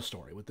get a bonus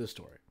story with this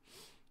story,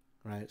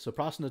 right? So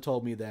Prasanna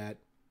told me that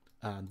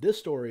this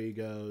story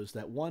goes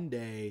that one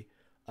day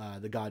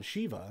the god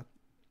Shiva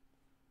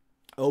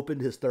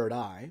opened his third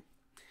eye,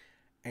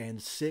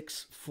 and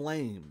 6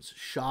 flames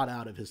shot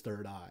out of his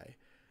third eye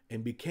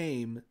and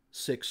became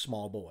 6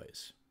 small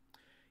boys,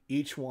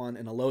 each one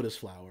in a lotus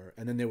flower,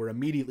 and then they were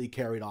immediately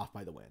carried off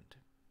by the wind.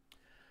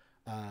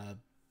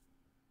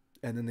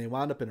 And then they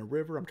wound up in a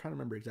river. I'm trying to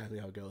remember exactly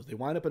how it goes. They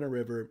wind up in a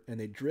river, and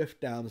they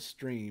drift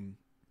downstream,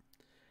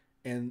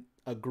 and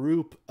a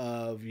group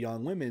of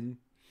young women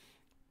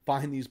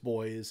find these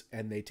boys,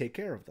 and they take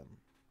care of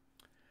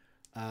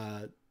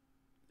them.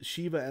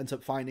 Shiva ends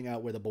up finding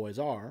out where the boys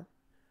are,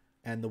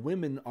 and the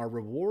women are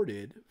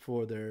rewarded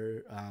for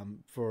their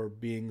for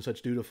being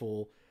such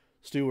dutiful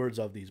stewards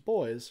of these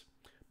boys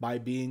by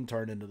being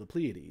turned into the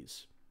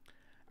Pleiades.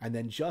 And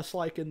then, just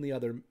like in the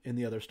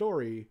other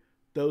story,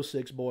 those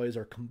 6 boys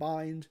are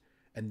combined,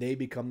 and they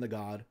become the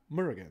god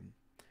Murugan.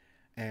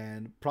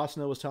 And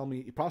Prasanna was telling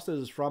me,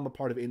 Prasanna is from a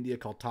part of India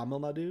called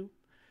Tamil Nadu,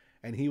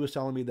 and he was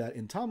telling me that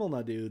in Tamil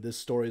Nadu, this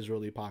story is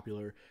really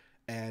popular,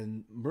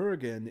 and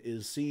Murugan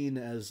is seen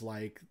as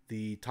like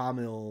the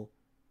Tamil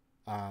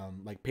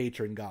like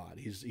patron god.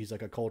 He's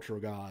like a cultural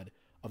god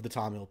of the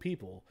Tamil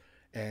people,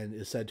 and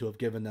is said to have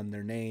given them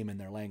their name and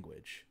their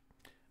language.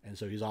 And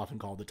so he's often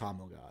called the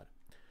Tamil god.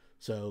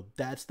 So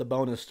that's the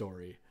bonus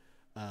story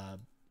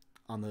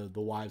on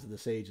the Wives of the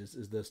Sages,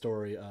 is the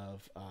story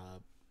of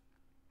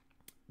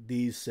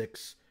these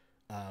 6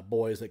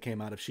 boys that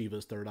came out of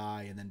Shiva's third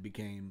eye and then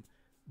became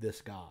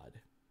this god.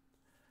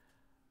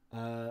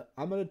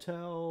 I'm gonna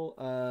tell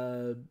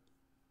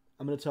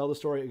the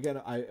story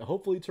again.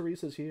 Hopefully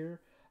Teresa's here.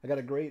 I got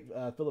a great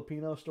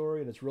Filipino story,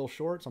 and it's real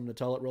short, so I'm gonna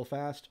tell it real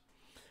fast.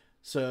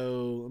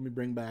 So let me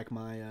bring back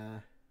my.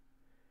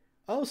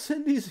 Oh,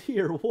 Cindy's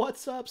here.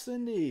 What's up,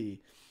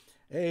 Cindy?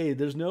 Hey,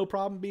 there's no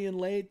problem being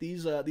late.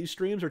 These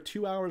streams are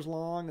 2 hours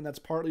long, and that's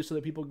partly so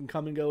that people can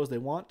come and go as they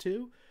want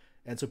to,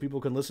 and so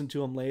people can listen to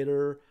them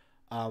later.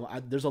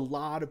 There's a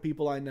lot of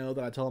people I know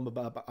that I tell them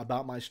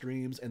about my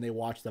streams, and they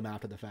watch them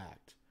after the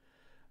fact.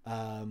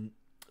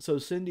 So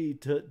Cindy,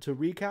 to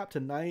recap,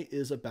 tonight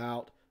is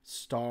about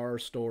star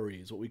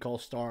stories, what we call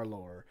star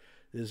lore.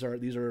 These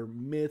are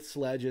myths,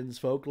 legends,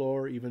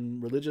 folklore, even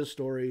religious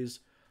stories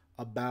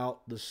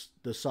about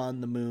the sun,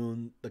 the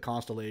moon, the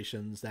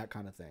constellations, that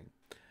kind of thing.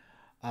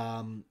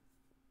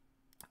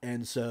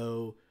 And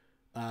so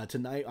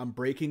tonight I'm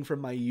breaking from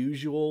my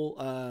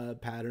usual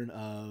pattern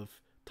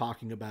of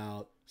talking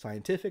about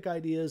scientific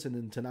ideas, and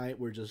then tonight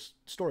we're just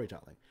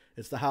storytelling.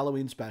 It's the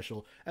Halloween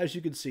special, as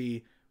you can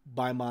see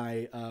by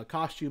my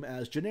costume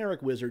as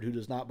generic wizard who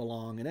does not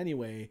belong in any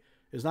way,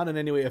 is not in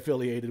any way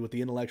affiliated with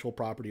the intellectual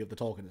property of the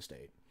Tolkien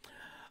estate.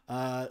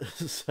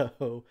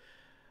 So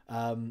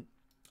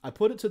I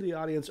put it to the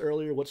audience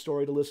earlier what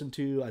story to listen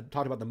to. I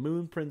talked about the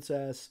Moon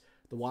Princess,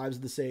 the Wives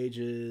of the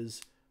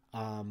Sages,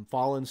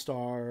 Fallen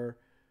Star.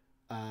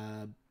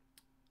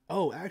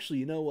 Oh, actually,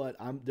 you know what?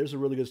 There's a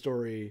really good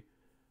story.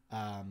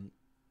 I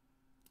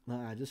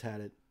just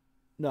had it.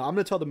 No, I'm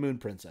going to tell the Moon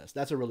Princess.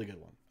 That's a really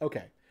good one.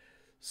 Okay.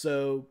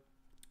 So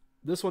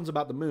this one's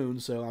about the moon,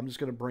 so I'm just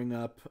going to bring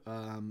up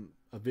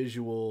a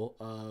visual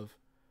of...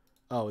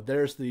 Oh,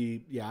 there's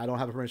the... Yeah, I don't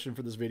have permission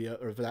for this video,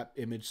 or for that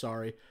image,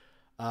 sorry.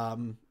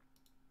 Go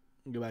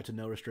back to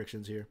no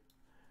restrictions here.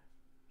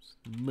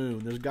 Moon.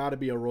 There's got to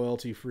be a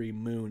royalty-free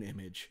moon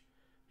image.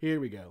 Here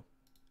we go.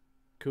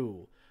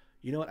 Cool.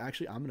 You know what?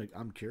 Actually,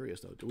 I'm curious,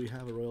 though. Do we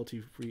have a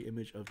royalty-free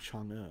image of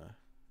Chang'e?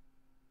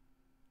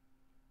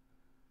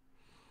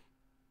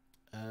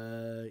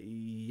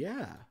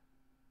 Yeah.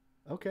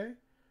 Okay.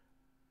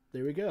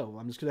 There we go.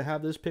 I'm just going to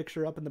have this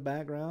picture up in the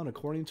background.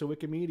 According to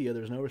Wikimedia,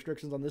 there's no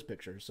restrictions on this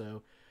picture.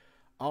 So,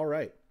 all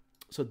right.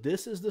 So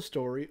this is the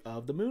story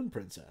of the Moon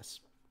Princess.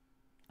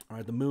 All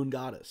right, the Moon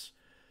Goddess.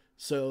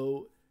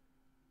 So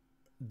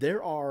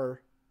there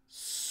are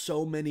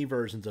so many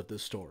versions of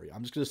this story.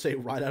 I'm just going to say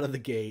right out of the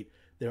gate,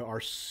 there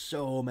are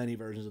so many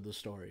versions of the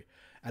story.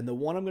 And the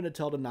one I'm going to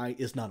tell tonight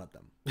is none of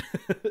them.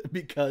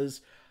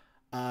 Because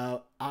I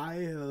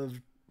have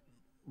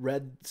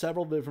read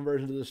several different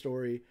versions of the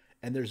story,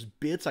 and there's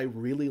bits I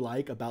really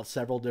like about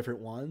several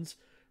different ones.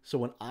 So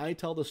when I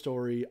tell the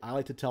story, I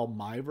like to tell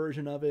my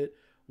version of it,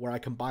 where I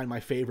combine my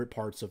favorite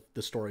parts of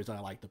the stories that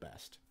I like the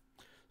best.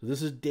 So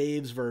this is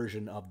Dave's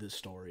version of this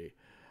story.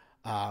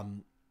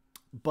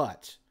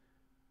 But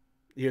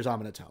here's how I'm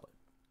going to tell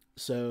it.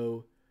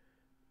 So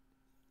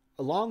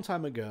a long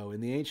time ago,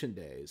 in the ancient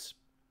days,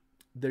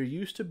 there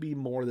used to be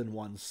more than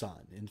one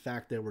sun. In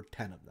fact, there were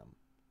 10 of them.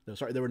 No,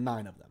 sorry, there were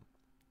 9 of them.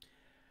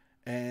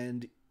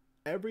 And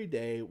every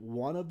day,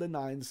 one of the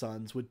 9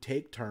 suns would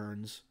take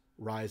turns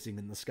rising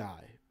in the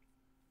sky.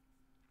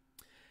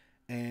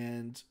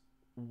 And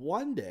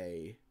one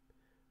day,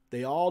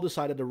 they all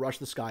decided to rush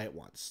the sky at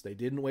once. They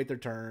didn't wait their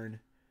turn.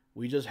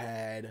 We just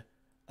had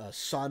a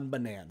sun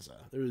bonanza.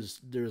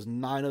 There was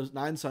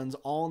 9 suns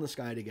all in the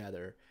sky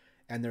together,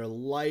 and their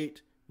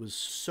light was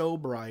so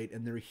bright,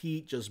 and their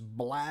heat just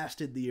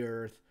blasted the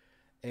earth,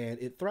 and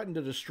it threatened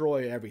to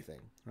destroy everything,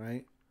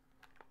 right?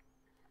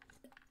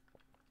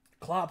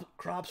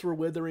 Crops were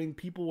withering,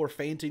 people were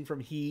fainting from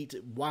heat,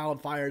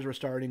 wildfires were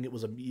starting. It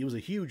was a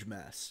huge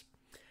mess.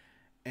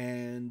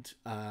 And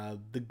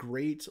the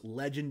great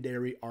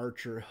legendary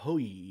archer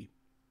Hou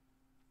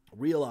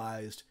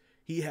realized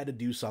he had to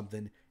do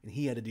something, and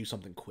he had to do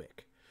something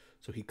quick.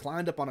 So he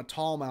climbed up on a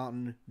tall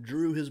mountain,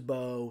 drew his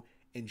bow,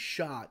 and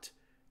shot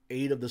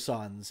 8 of the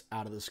suns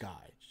out of the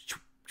sky.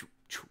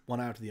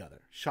 One after the other.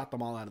 Shot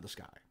them all out of the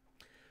sky.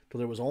 Till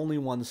there was only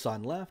one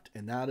sun left,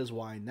 and that is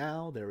why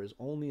now there is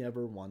only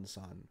ever one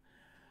sun.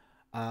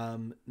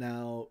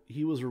 Now,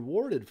 he was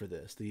rewarded for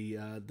this.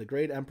 The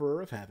great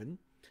Emperor of Heaven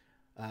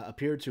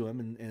appeared to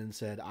him and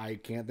said, I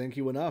can't thank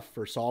you enough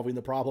for solving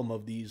the problem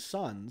of these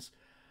suns.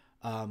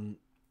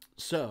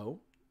 So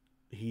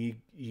he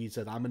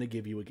said, I'm going to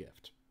give you a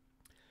gift.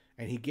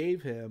 And he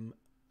gave him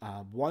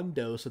 1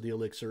 dose of the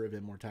elixir of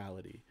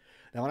immortality.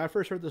 Now, when I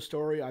first heard the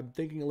story, I'm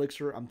thinking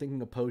elixir, I'm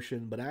thinking a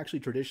potion, but actually,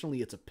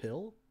 traditionally, it's a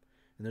pill.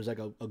 And there's like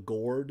a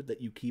gourd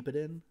that you keep it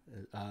in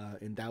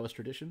Taoist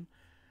tradition.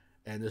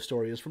 And this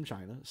story is from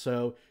China.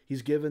 So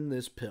he's given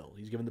this pill.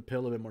 He's given the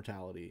pill of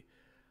immortality.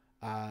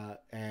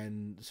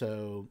 And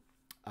so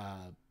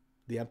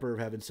the Emperor of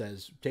Heaven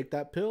says, take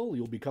that pill,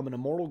 you'll become an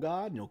immortal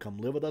god, and you'll come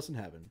live with us in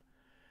heaven.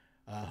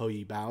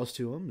 Hou bows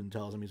to him and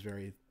tells him he's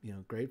very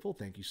grateful.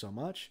 Thank you so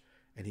much.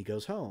 And he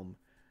goes home.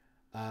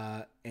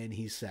 And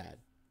he's sad.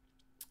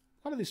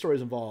 A lot of these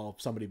stories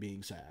involve somebody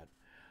being sad.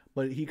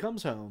 But he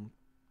comes home,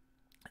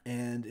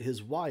 and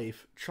his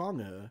wife,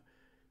 Chang'e,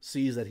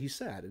 sees that he's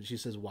sad. And she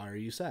says, why are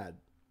you sad?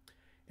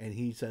 And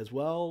he says,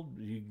 well,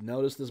 you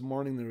noticed this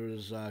morning there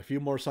was a few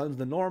more suns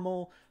than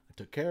normal. I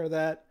took care of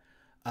that.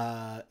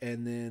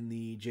 And then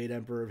the Jade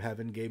Emperor of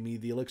Heaven gave me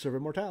the elixir of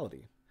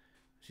immortality.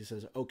 She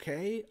says,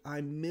 okay,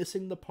 I'm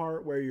missing the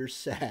part where you're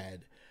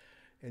sad.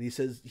 And he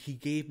says, he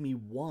gave me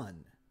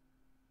one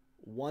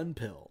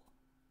pill,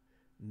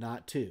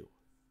 not 2,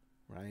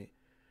 right?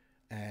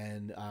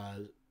 And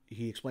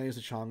he explains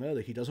to Chang'e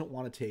that he doesn't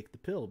want to take the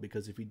pill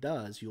because if he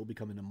does, he will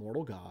become an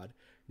immortal god,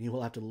 and he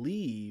will have to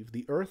leave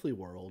the earthly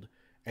world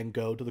and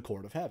go to the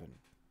court of heaven.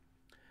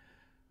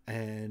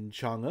 And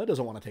Chang'e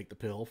doesn't want to take the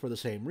pill for the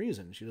same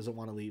reason. She doesn't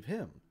want to leave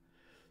him.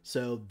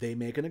 So they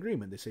make an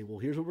agreement. They say, well,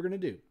 here's what we're going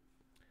to do.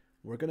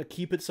 We're going to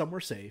keep it somewhere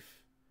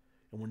safe,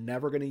 and we're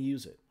never going to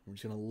use it. We're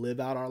just going to live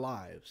out our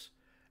lives.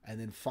 And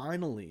then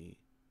finally,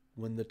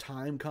 when the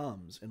time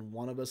comes and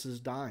one of us is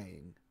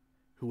dying,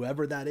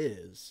 whoever that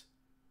is,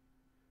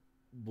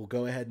 we'll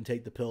go ahead and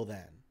take the pill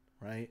then,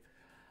 right?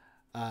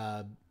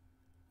 And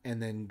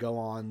then go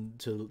on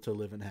to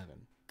live in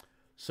heaven.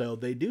 So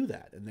they do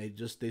that, and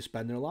they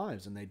spend their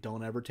lives, and they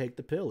don't ever take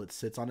the pill. It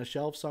sits on a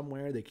shelf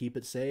somewhere. They keep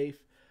it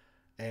safe,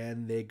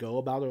 and they go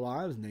about their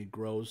lives, and they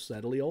grow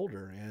steadily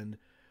older. And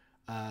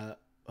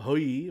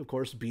Hou, of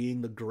course,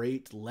 being the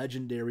great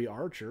legendary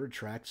archer,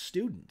 attracts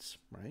students,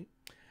 right?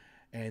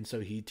 And so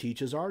he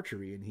teaches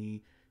archery, and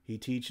he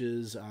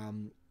teaches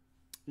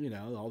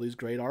all these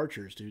great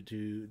archers to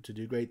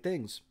do great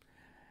things.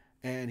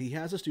 And he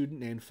has a student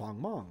named Fang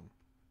Meng.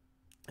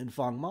 And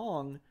Fang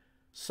Meng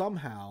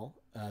somehow,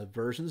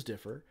 versions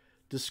differ,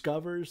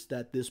 discovers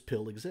that this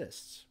pill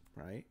exists,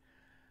 right?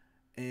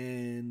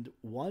 And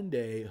one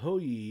day,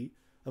 Hou,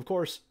 of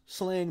course,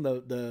 slaying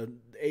the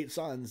 8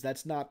 suns,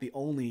 that's not the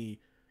only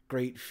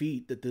great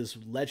feat that this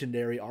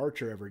legendary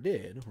archer ever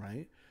did,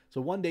 right?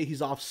 So one day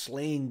he's off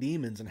slaying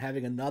demons and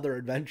having another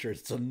adventure.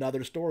 It's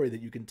another story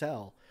that you can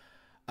tell.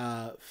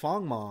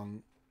 Fang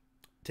Meng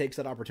takes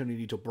that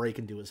opportunity to break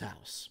into his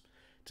house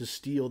to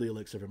steal the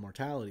elixir of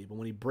immortality. But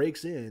when he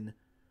breaks in,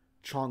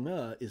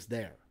 Chang'e is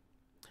there.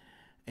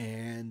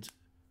 And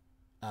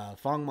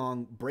Fang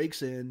Meng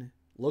breaks in,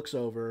 looks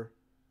over,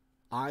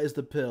 eyes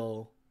the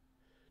pill.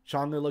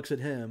 Chang'e looks at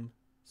him,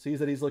 sees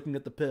that he's looking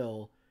at the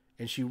pill,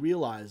 and she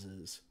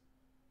realizes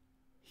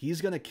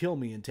he's going to kill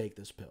me and take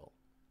this pill.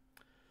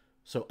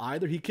 So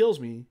either he kills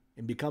me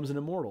and becomes an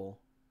immortal,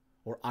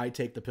 or I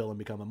take the pill and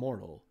become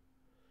immortal.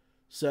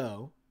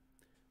 So,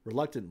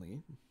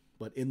 reluctantly,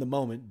 but in the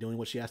moment, doing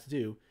what she has to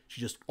do,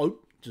 she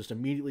just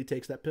immediately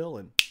takes that pill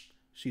and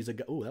She's a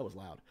oh, that was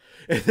loud.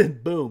 And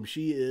then boom,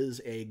 she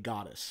is a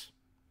goddess,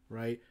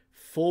 right?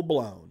 Full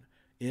blown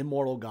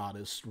immortal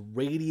goddess,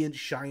 radiant,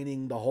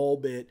 shining, the whole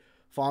bit.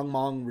 Fong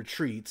Mong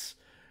retreats,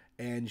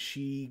 and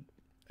she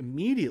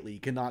immediately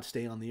cannot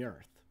stay on the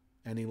earth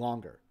any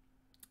longer.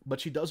 But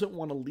she doesn't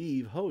want to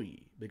leave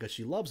Hou-Yi because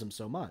she loves him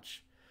so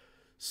much.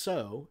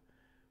 So,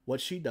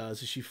 what she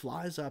does is she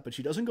flies up, and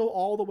she doesn't go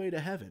all the way to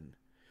heaven.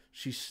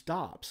 She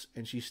stops,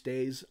 and she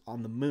stays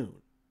on the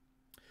moon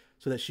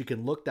so that she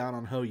can look down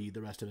on Hou-Yi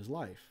the rest of his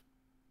life.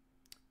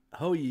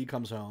 Hou-Yi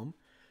comes home,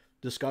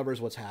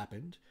 discovers what's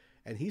happened,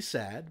 and he's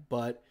sad,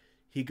 but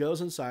he goes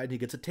inside and he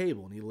gets a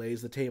table, and he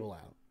lays the table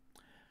out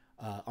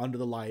under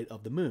the light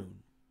of the moon,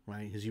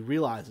 right? Because he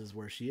realizes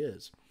where she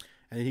is.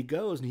 And then he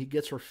goes and he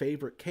gets her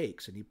favorite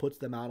cakes, and he puts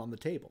them out on the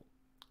table,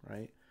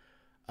 right?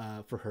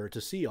 For her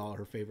to see all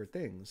her favorite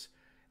things.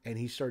 And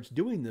he starts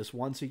doing this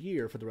once a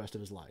year for the rest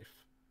of his life.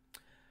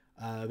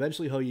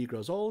 Eventually, Hou-Yi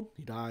grows old,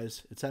 he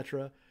dies,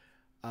 etc.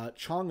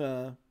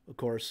 Chang'e, of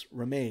course,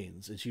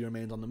 remains, and she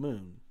remains on the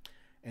moon.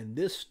 And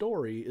this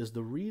story is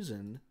the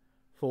reason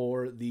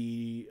for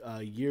the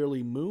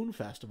yearly moon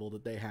festival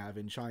that they have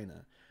in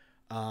China.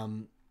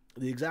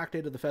 The exact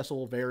date of the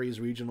festival varies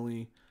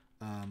regionally.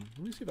 Let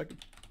me see if I can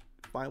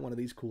find one of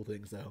these cool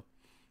things, though.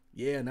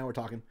 Yeah, now we're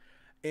talking.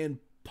 And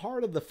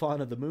part of the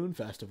fun of the moon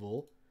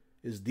festival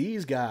is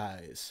these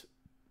guys.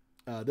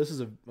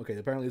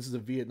 Apparently this is a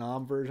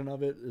Vietnam version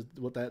of it, is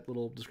what that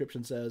little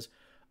description says.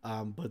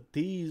 But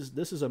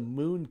this is a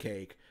moon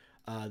cake.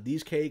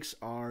 These cakes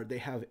they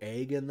have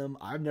egg in them.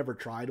 I've never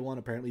tried one.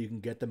 Apparently you can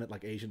get them at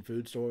like Asian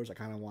food stores. I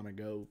kind of want to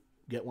go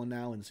get one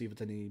now and see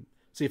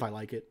if I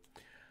like it.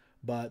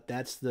 But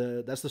that's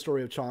the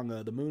story of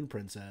Chang'e, the moon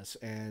princess.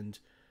 And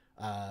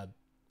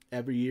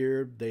every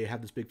year they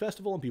have this big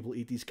festival and people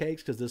eat these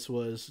cakes because this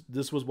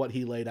was what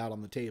he laid out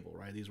on the table,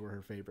 right? These were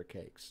her favorite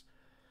cakes.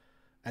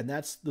 And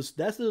that's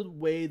the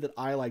way that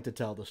I like to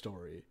tell the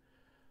story.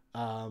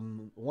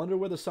 Wonder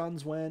where the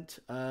sons went.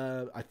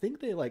 I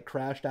think they like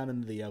crashed down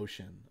into the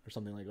ocean or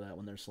something like that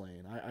when they're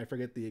slain. I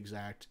forget the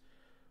exact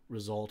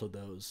result of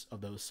those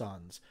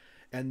sons.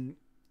 And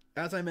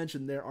as I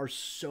mentioned, there are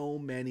so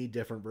many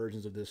different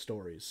versions of this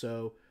story.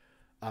 So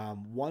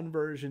one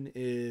version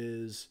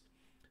is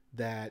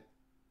that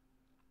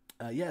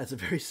it's a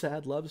very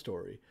sad love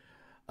story.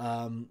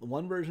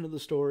 One version of the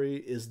story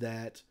is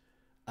that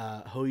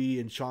Hou-Yi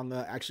and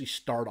Chang'e actually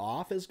start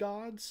off as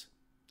gods,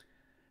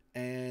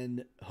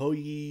 and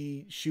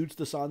Hou-Yi shoots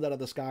the suns out of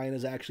the sky and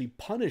is actually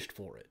punished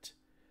for it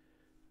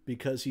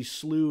because he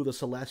slew the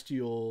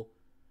celestial,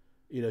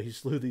 he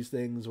slew these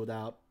things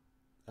without,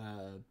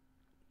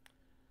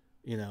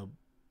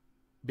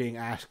 being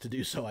asked to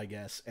do so, I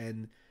guess.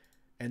 And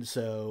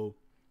so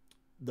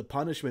the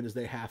punishment is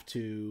they have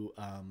to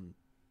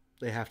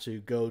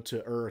go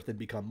to Earth and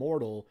become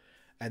mortal,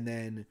 and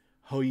then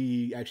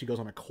Hou-Yi actually goes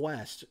on a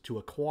quest to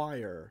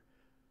acquire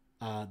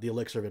the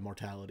elixir of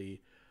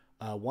immortality.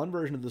 One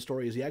version of the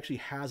story is he actually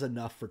has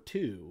enough for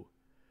 2,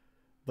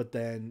 but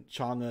then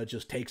Chang'e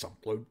just takes them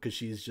because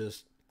she's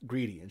just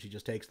greedy and she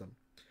just takes them.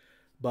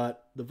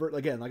 But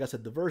again, like I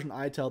said, the version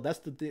I tell,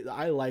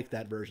 I like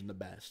that version the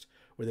best,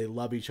 where they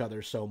love each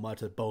other so much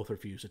that both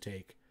refuse to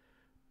take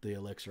the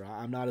elixir.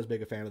 I'm not as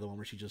big a fan of the one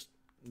where she just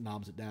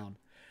noms it down.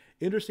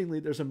 Interestingly,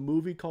 there's a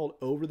movie called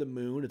Over the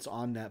Moon. It's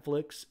on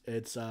Netflix.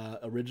 It's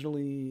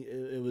originally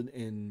it was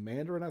in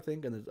Mandarin, I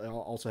think, and I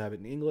also have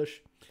it in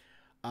English.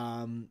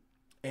 And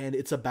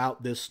it's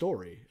about this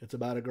story. It's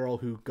about a girl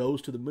who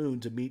goes to the moon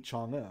to meet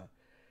Chang'e.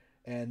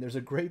 And there's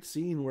a great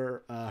scene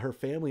where her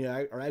family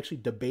are actually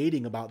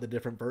debating about the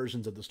different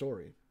versions of the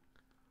story,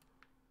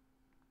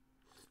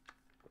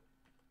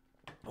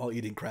 while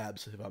eating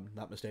crabs, if I'm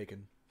not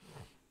mistaken.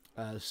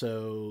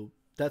 So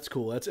that's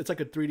cool. It's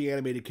like a 3D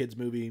animated kids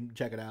movie.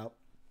 Check it out.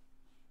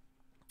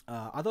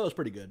 I thought it was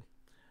pretty good.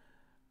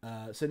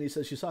 Cindy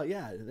says she saw it.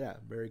 Yeah,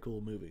 very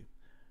cool movie.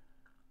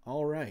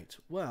 All right.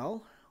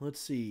 Well, let's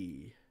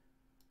see.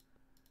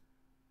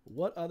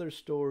 What other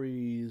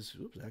stories?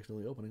 Oops,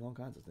 accidentally opening all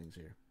kinds of things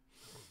here.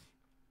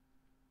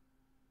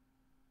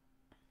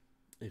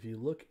 If you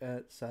look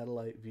at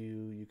satellite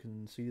view, you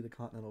can see the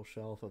continental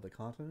shelf of the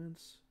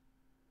continents.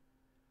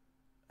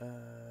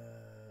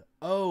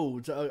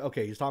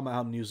 Okay. He's talking about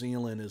how New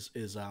Zealand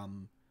is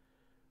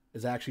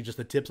actually just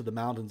the tips of the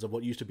mountains of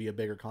what used to be a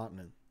bigger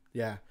continent.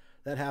 Yeah,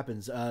 that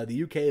happens.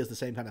 The UK is the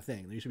same kind of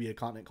thing. There used to be a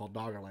continent called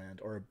Doggerland,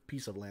 or a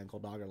piece of land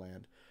called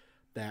Doggerland,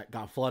 that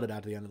got flooded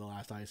at the end of the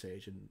last ice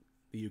age, and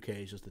the UK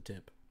is just the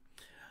tip.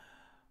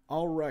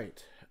 All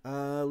right.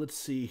 Let's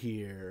see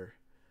here.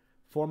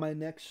 For my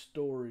next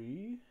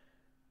story,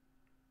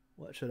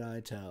 what should I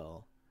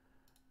tell?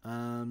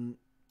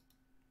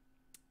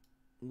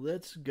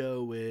 Let's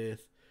go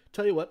with...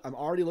 Tell you what, I'm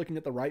already looking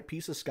at the right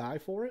piece of sky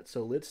for it,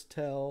 so let's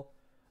tell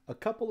a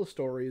couple of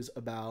stories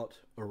about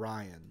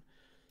Orion.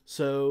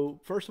 So,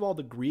 first of all,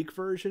 the Greek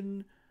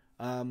version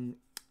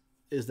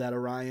is that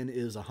Orion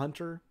is a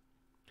hunter,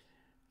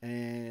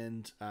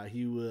 and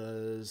he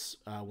was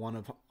one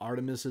of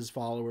Artemis's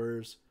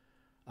followers.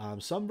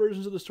 Some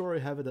versions of the story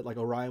have it that like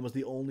Orion was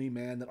the only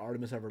man that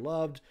Artemis ever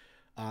loved,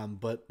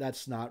 but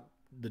that's not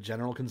the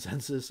general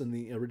consensus in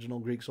the original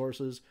Greek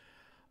sources.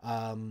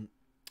 Um,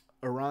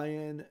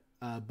 Orion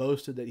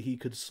boasted that he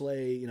could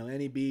slay,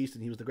 any beast,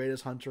 and he was the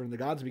greatest hunter. And the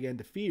gods began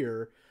to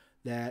fear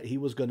that he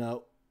was going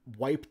to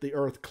wipe the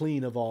earth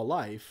clean of all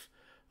life,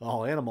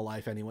 all animal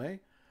life anyway.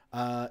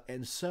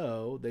 And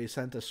so they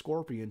sent a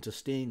scorpion to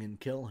sting and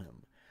kill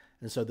him.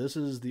 And so this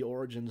is the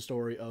origin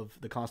story of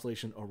the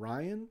constellation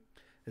Orion.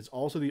 It's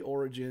also the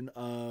origin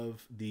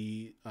of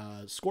the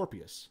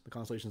Scorpius, the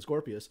constellation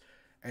Scorpius.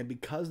 And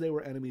because they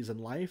were enemies in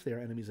life, they are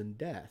enemies in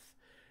death.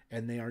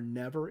 And they are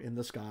never in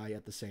the sky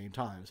at the same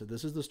time. So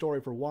this is the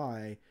story for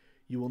why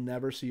you will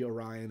never see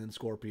Orion and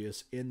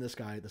Scorpius in the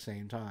sky at the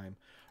same time.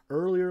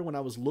 Earlier, when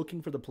I was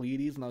looking for the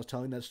Pleiades and I was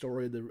telling that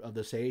story of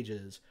the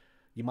sages,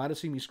 you might have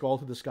seen me scroll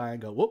through the sky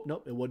and go, whoop,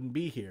 nope, it wouldn't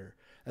be here.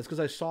 That's because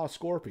I saw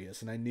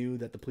Scorpius and I knew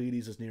that the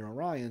Pleiades is near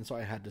Orion, so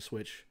I had to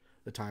switch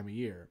the time of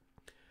year.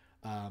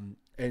 And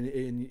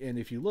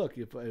if you look,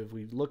 if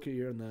we look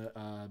here in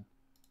the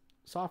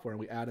software and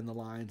we add in the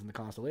lines and the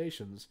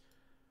constellations,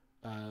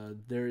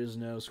 there is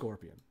no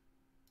Scorpion,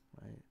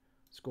 right?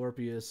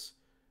 Scorpius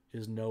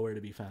is nowhere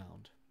to be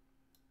found,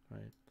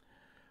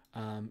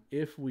 right?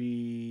 If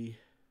we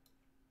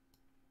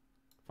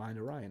find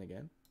Orion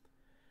again,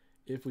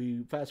 if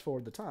we fast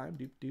forward the time,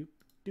 doop, doop,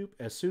 doop,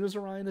 as soon as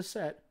Orion is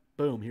set,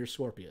 boom, here's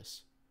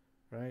Scorpius,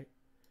 right?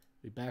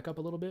 We back up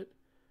a little bit.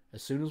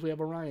 As soon as we have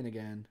Orion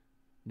again,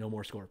 no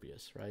more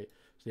Scorpius, right?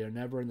 So they are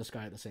never in the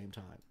sky at the same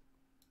time.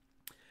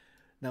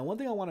 Now, one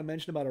thing I want to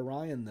mention about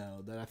Orion,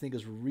 though, that I think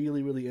is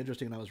really, really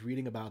interesting, and I was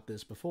reading about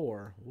this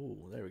before.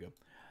 Ooh, there we go.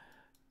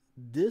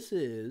 This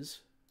is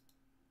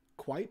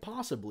quite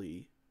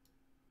possibly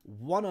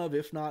one of,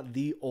 if not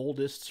the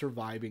oldest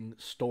surviving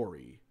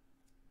story.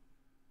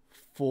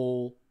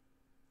 Full.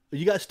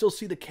 You guys still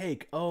see the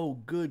cake? Oh,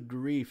 good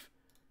grief.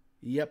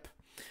 Yep.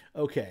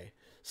 Okay.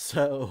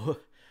 So,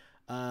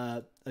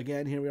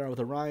 again, here we are with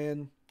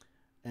Orion,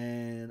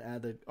 and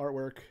add the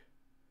artwork,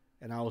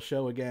 and I'll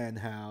show again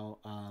how,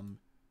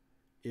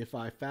 if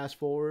I fast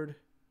forward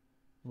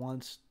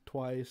once,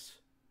 twice,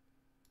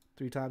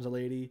 3 times a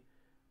lady,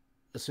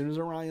 as soon as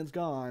Orion's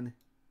gone,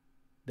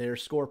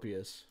 there's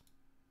Scorpius.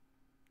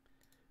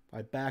 If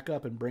I back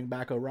up and bring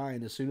back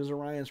Orion, as soon as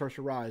Orion starts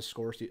to rise,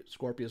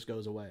 Scorpius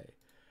goes away.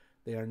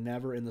 They are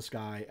never in the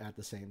sky at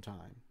the same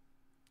time.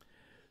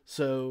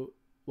 So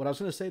what I was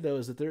going to say, though,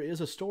 is that there is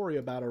a story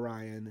about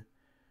Orion,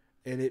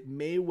 and it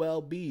may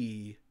well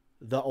be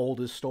the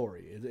oldest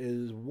story. It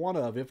is one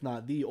of, if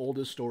not the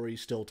oldest story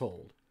still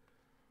told.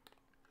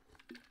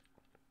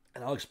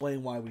 And I'll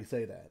explain why we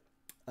say that.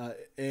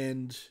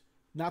 And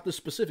not the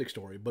specific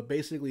story, but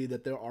basically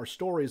that there are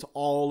stories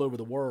all over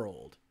the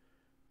world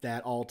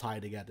that all tie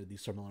together,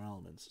 these similar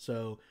elements.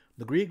 So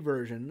the Greek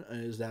version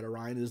is that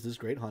Orion is this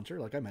great hunter,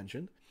 like I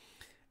mentioned,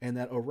 and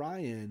that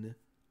Orion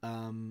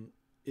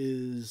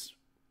is,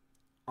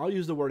 I'll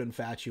use the word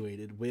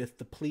infatuated with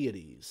the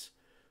Pleiades.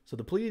 So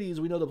the Pleiades,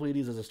 we know the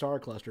Pleiades as a star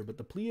cluster, but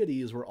the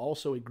Pleiades were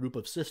also a group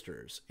of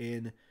sisters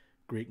in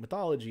Greek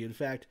mythology. In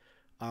fact,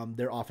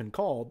 they're often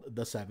called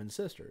the Seven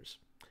Sisters.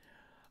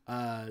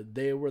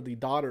 They were the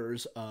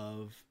daughters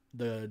of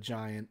the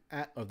giant,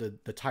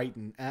 the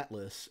Titan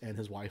Atlas and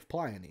his wife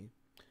Pleione.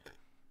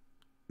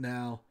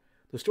 Now,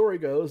 the story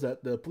goes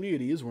that the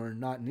Pleiades were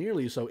not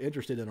nearly so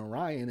interested in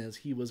Orion as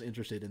he was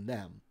interested in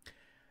them.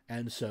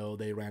 And so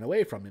they ran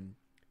away from him,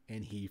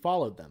 and he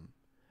followed them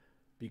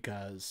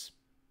because,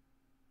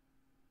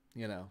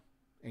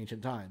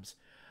 ancient times.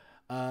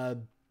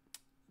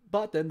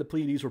 But then the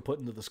Pleiades were put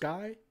into the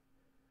sky,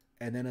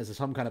 and then as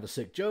some kind of a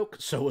sick joke,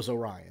 so was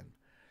Orion.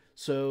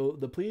 So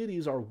the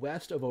Pleiades are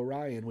west of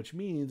Orion, which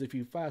means if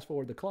you fast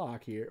forward the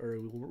clock here, or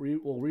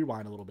we'll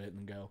rewind a little bit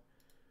and go,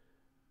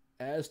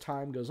 as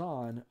time goes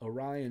on,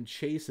 Orion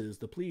chases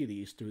the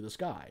Pleiades through the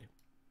sky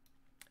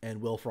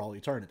and will for all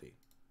eternity.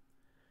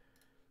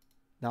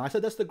 Now, I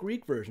said that's the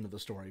Greek version of the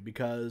story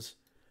because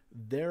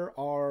there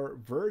are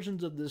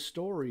versions of this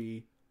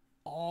story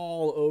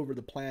all over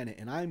the planet,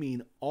 and I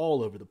mean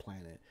all over the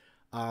planet.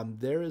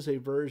 There is a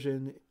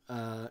version,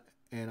 and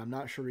I'm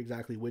not sure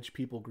exactly which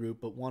people group,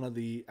 but one of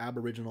the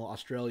Aboriginal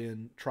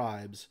Australian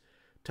tribes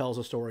tells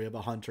a story of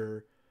a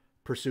hunter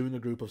pursuing a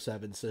group of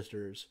 7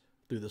 sisters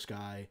through the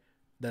sky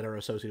that are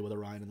associated with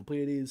Orion and the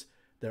Pleiades.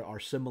 There are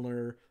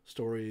similar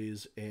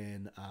stories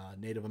in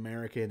Native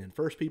American and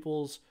First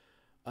Peoples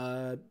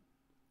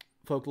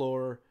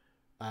folklore.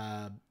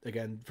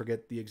 Again,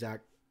 forget the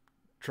exact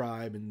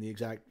tribe and the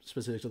exact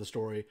specifics of the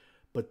story,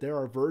 but there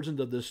are versions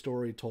of this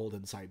story told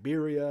in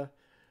Siberia,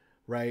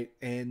 right?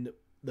 And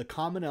the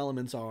common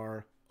elements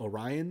are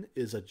Orion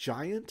is a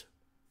giant,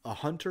 a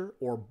hunter,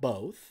 or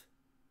both,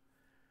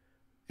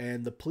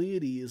 and the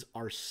Pleiades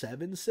are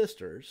 7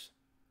 sisters,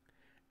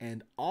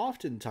 and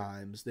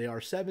oftentimes they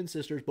are 7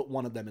 sisters, but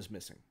one of them is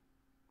missing.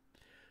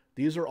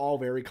 These are all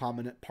very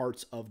common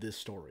parts of this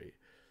story.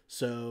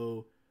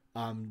 So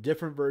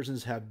different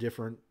versions have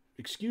different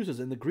excuses,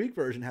 and the Greek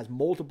version has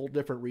multiple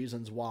different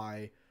reasons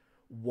why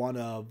one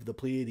of the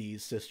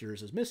Pleiades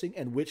sisters is missing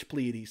and which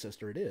Pleiades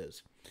sister it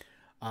is.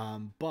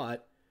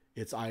 But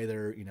it's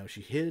either,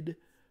 she hid,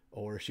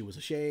 or she was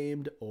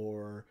ashamed,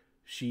 or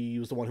she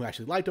was the one who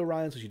actually liked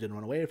Orion, so she didn't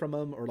run away from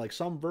him, or like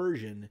some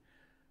version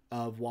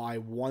of why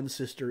one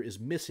sister is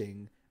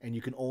missing and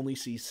you can only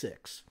see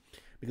 6.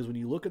 Because when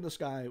you look in the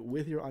sky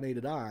with your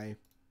unaided eye,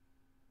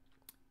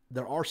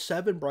 there are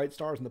 7 bright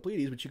stars in the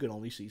Pleiades, but you can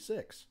only see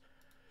 6.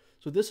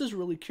 So this is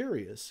really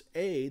curious,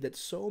 that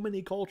so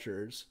many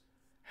cultures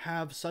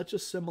have such a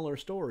similar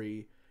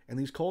story, and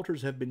these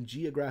cultures have been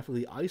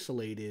geographically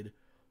isolated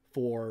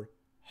for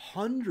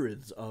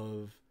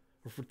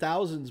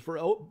thousands, for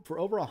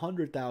over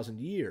 100,000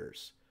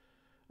 years,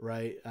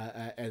 right?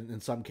 And in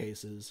some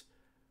cases,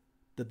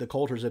 that the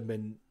cultures have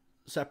been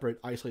separate,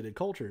 isolated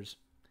cultures,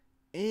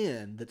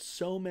 and that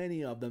so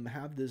many of them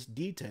have this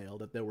detail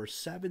that there were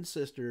 7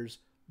 sisters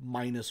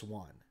minus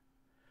 1,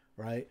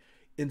 right?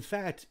 In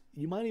fact,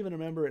 you might even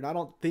remember, and I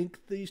don't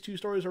think these 2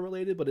 stories are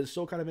related, but it's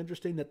still kind of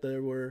interesting that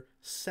there were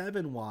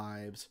 7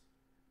 wives,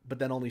 but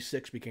then only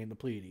 6 became the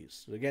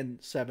Pleiades. So again,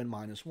 7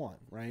 minus 1,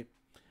 right?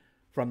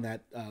 From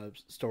that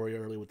story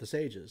earlier with the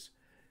sages.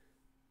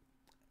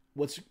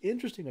 What's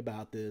interesting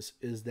about this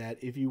is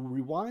that if you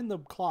rewind the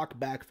clock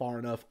back far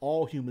enough,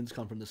 all humans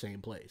come from the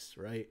same place,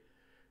 right?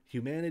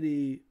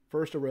 Humanity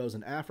first arose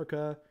in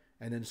Africa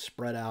and then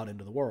spread out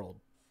into the world.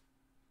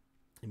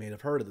 You may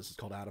have heard of this. It's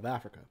called Out of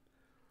Africa.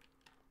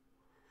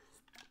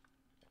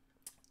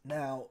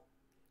 Now,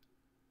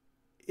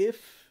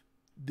 if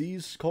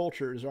these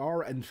cultures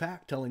are in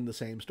fact telling the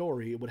same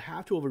story, it would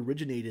have to have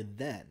originated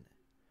then,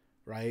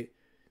 right?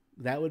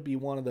 That would be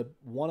one of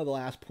the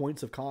last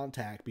points of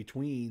contact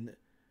between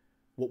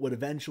what would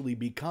eventually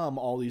become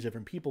all these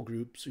different people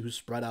groups who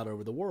spread out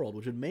over the world,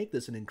 which would make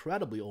this an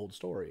incredibly old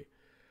story.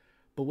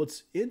 But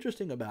what's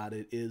interesting about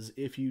it is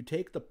if you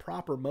take the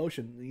proper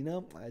motion,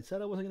 I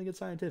said I wasn't going to get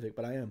scientific,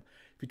 but I am.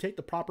 If you take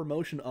the proper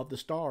motion of the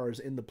stars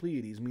in the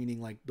Pleiades,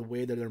 meaning like the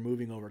way that they're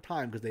moving over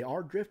time, because they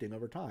are drifting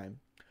over time,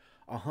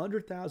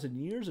 100,000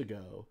 years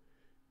ago,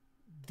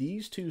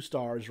 these 2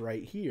 stars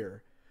right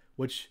here,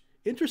 which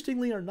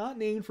interestingly are not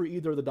named for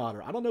either of the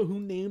daughter. I don't know who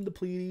named the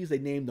Pleiades. They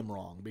named them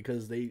wrong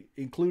because they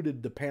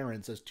included the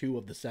parents as 2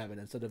 of the 7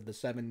 instead of the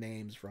 7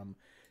 names from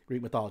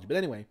Greek mythology. But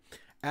anyway,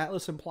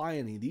 Atlas and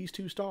Pleione, these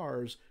 2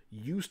 stars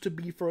used to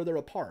be further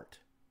apart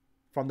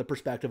from the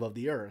perspective of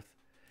the Earth.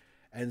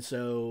 And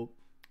so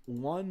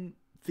one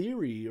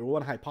theory, or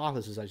one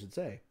hypothesis, I should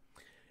say,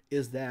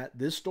 is that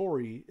this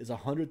story is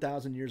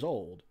 100,000 years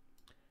old.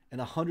 And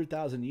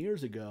 100,000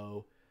 years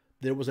ago,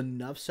 there was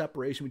enough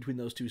separation between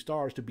those 2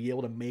 stars to be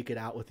able to make it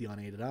out with the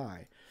unaided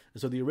eye. And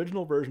so the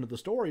original version of the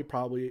story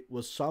probably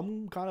was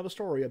some kind of a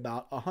story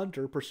about a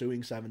hunter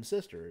pursuing 7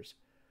 sisters.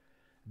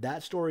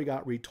 That story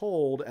got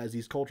retold as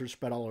these cultures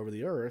spread all over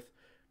the Earth,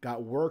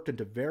 got worked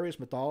into various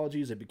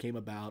mythologies. It became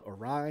about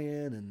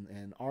Orion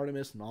and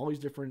Artemis and all these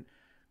different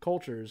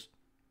cultures.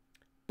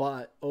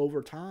 But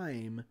over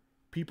time,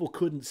 people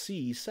couldn't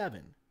see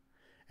 7.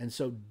 And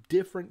so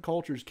different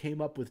cultures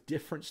came up with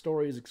different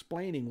stories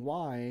explaining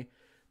why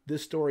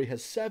this story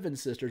has 7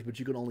 sisters, but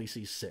you can only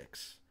see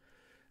 6.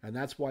 And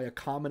that's why a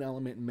common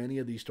element in many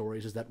of these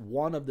stories is that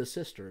one of the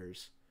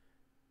sisters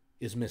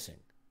is missing,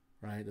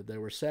 right? That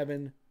there were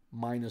 7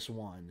 minus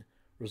 1,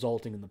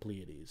 resulting in the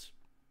Pleiades.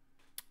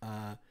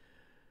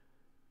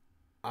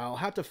 I'll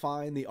have to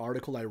find the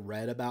article I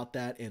read about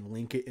that and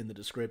link it in the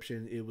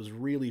description. It was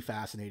really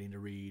fascinating to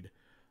read.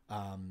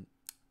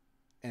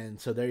 And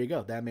so there you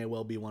go. That may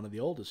well be one of the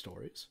oldest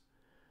stories.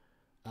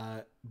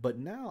 But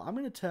now I'm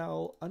going to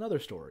tell another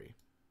story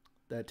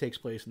that takes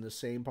place in the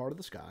same part of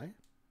the sky.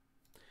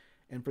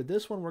 And for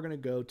this one, we're going to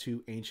go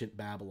to ancient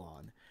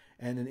Babylon.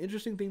 And an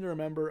interesting thing to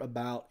remember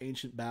about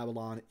ancient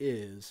Babylon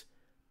is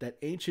that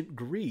ancient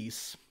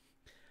Greece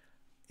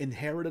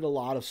inherited a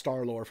lot of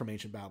star lore from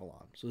ancient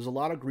Babylon. So there's a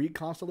lot of Greek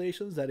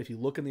constellations that if you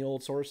look in the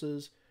old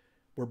sources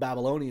were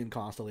Babylonian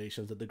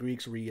constellations that the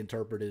Greeks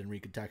reinterpreted and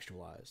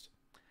recontextualized.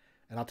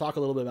 And I'll talk a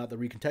little bit about the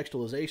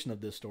recontextualization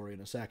of this story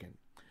in a second.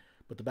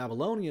 But the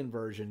Babylonian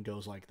version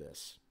goes like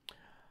this.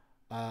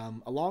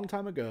 A long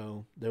time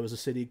ago, there was a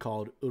city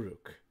called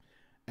Uruk.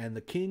 And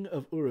the king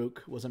of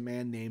Uruk was a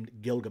man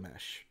named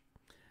Gilgamesh.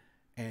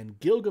 And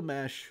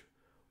Gilgamesh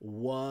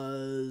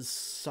was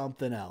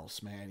something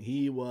else, man.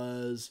 He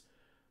was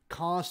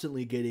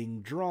constantly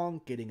getting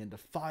drunk, getting into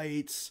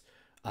fights.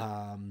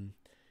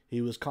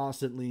 He was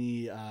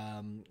constantly,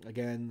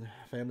 again,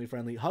 family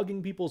friendly,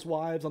 hugging people's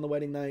wives on the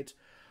wedding night,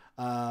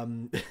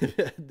 and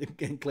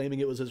claiming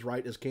it was his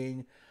right as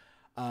king.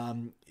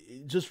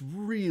 Just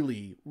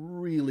really,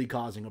 really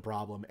causing a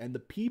problem. And the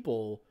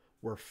people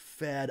were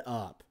fed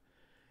up.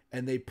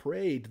 And they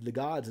prayed to the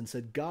gods and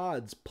said,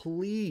 gods,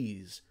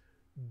 please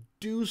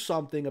do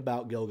something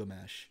about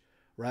Gilgamesh,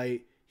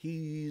 right?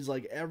 He's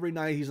like, every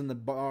night he's in the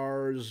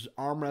bars,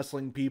 arm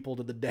wrestling people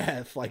to the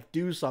death. Like,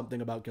 do something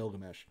about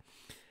Gilgamesh.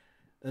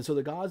 And so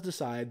the gods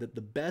decide that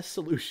the best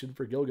solution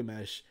for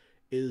Gilgamesh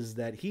is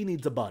that he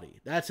needs a buddy.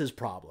 That's his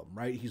problem,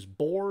 right? He's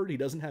bored. He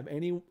doesn't have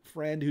any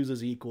friend who's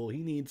his equal.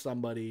 He needs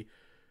somebody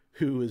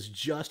who is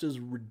just as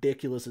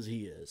ridiculous as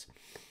he is.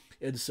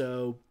 And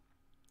so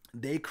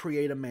they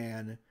create a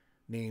man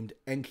named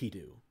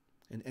Enkidu.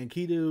 And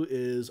Enkidu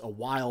is a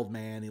wild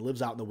man. He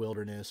lives out in the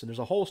wilderness. And there's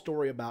a whole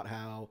story about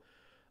how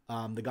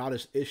the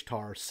goddess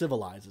Ishtar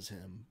civilizes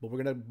him. But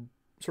we're going to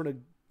sort of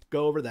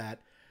go over that.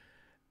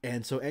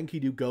 And so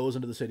Enkidu goes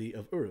into the city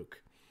of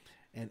Uruk.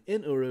 And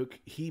in Uruk,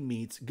 he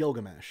meets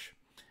Gilgamesh.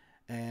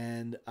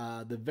 And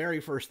the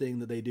very first thing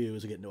that they do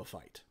is get into a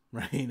fight,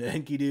 right?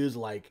 Enkidu's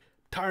like,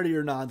 tired of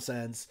your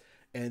nonsense.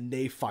 And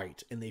they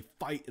fight. And they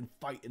fight and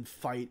fight and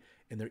fight.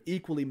 And they're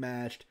equally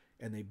matched.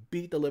 And they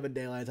beat the living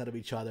daylights out of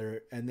each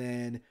other. And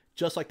then,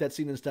 just like that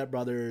scene in Step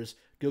Brothers,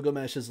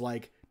 Gilgamesh is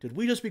like, did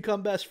we just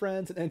become best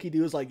friends? And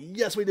Enkidu is like,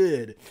 yes, we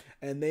did.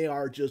 And they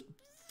are just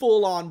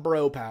full-on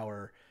bro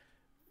power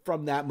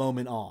from that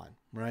moment on,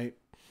 right?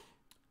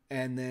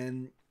 And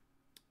then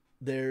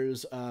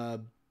there's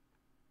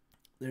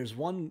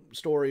one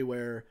story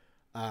where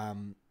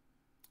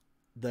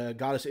the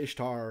goddess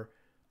Ishtar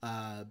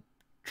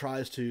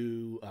tries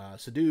to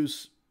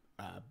seduce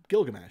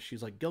Gilgamesh.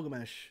 She's like,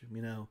 Gilgamesh,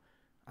 you know,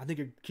 I think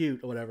you're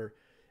cute or whatever.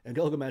 And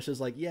Gilgamesh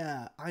is like,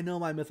 yeah, I know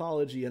my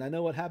mythology and I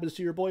know what happens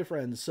to your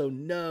boyfriends. So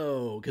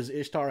no, because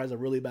Ishtar has a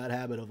really bad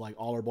habit of like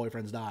all her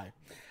boyfriends die.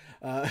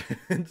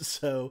 And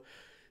so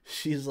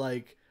she's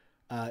like,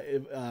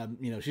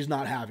 you know, she's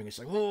not having it.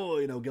 She's like, oh,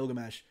 you know,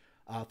 Gilgamesh.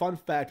 Fun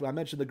fact, when I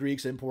mentioned the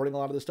Greeks importing a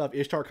lot of this stuff,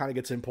 Ishtar kind of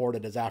gets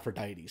imported as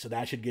Aphrodite. So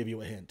that should give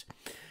you a hint.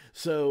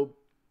 So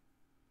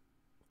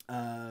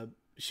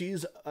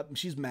she's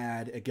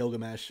mad at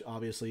Gilgamesh,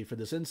 obviously, for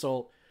this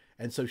insult.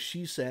 And so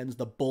she sends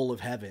the bull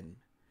of heaven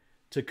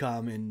to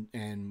come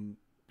and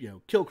you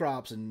know, kill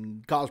crops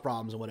and cause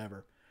problems and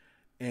whatever.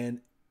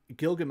 And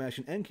Gilgamesh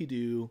and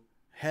Enkidu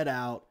head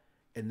out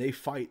and they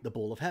fight the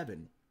bull of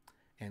heaven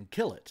and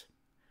kill it.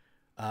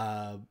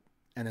 And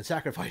then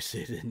sacrifice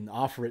it and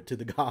offer it to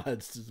the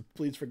gods.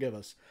 Please forgive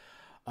us.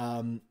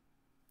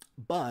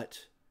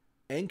 But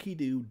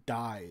Enkidu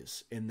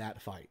dies in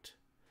that fight.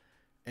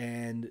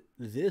 And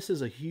this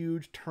is a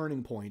huge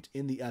turning point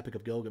in the Epic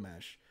of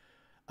Gilgamesh.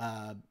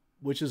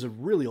 Which is a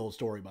really old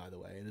story, by the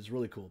way, and it's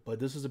really cool. But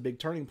this is a big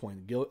turning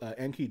point.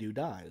 Enkidu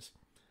dies.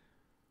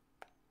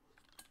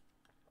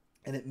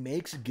 And it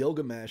makes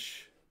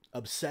Gilgamesh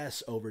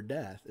obsess over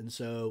death. And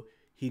so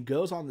he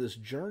goes on this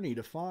journey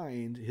to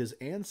find his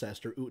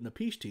ancestor,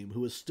 Utnapishtim,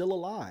 who is still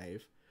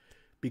alive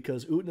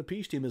because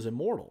Utnapishtim is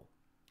immortal.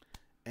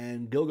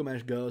 And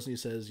Gilgamesh goes and he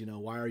says, you know,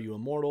 why are you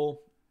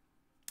immortal?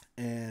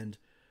 And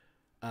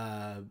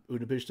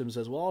Utnapishtim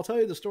says, well, I'll tell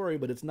you the story,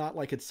 but it's not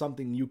like it's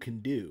something you can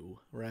do,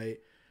 right?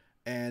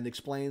 And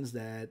explains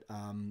that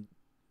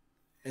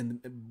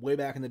way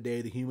back in the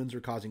day, the humans were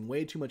causing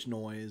way too much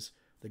noise.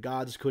 The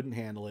gods couldn't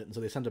handle it, and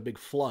so they sent a big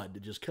flood to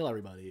just kill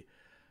everybody.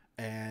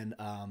 And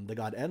the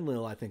god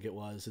Enlil, I think it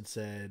was, had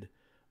said,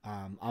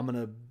 I'm going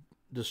to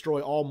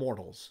destroy all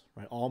mortals,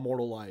 right? All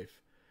mortal life.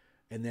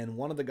 And then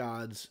one of the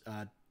gods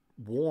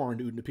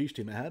warned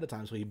Utnapishtim ahead of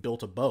time, so he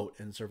built a boat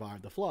and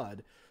survived the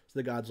flood. So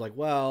the god's like,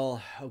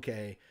 well,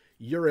 okay,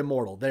 you're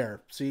immortal.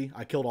 There, see,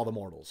 I killed all the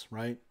mortals,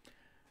 right?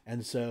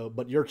 And so,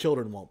 but your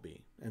children won't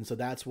be. And so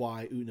that's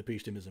why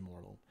Utnapishtim is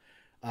immortal.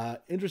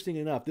 Interesting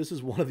enough, this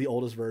is one of the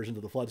oldest versions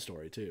of the flood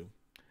story too.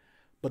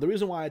 But the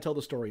reason why I tell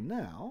the story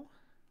now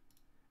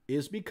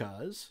is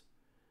because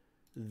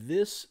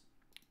these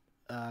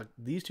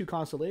two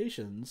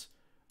constellations,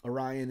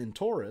 Orion and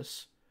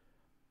Taurus,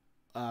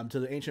 to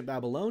the ancient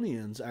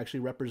Babylonians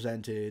actually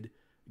represented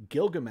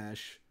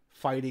Gilgamesh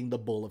fighting the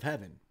bull of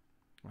heaven,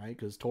 right?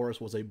 Because Taurus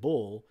was a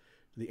bull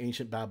to the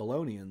ancient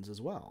Babylonians as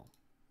well.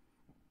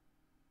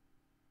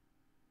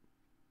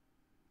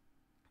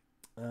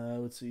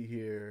 Let's see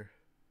here.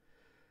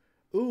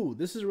 Ooh,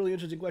 this is a really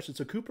interesting question.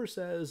 So Cooper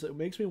says, it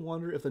makes me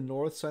wonder if the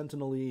North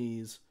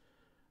Sentinelese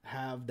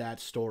have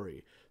that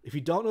story. If you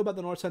don't know about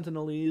the North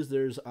Sentinelese,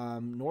 there's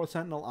North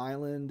Sentinel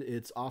Island.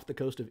 It's off the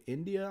coast of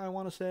India, I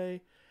want to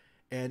say.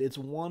 And it's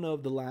one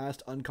of the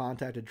last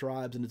uncontacted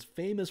tribes. And it's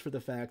famous for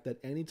the fact that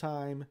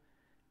anytime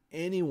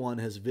anyone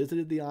has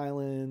visited the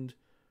island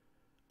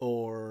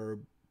or,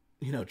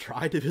 you know,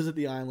 tried to visit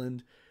the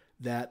island,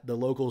 that the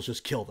locals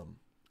just kill them.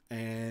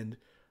 And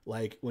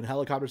like when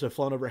helicopters have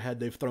flown overhead,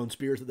 they've thrown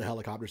spears at the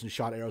helicopters and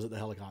shot arrows at the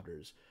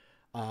helicopters.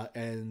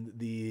 And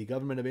the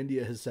government of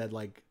India has said,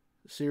 like,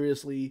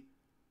 seriously,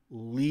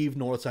 leave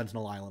North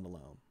Sentinel Island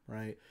alone,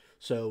 right?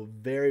 So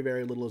very,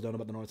 very little is known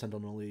about the North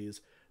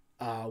Sentinelese.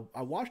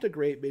 I watched a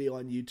great video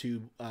on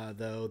YouTube,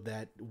 though,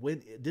 that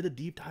did a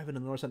deep dive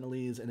into the North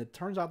Sentinelese, and it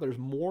turns out there's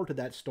more to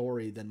that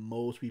story than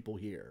most people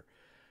hear.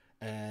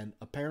 And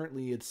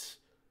apparently it's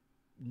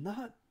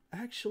not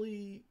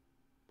actually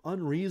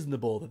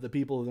unreasonable that the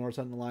people of North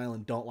Sentinel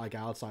Island don't like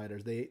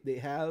outsiders. They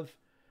have,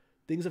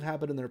 things have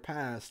happened in their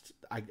past.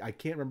 I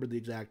can't remember the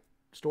exact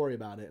story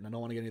about it, and I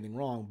don't want to get anything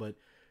wrong, but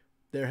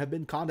there have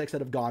been contexts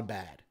that have gone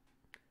bad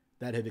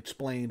that have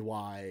explained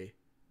why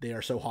they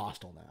are so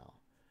hostile now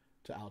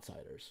to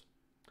outsiders.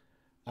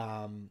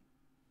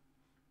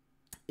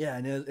 Yeah,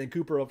 and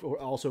Cooper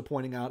also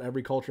pointing out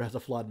every culture has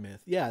a flood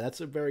myth. Yeah, that's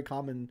a very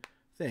common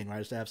thing,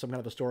 right? Is to have some kind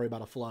of a story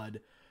about a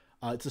flood.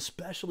 It's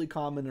especially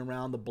common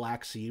around the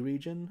Black Sea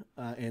region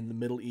and the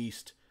Middle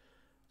East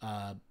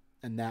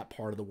and that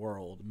part of the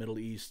world, Middle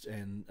East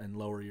and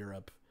Lower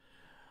Europe.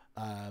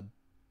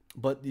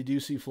 But you do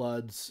see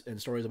floods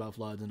and stories about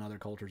floods in other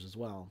cultures as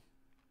well.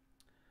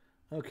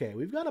 Okay,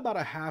 we've got about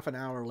a half an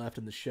hour left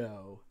in the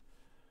show.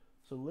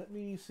 So let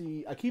me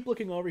see. I keep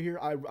looking over here.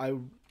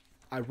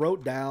 I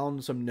wrote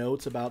down some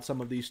notes about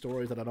some of these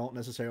stories that I don't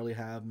necessarily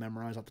have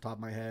memorized off the top of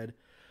my head.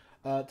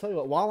 Tell you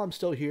what, while I'm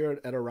still here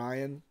at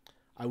Orion,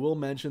 I will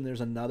mention there's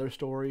another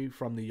story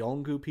from the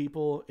Yolngu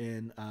people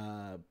in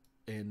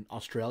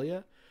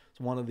Australia.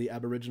 It's one of the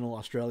Aboriginal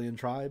Australian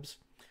tribes,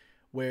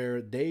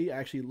 where they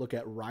actually look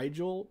at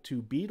Rigel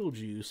to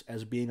Betelgeuse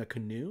as being a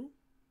canoe.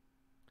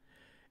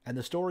 And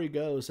the story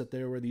goes that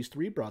there were these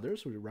three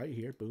brothers, who were right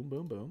here, boom,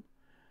 boom, boom,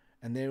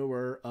 and they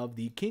were of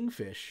the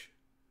Kingfish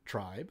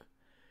tribe,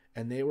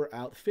 and they were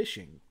out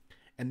fishing,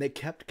 and they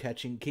kept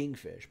catching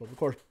kingfish. But of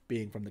course,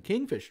 being from the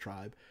Kingfish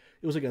tribe,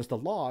 it was against the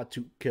law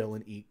to kill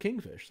and eat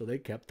kingfish, so they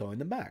kept throwing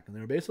them back. And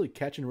they were basically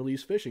catch and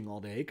release fishing all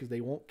day because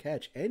they won't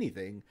catch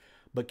anything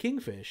but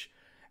kingfish.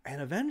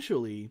 And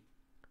eventually,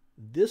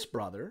 this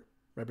brother,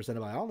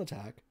 represented by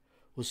Alnitak,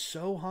 was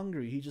so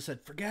hungry, he just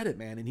said, forget it,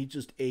 man, and he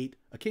just ate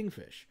a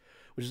kingfish,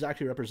 which is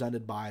actually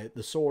represented by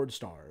the sword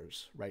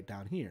stars right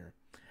down here.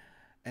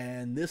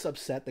 And this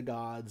upset the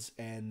gods,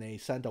 and they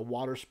sent a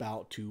water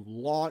spout to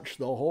launch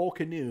the whole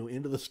canoe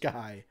into the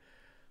sky,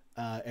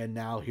 and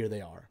now here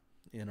they are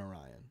in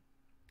Orion.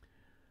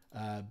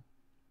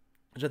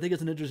 Which I think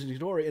is an interesting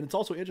story, and it's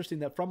also interesting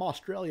that from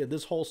Australia,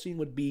 this whole scene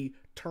would be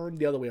turned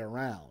the other way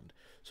around.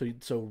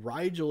 So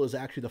Rigel is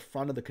actually the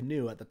front of the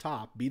canoe at the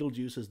top,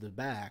 Betelgeuse is the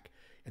back,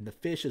 and the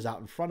fish is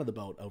out in front of the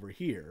boat over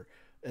here,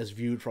 as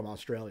viewed from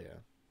Australia.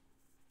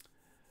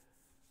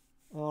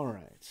 All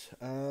right,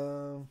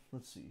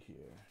 let's see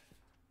here.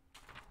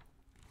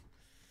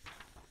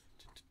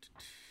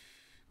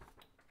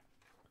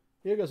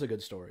 Here goes a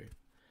good story,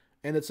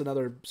 and it's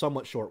another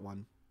somewhat short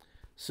one.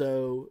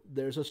 So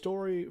there's a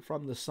story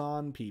from the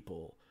San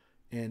people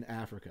in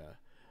Africa,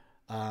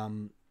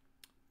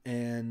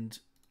 and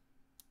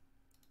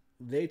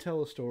they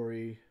tell a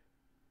story.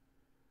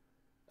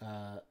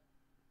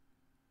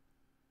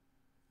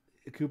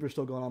 Cooper's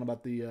still going on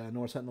about the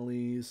North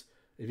Sentinelese.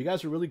 If you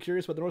guys are really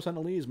curious about the North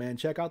Sentinelese, man,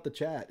 check out the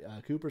chat.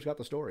 Cooper's got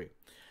the story.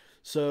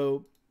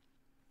 So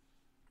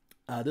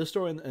this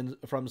story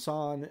from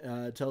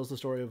San tells the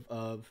story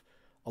of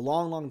a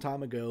long, long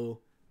time ago.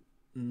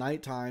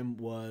 Nighttime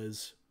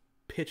was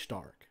pitch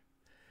dark,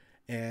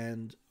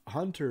 and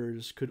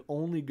hunters could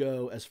only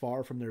go as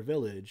far from their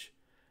village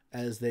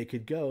as they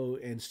could go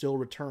and still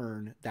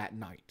return that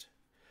night,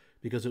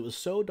 because it was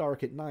so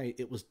dark at night,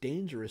 it was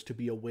dangerous to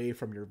be away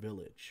from your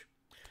village.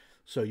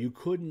 So you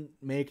couldn't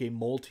make a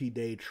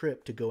multi-day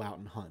trip to go out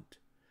and hunt.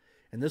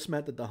 And this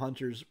meant that the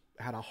hunters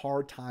had a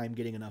hard time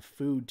getting enough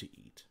food to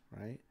eat,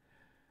 right?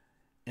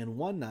 And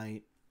one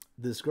night,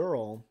 this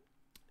girl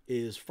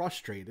is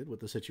frustrated with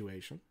the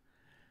situation,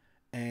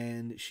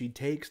 and she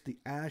takes the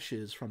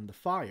ashes from the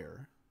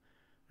fire.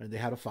 They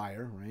had a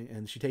fire, right?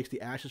 And she takes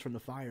the ashes from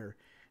the fire,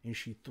 and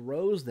she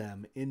throws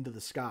them into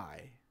the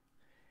sky.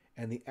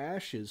 And the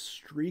ashes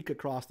streak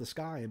across the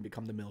sky and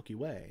become the Milky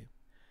Way.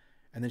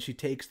 And then she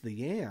takes the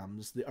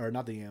yams,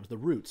 the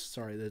roots.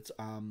 Sorry, that's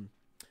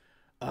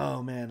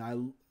oh man,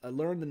 I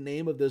learned the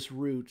name of this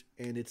root,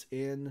 and it's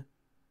in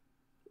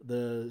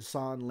the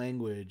San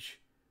language,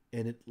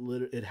 and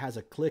it has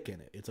a click in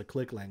it. It's a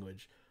click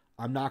language.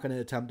 I'm not going to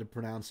attempt to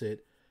pronounce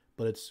it,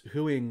 but it's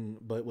huing,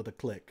 but with a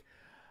click.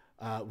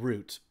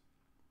 Root.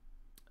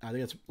 I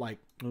think it's like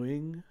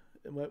huing.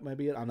 It might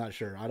be it. I'm not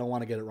sure. I don't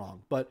want to get it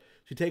wrong. But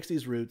she takes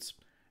these roots,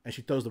 and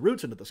she throws the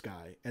roots into the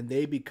sky, and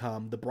they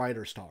become the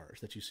brighter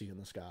stars that you see in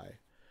the sky.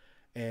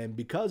 And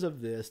because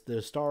of this,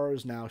 the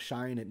stars now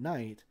shine at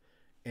night,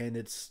 and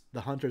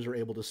the hunters are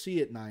able to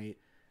see at night,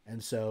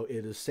 and so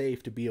it is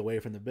safe to be away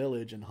from the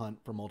village and hunt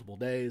for multiple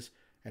days,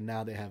 and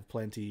now they have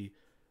plenty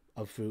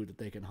of food that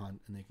they can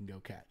hunt and they can go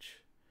catch.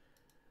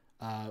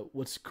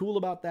 What's cool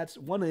about that,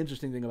 one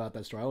interesting thing about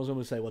that story, I was going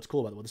to say what's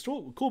cool about it. What's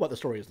cool about the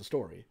story is the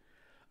story.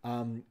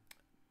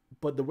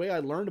 But the way I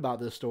learned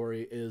about this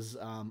story is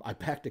I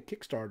backed a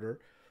Kickstarter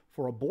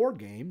for a board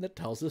game that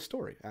tells this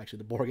story. Actually,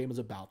 the board game is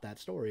about that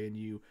story, and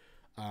you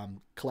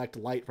collect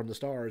light from the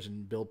stars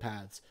and build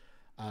paths.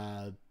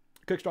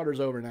 Kickstarter's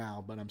over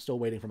now, but I'm still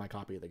waiting for my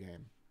copy of the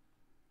game.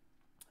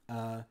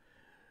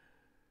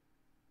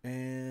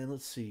 And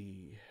let's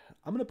see.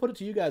 I'm going to put it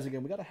to you guys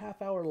again. We got a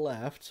half hour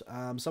left.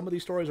 Some of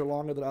these stories are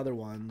longer than other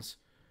ones.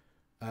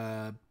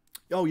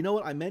 Oh, you know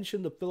what? I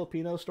mentioned the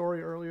Filipino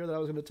story earlier that I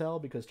was going to tell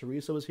because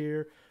Teresa was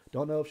here.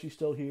 Don't know if she's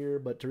still here,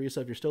 but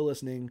Teresa, if you're still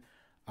listening,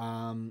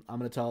 I'm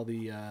going to tell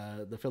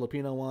the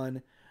Filipino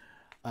one.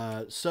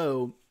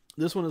 So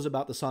this one is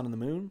about the sun and the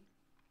moon,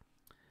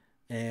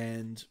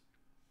 and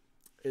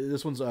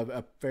this one's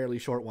a fairly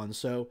short one.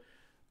 So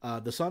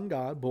the sun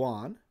god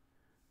Buwan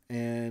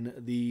and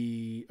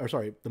the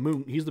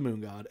moon. He's the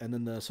moon god, and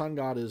then the sun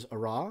god is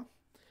Ara,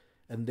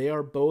 and they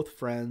are both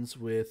friends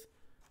with.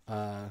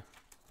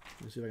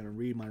 Let me see if I can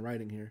read my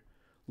writing here.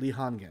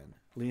 Lihangen,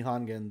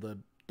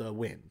 the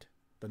wind,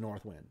 the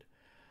north wind.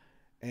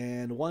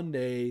 And one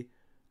day,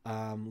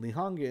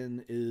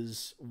 Lihangen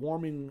is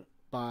warming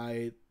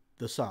by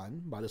the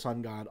sun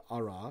god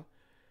Ara,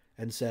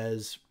 and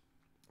says,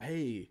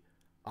 "Hey,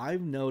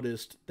 I've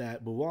noticed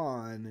that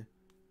Buwan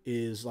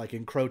is like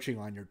encroaching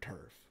on your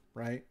turf,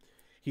 right?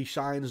 He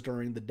shines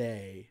during the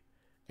day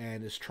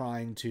and is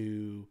trying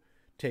to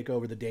take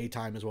over the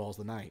daytime as well as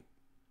the night."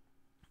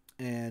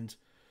 And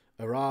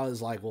Ara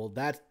is like, "Well,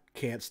 that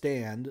can't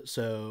stand."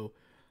 So,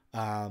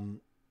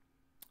 um,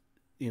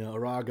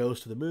 Ara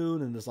goes to the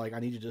moon and is like, "I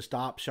need you to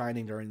stop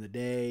shining during the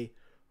day,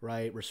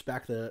 right?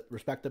 Respect the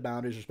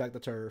boundaries, respect the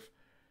turf."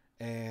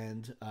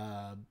 And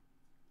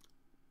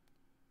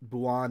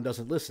Buwan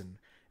doesn't listen,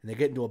 and they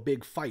get into a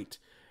big fight,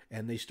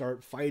 and they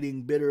start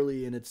fighting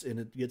bitterly, and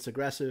it gets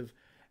aggressive,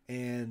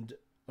 and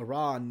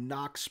Ara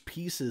knocks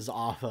pieces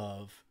off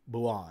of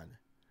Buwan,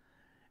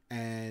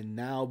 and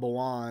now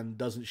Buwan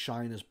doesn't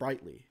shine as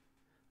brightly.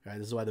 Right?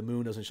 This is why the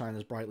moon doesn't shine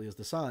as brightly as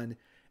the sun,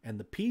 and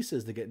the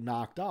pieces that get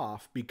knocked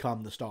off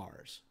become the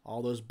stars.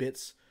 All those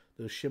bits,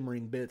 those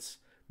shimmering bits,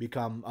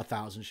 become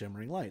 1,000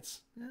 shimmering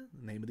lights. Yeah,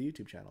 the name of the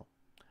YouTube channel.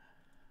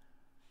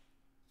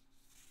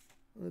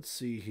 Let's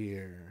see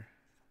here.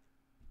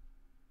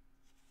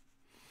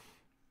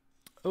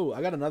 Oh,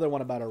 I got another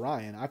one about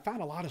Orion. I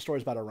found a lot of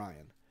stories about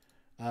Orion.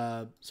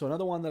 So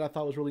another one that I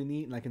thought was really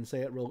neat, and I can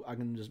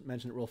just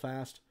mention it real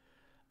fast.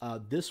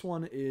 This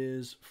one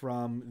is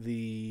from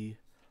the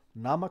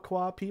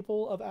Namaqua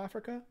people of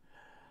Africa.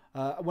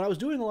 When I was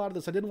doing a lot of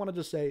this, I didn't want to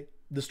just say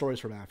this story is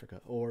from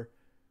Africa or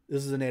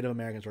this is a Native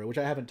American story, which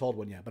I haven't told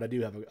one yet, but I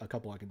do have a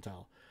couple I can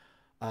tell.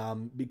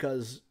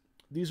 Because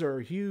these are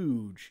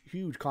huge,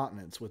 huge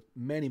continents with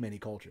many, many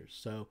cultures.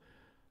 So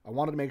I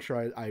wanted to make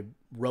sure I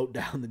wrote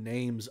down the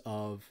names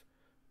of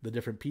the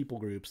different people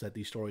groups that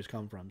these stories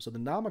come from. So the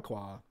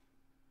Namaqua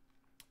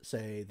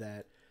say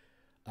that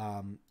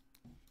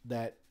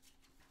that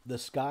the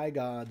sky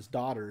god's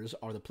daughters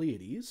are the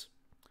Pleiades,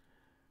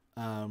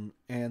 and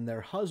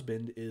their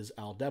husband is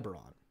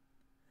Aldebaran.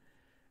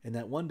 And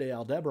that one day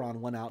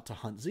Aldebaran went out to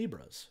hunt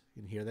zebras,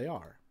 and here they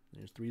are.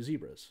 There's 3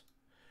 zebras.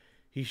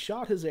 He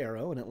shot his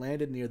arrow, and it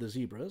landed near the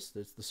zebras.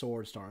 That's the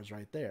sword stars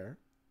right there.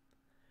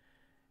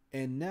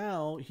 And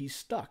now he's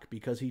stuck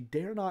because he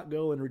dare not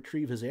go and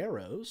retrieve his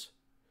arrows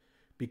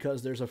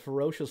because there's a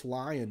ferocious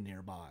lion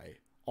nearby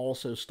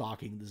also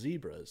stalking the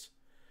zebras.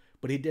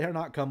 But he dare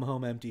not come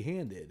home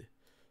empty-handed.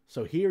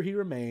 So here he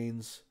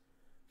remains,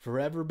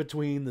 forever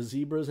between the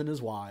zebras and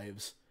his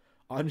wives,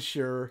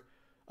 unsure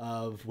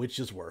of which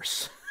is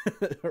worse.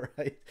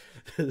 Right?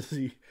 Does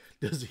he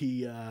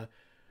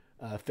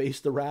face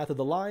the wrath of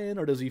the lion,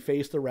 or does he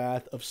face the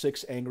wrath of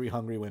 6 angry,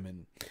 hungry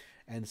women?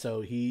 And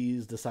so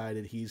he's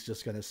decided he's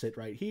just going to sit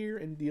right here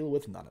and deal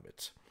with none of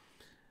it.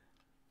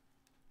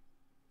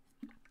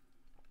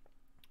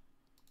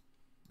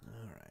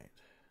 All right.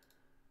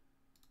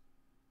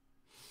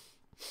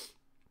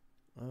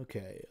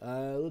 Okay,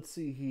 let's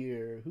see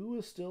here. Who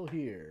is still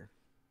here?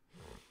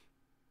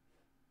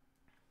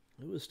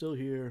 Who is still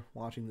here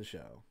watching the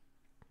show?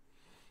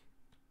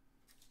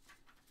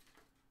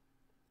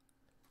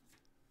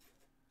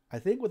 I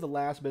think with the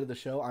last bit of the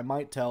show, I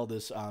might tell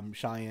this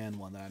Cheyenne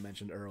one that I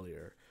mentioned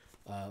earlier,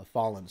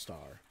 Fallen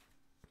Star.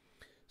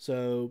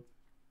 So,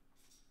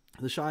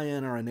 the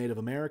Cheyenne are a Native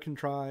American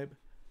tribe,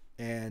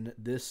 and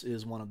this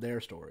is one of their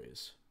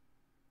stories.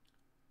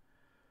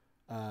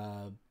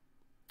 The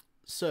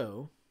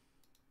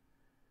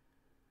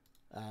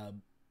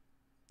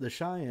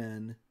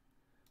Cheyenne,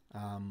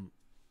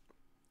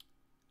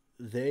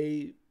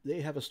 they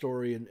have a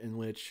story in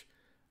which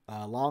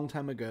a long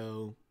time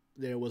ago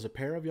there was a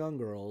pair of young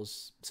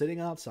girls sitting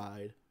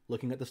outside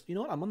looking at this. You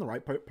know what? I'm on the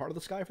right part of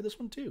the sky for this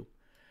one too.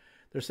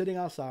 They're sitting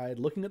outside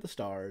looking at the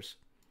stars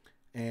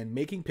and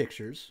making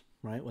pictures,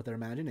 right, with their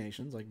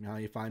imaginations, like how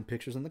you find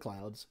pictures in the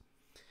clouds.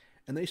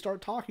 And they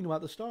start talking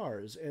about the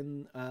stars.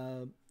 And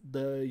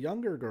the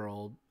younger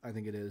girl, I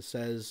think it is,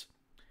 says,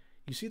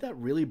 "You see that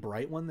really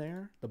bright one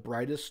there? The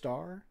brightest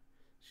star?"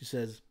 She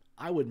says,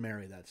 "I would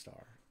marry that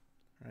star."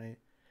 Right?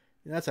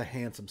 And that's a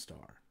handsome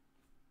star.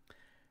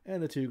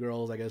 And the 2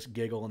 girls, I guess,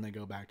 giggle and they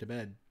go back to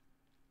bed.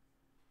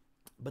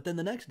 But then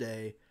the next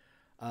day,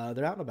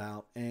 they're out and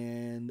about,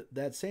 and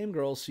that same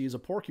girl sees a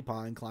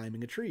porcupine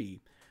climbing a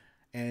tree.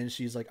 And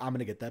she's like, "I'm going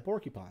to get that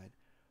porcupine."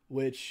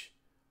 Which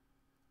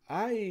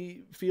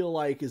I feel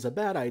like is a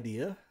bad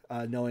idea,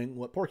 knowing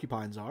what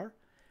porcupines are.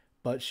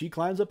 But she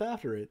climbs up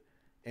after it,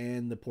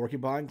 and the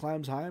porcupine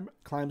climbs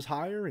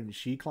higher, and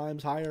she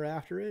climbs higher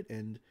after it,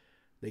 and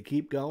they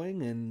keep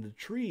going, and the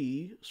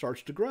tree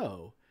starts to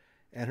grow.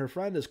 And her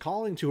friend is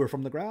calling to her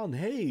from the ground,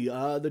 "Hey,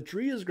 the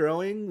tree is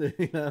growing,"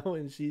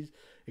 and she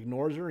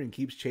ignores her and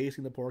keeps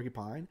chasing the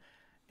porcupine.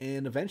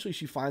 And eventually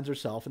she finds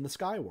herself in the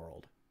sky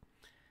world.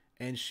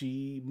 And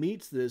she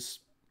meets this,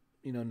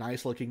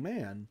 nice looking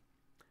man.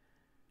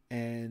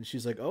 And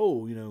she's like,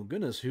 "Oh,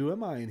 goodness, who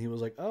am I?" And he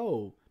was like,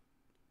 "Oh,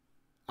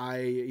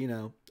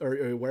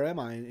 or where am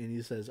I?" And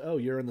he says, "Oh,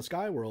 you're in the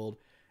sky world."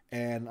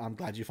 And I'm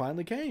glad you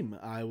finally came.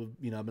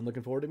 I've been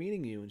looking forward to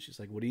meeting you. And she's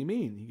like, what do you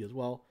mean? He goes,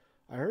 well,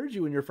 I heard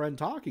you and your friend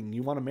talking.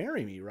 You want to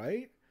marry me,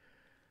 right?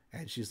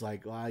 And she's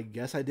like, well, I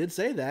guess I did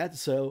say that.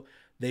 So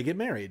they get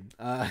married.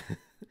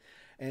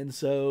 And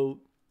so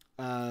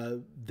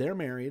they're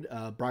married.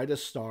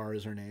 Brightest Star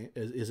is her name,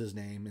 is his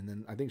name. And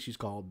then I think she's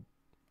called,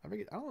 I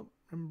don't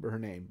remember her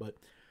name, but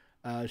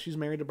she's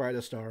married to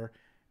Brightest Star.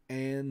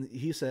 And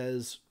he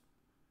says,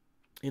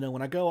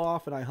 when I go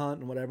off and I hunt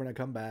and whatever, and I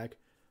come back,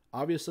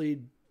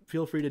 obviously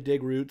feel free to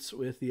dig roots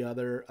with the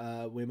other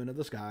women of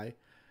the sky.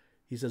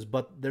 He says,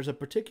 but there's a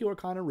particular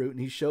kind of root, and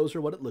he shows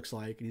her what it looks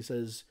like. And he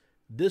says,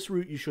 this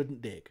root you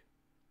shouldn't dig,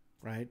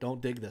 right?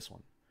 Don't dig this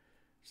one.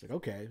 She's like,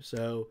 okay.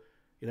 So,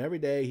 every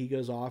day he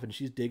goes off and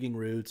she's digging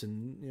roots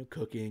and,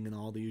 cooking and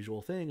all the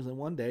usual things. And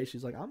one day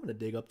she's like, I'm going to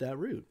dig up that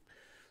root.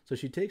 So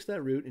she takes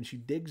that root and she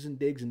digs and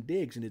digs and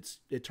digs. And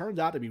it turns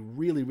out to be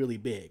really, really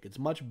big. It's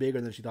much bigger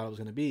than she thought it was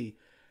going to be.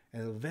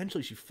 And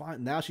eventually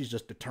now she's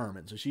just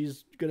determined. So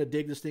she's going to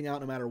dig this thing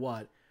out no matter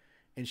what.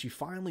 And she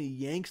finally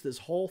yanks this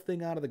whole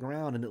thing out of the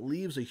ground, and it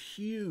leaves a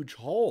huge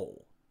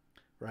hole,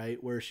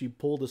 right, where she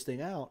pulled this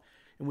thing out.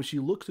 And when she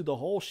looks through the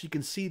hole, she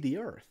can see the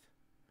earth.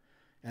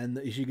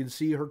 And she can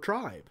see her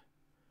tribe,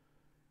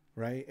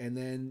 right? And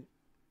then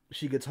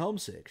she gets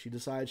homesick. She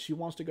decides she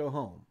wants to go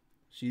home.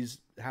 She's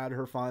had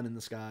her fun in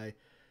the sky,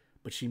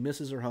 but she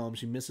misses her home.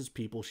 She misses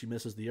people. She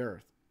misses the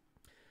earth.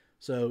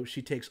 So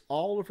she takes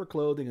all of her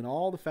clothing and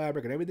all the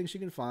fabric and everything she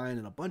can find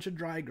and a bunch of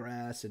dry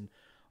grass and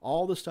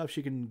all the stuff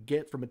she can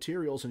get for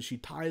materials, and she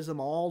ties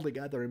them all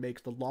together and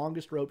makes the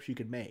longest rope she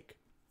can make.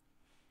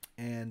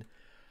 And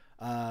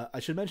I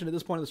should mention at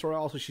this point in the story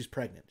also she's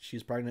pregnant.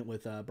 She's pregnant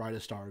with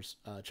Brightest Star's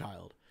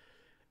child.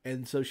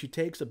 And so she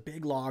takes a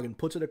big log and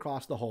puts it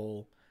across the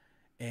hole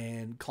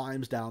and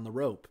climbs down the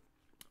rope.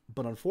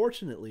 But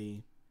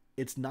unfortunately,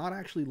 it's not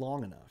actually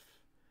long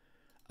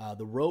enough.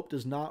 The rope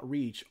does not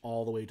reach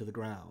all the way to the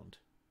ground.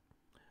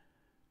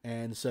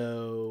 And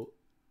so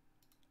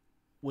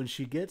when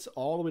she gets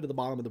all the way to the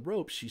bottom of the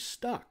rope, she's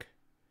stuck.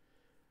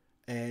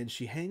 And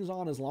she hangs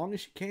on as long as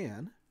she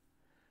can.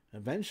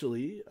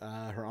 Eventually,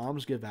 her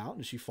arms give out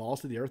and she falls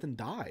to the earth and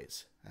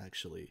dies,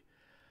 actually.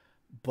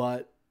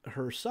 But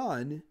her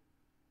son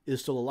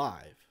is still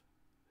alive.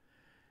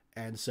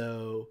 And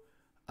so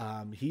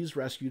he's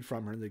rescued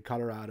from her. They cut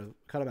him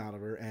out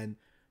of her, and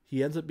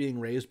he ends up being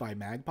raised by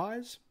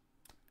magpies.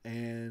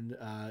 And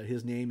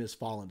his name is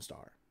Fallen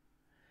Star.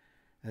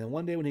 And then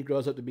one day when he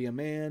grows up to be a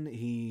man,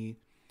 he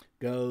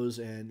goes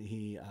and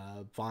he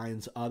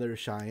finds other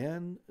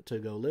Cheyenne to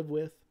go live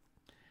with.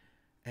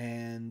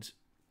 And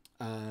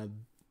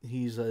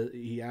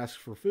he asks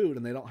for food,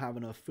 and they don't have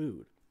enough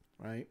food,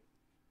 right?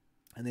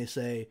 And they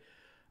say,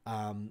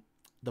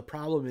 the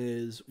problem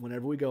is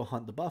whenever we go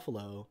hunt the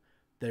buffalo,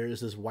 there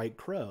is this white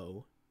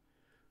crow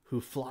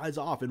who flies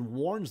off and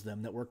warns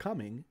them that we're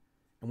coming,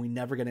 and we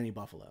never get any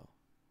buffalo,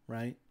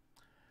 right?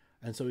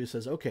 And so he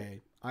says,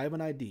 okay, I have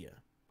an idea,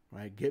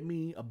 right? Get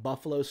me a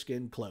buffalo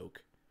skin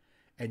cloak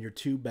and your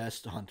two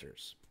best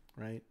hunters,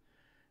 right?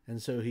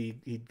 And so he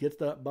gets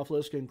the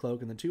buffalo skin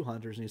cloak and the two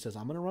hunters, and he says,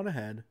 I'm going to run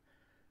ahead.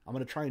 I'm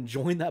going to try and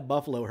join that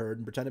buffalo herd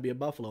and pretend to be a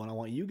buffalo, and I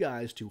want you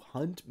guys to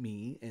hunt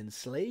me and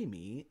slay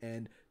me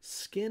and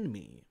skin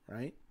me,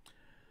 right?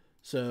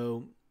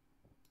 So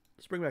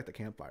let's bring back the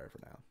campfire for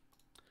now.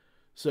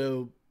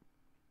 So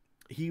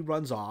he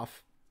runs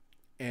off,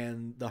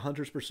 and the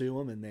hunters pursue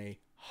him, and they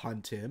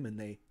hunt him, and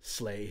they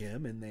slay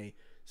him, and they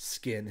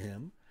skin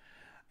him.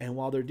 And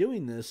while they're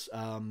doing this,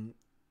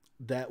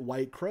 that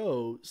white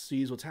crow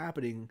sees what's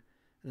happening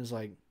and is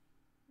like,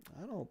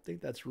 I don't think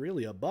that's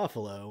really a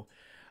buffalo,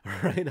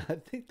 right? I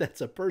think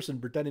that's a person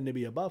pretending to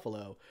be a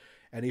buffalo.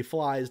 And he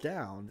flies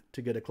down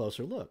to get a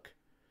closer look.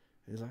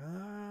 And he's like,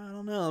 I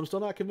don't know. I'm still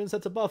not convinced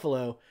that's a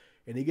buffalo.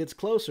 And he gets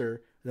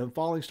closer, and then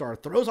Falling Star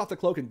throws off the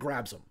cloak and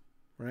grabs him,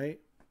 right?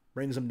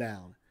 Brings him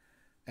down.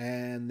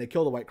 And they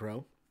kill the white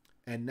crow.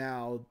 And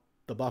now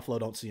the buffalo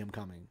don't see him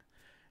coming.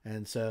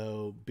 And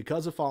so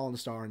because of Fallen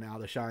Star, now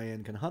the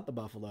Cheyenne can hunt the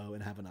buffalo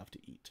and have enough to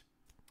eat.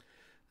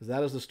 So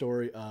that is the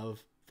story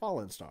of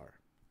Fallen Star,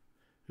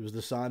 who was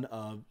the son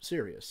of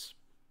Sirius.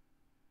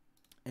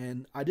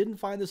 And I didn't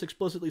find this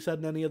explicitly said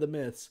in any of the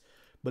myths,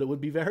 but it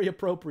would be very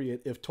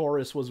appropriate if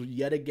Taurus was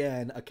yet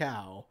again a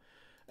cow,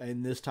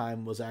 and this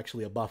time was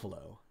actually a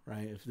buffalo,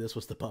 right? If this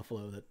was the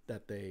buffalo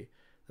that they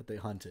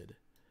hunted.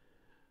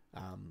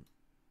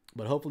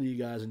 But hopefully you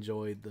guys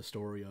enjoyed the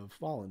story of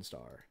Fallen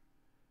Star.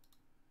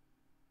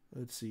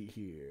 Let's see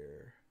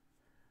here.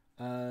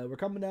 We're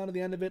coming down to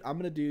the end of it. I'm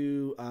going to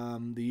do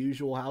the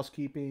usual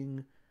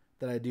housekeeping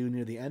that I do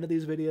near the end of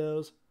these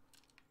videos.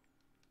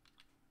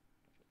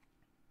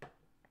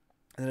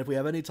 And if we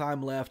have any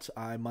time left,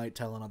 I might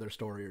tell another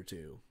story or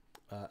two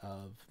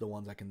of the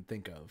ones I can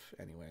think of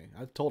anyway.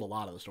 I've told a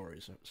lot of the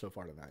stories so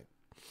far tonight.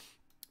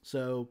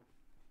 So,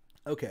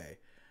 okay.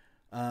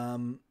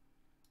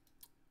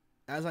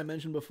 As I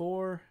mentioned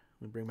before,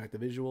 let me bring back the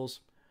visuals.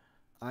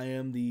 I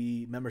am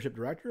the membership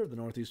director of the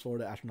Northeast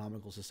Florida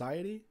Astronomical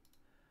Society.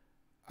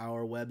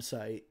 Our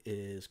website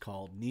is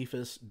called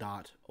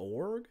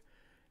nephis.org,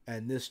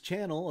 And this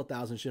channel, A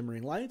Thousand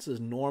Shimmering Lights, is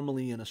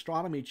normally an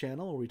astronomy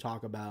channel where we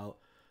talk about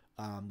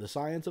the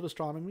science of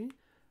astronomy.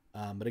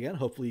 But again,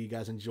 hopefully you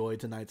guys enjoyed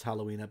tonight's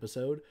Halloween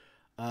episode.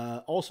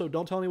 Also,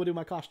 don't tell anyone to do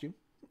my costume.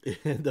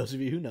 Those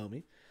of you who know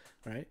me,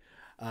 right?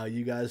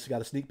 You guys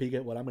got a sneak peek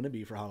at what I'm going to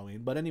be for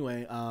Halloween. But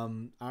anyway,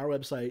 our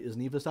website is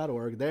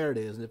nephis.org. There it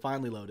is, and it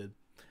finally loaded.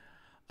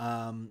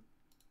 And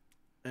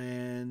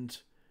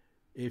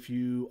if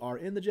you are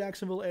in the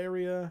Jacksonville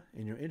area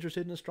and you're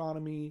interested in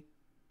astronomy,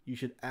 you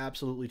should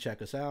absolutely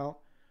check us out.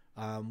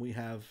 We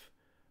have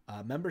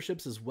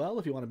memberships as well.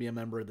 If you want to be a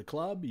member of the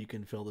club, you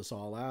can fill this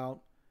all out,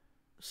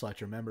 select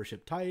your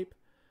membership type.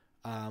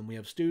 We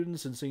have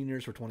students and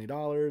seniors for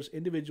 $20,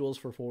 individuals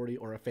for $40,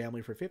 or a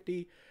family for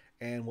 $50.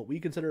 And what we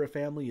consider a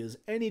family is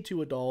any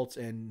two adults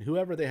and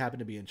whoever they happen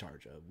to be in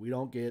charge of. We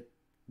don't get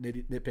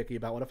nitpicky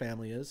about what a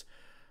family is.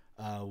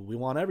 We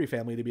want every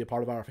family to be a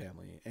part of our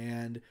family.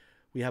 And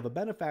we have a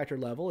benefactor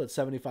level at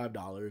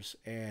 $75,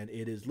 and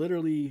it is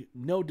literally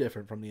no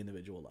different from the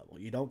individual level.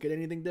 You don't get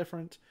anything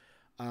different.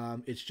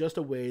 It's just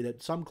a way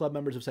that some club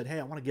members have said, hey,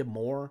 I want to give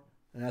more,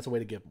 and that's a way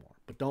to give more.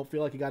 But don't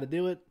feel like you got to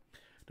do it.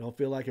 Don't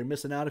feel like you're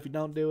missing out if you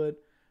don't do it.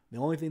 The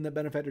only thing that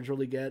benefactors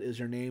really get is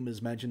your name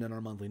is mentioned in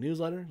our monthly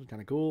newsletter. It's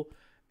kind of cool.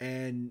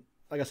 And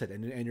like I said,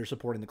 and you're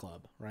supporting the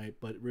club, right?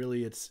 But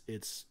really,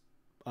 it's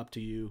up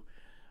to you.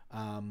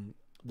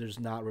 There's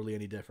not really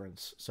any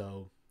difference.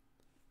 So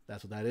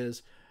that's what that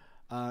is.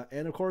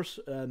 And of course,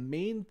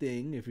 main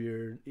thing, if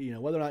you're,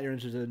 whether or not you're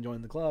interested in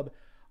joining the club,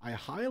 I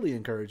highly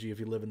encourage you, if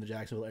you live in the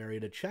Jacksonville area,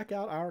 to check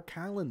out our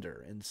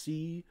calendar and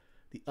see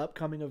the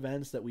upcoming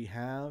events that we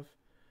have.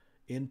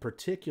 In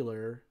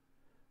particular,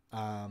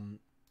 our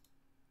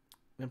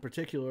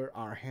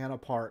Hannah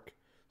Park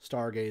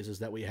stargazes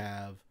that we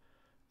have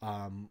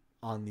on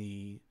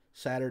the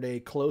Saturday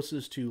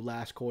closest to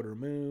first quarter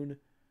moon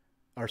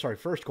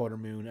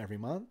every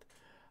month.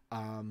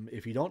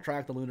 If you don't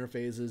track the lunar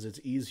phases, it's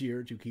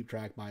easier to keep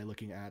track by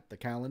looking at the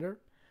calendar.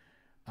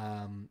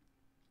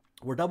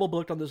 We're double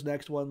booked on this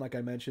next one, like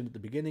I mentioned at the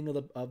beginning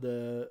of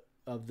the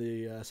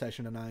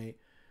session tonight.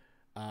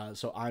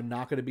 So I'm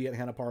not going to be at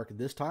Hannah Park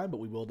this time, but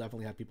we will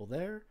definitely have people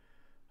there.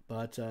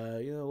 But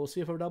we'll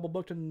see if we're double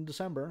booked in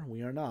December.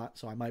 We are not,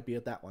 so I might be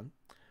at that one.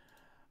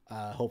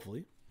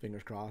 Hopefully,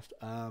 fingers crossed.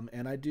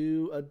 And I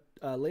do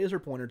a laser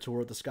pointer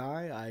tour of the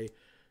sky. I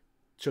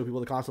show people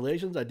the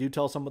constellations. I do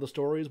tell some of the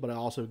stories, but I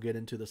also get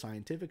into the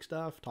scientific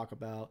stuff, talk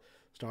about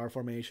star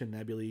formation,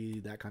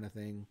 nebulae, that kind of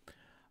thing.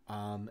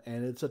 And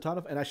it's a ton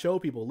of, and I show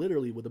people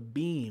literally with a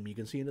beam. You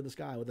can see into the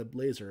sky with a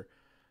laser.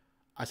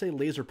 I say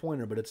laser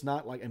pointer, but it's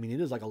not like,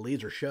 it is like a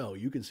laser show.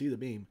 You can see the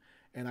beam.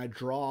 And I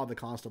draw the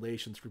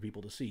constellations for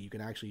people to see. You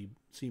can actually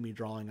see me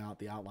drawing out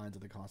the outlines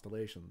of the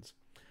constellations.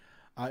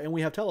 And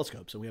we have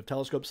telescopes. And we have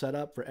telescopes set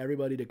up for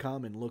everybody to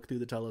come and look through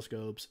the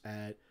telescopes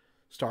at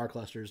star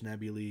clusters,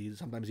 nebulae,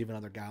 sometimes even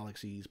other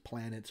galaxies,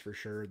 planets for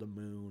sure, the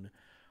moon.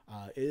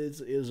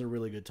 It is a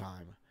really good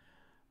time.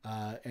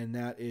 And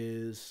that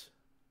is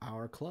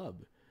our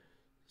club.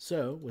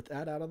 So with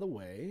that out of the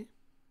way,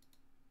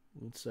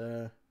 let's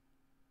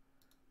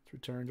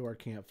return to our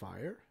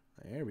campfire.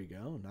 There we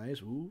go.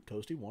 Nice. Ooh,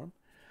 toasty warm.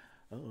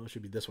 Oh, it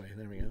should be this way.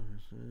 There we go.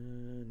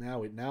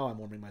 Now I'm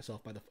warming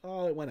myself by the...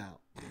 Oh, it went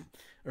out.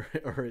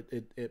 or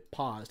it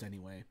paused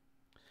anyway.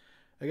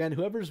 Again,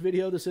 whoever's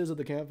video this is of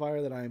the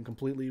campfire that I am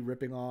completely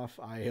ripping off,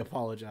 I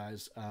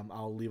apologize.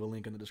 I'll leave a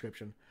link in the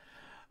description.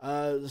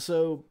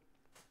 So,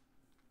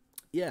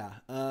 yeah.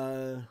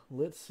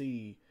 Let's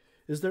see.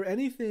 Is there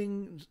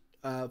anything...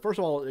 first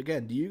of all,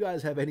 again, do you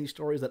guys have any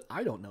stories that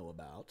I don't know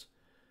about?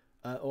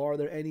 Or are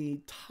there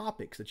any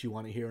topics that you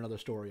want to hear another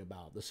story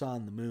about? The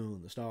sun, the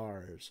moon, the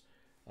stars,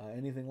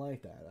 anything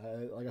like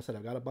that. Like I said,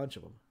 I've got a bunch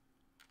of them.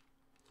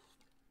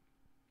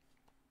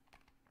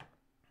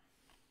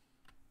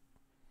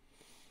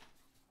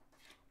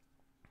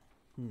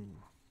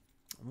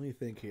 Let me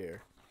think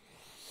here.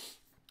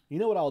 You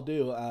know what I'll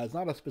do? It's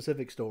not a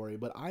specific story,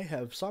 but I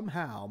have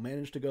somehow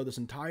managed to go this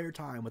entire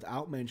time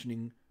without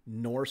mentioning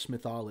Norse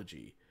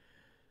mythology.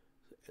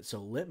 So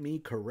let me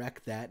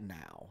correct that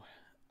now.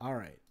 All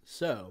right,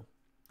 so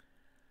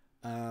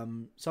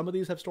some of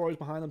these have stories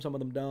behind them, some of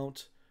them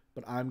don't,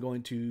 but I'm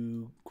going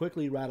to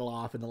quickly rattle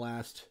off in the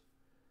last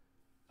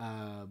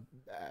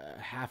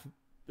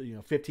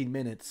 15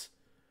 minutes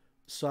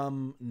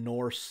some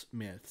Norse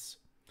myths.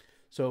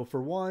 So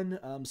for one,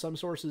 some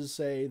sources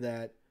say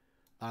that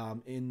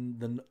in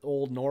the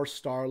old Norse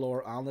star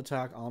lore,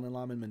 Alnatak,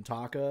 Alnilam, and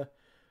Mintaka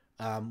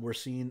were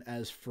seen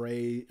as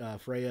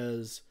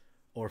Freya's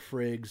or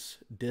Frigg's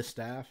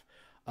distaff.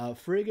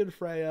 Frigg and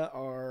Freya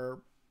are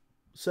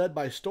said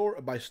by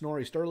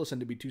Snorri Sturluson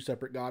to be two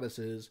separate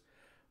goddesses,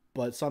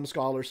 but some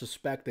scholars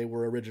suspect they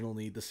were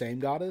originally the same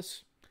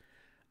goddess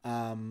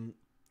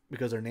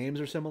because their names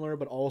are similar,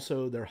 but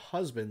also their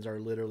husbands are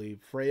literally...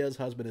 Freya's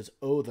husband is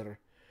Other,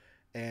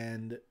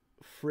 and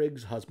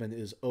Frigg's husband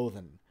is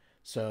Odin.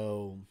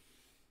 So,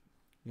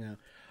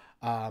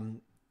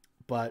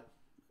 but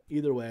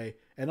either way,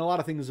 and a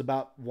lot of things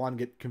about one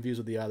get confused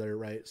with the other,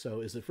 right? So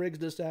is it Frigg's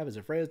distaff? Is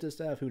it Freya's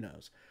distaff? Who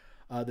knows?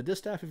 The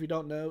distaff, if you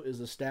don't know, is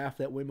the staff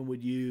that women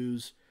would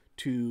use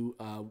to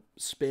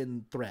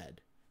spin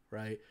thread,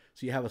 right?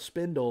 So you have a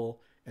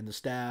spindle and the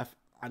staff.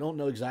 I don't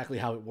know exactly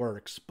how it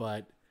works,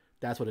 but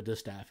that's what a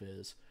distaff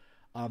is.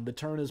 The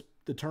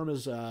term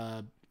is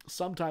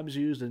sometimes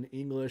used in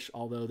English,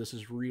 although this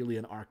is really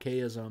an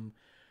archaism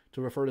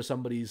to refer to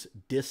somebody's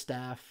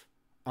distaff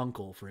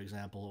uncle, for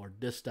example, or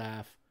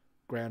distaff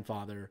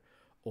grandfather,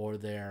 or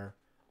their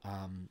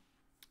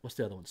what's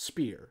the other one?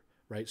 Spear,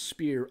 right?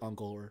 Spear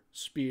uncle or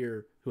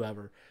spear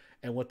whoever.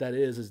 And what that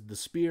is the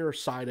spear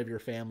side of your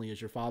family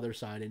is your father's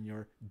side, and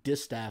your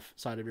distaff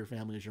side of your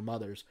family is your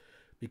mother's,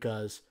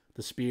 because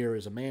the spear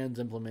is a man's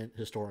implement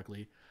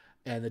historically,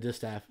 and the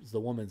distaff is the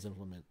woman's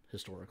implement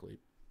historically.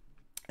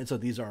 And so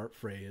these are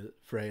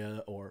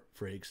Freya or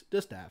Frigg's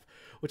distaff,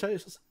 which I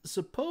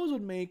suppose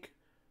would make,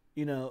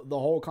 the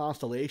whole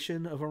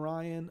constellation of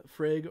Orion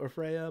Frigg or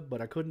Freya,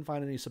 but I couldn't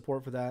find any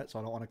support for that, so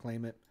I don't want to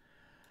claim it.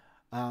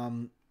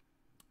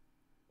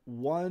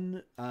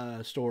 One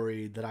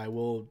story that I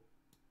will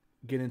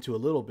get into a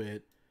little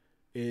bit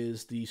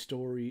is the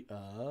story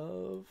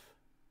of...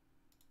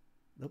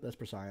 Nope, that's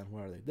Procyon.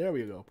 Where are they? There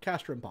we go.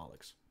 Castor and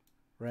Pollux,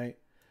 right?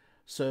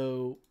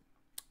 So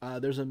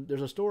there's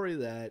a story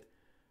that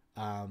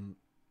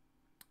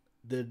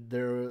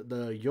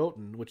the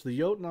Jotun, which the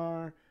Jotun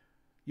are,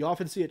 you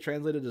often see it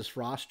translated as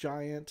frost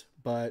giant,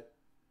 but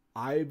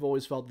I've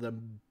always felt that the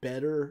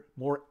better,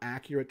 more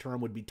accurate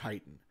term would be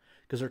Titan,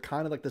 because they're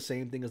kind of like the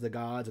same thing as the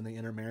gods, and they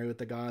intermarry with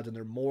the gods, and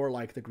they're more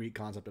like the Greek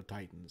concept of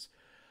Titans.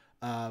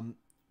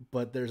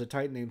 But there's a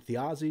Titan named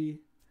Thiazi,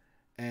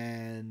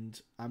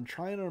 and I'm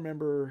trying to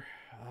remember.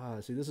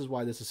 See, this is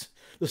why this is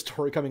the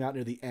story coming out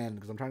near the end,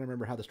 because I'm trying to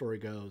remember how the story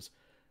goes,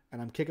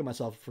 and I'm kicking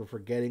myself for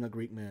forgetting a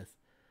Greek myth.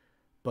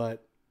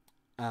 But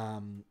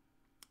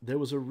there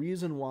was a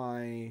reason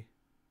why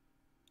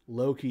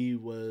Loki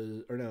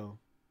was, or no,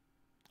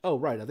 oh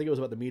right, I think it was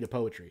about the mead of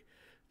poetry.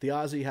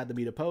 Thiazi had the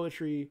mead of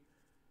poetry.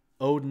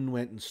 Odin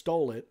went and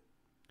stole it,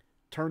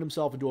 turned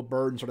himself into a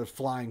bird and started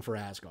flying for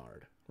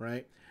Asgard,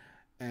 right?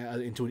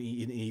 Into an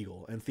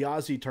eagle. And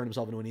Thiazi turned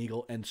himself into an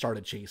eagle and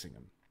started chasing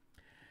him.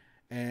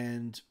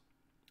 And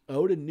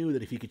Odin knew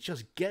that if he could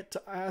just get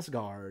to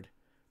Asgard,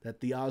 that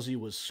Thiazi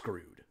was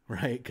screwed,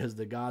 right? Because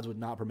the gods would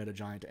not permit a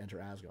giant to enter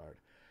Asgard.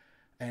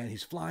 And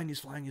he's flying,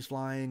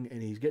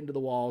 and he's getting to the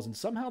walls, and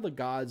somehow the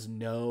gods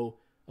know,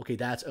 okay,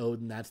 that's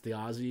Odin, that's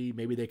Thiazi.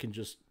 Maybe they can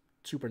just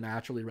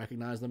supernaturally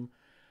recognize them.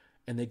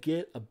 And they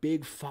get a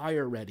big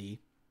fire ready.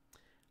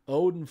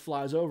 Odin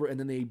flies over, and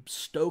then they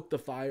stoke the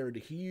fire into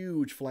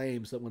huge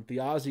flames so that when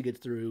Thiazi gets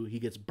through, he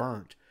gets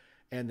burnt,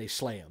 and they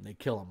slay him. They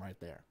kill him right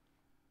there.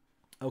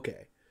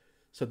 Okay,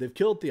 so they've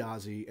killed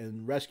Thiazi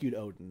and rescued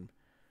Odin,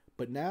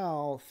 but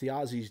now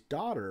Thiazi's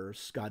daughter,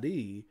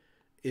 Skadi,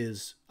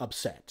 is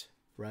upset,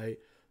 right?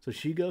 So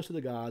she goes to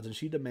the gods, and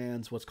she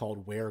demands what's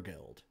called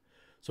weregild.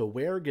 So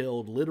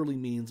weregild literally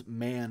means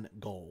man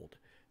gold,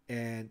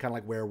 and kind of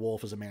like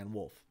werewolf is a man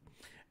wolf.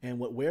 And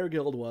what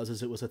weregild was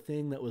is it was a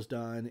thing that was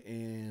done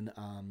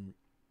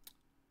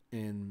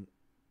in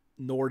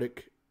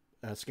Nordic,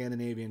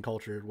 Scandinavian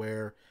culture,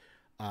 where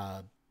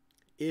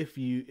if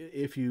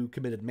you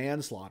committed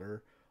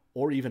manslaughter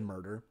or even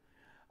murder,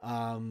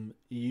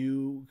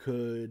 you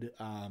could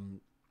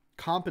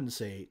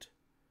compensate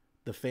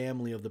the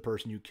family of the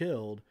person you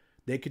killed.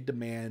 They could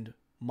demand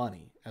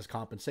money as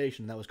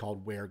compensation. That was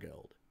called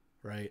weregild,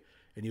 right?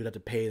 And you would have to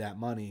pay that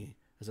money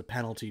as a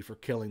penalty for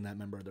killing that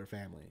member of their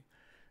family.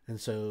 And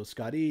so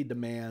Skadi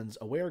demands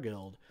a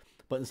weregild,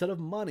 but instead of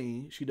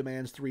money, she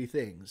demands three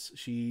things.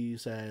 She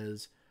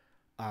says,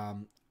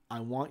 I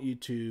want you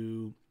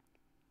to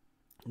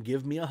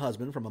give me a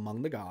husband from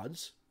among the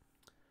gods,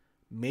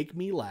 make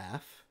me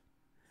laugh,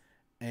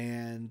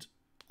 and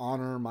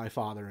honor my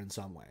father in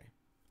some way.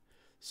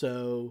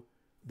 So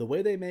the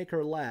way they make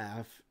her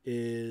laugh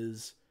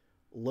is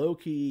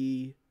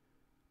Loki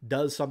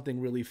does something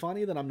really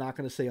funny that I'm not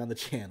going to say on the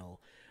channel,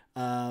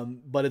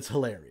 but it's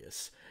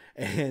hilarious.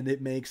 And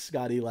it makes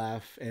Skadi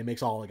laugh, and it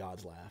makes all the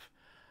gods laugh.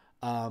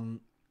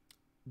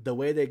 The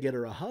way they get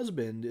her a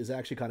husband is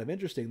actually kind of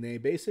interesting. They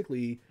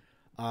basically,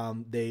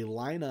 they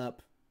line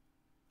up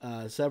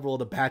several of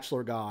the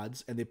bachelor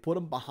gods, and they put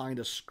them behind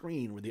a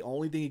screen where the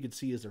only thing you can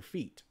see is their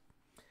feet.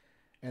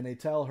 And they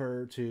tell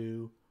her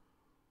to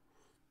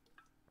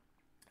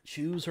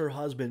choose her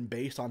husband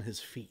based on his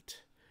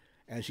feet.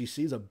 And she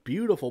sees a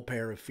beautiful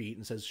pair of feet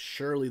and says,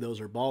 surely those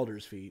are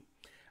Baldur's feet.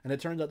 And it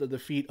turns out they're the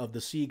feet of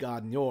the sea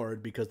god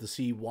Njord, because the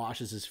sea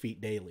washes his feet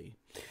daily.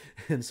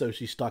 And so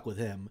she's stuck with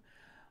him.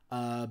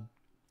 And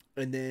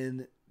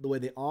then the way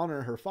they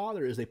honor her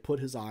father is they put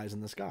his eyes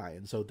in the sky.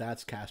 And so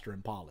that's Castor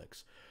and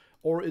Pollux.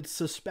 Or it's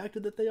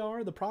suspected that they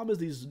are. The problem is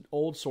these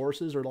old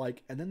sources are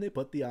like, and then they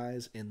put the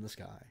eyes in the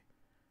sky.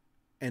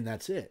 And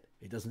that's it.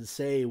 It doesn't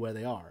say where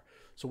they are.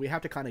 So we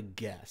have to kind of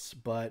guess.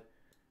 But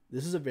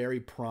this is a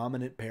very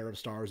prominent pair of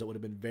stars that would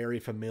have been very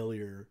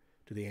familiar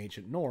to the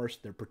ancient Norse.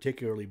 They're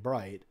particularly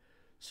bright.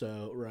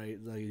 So, right,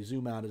 like you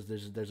zoom out,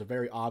 there's a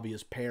very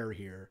obvious pair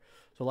here.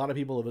 So a lot of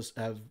people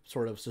have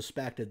sort of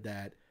suspected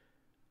that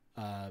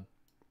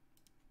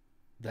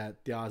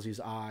that Thjazi's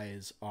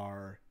eyes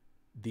are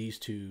these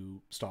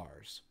two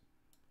stars,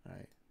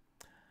 right?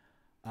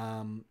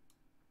 Um,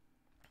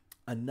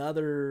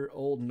 Another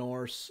Old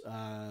Norse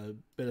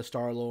bit of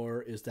star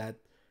lore is that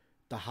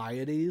the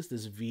Hyades,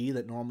 this V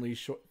that normally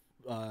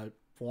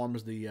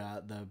forms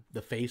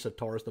the face of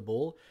Taurus the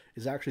bull,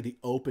 is actually the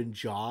open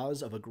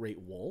jaws of a great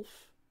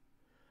wolf.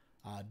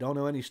 Don't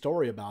know any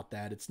story about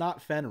that. It's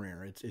not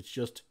Fenrir. It's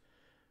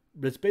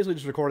basically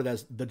just recorded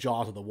as the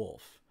jaws of the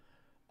wolf.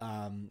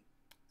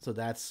 So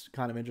that's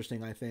kind of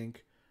interesting, I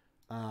think.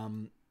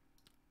 And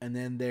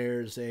then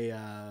there's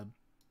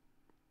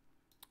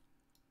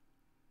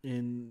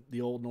in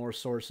the Old Norse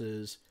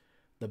sources,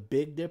 the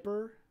Big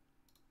Dipper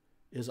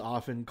is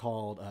often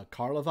called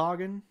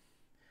Karlavagen,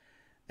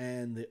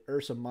 and the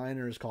Ursa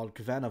Minor is called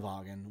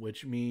Kvenavagen,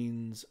 which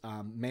means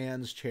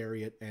man's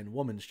chariot and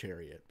woman's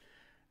chariot.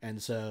 And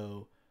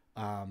so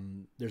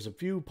there's a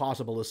few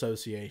possible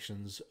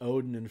associations.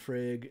 Odin and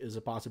Frigg is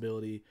a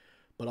possibility,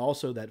 but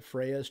also that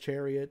Freya's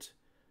chariot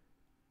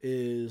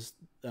is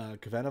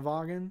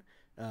Kvenavagen,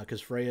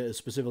 because Freya is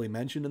specifically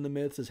mentioned in the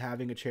myths as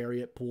having a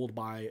chariot pulled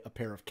by a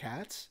pair of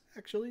cats,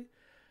 actually.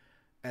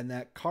 And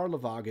that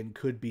Karlavagen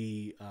could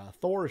be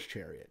Thor's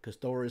chariot, because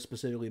Thor is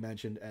specifically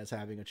mentioned as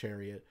having a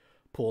chariot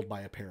pulled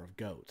by a pair of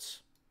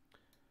goats.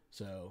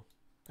 So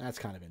that's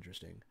kind of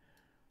interesting.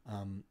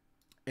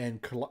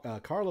 And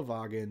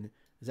Karlavagen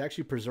is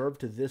actually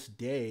preserved to this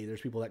day. There's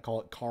people that call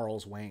it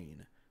Karl's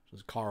Wain, which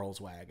is Karl's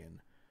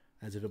wagon,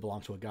 as if it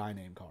belonged to a guy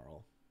named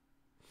Karl.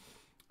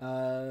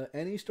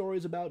 Any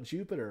stories about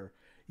Jupiter?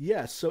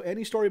 Yes, so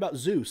any story about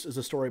Zeus is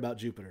a story about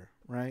Jupiter,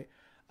 right?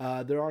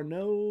 There are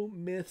no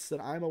myths that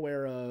I'm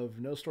aware of,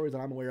 no stories that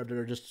I'm aware of that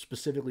are just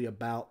specifically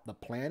about the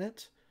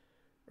planet,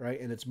 right,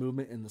 and its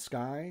movement in the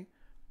sky.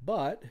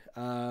 But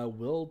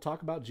we'll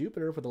talk about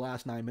Jupiter for the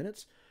last 9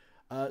 minutes.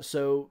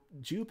 So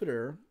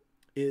Jupiter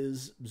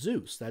is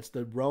Zeus. That's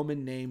the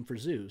Roman name for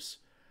Zeus.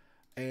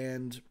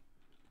 And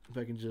if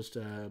I can just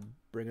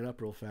bring it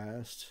up real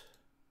fast.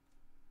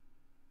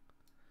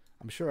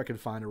 I'm sure I can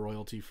find a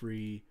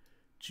royalty-free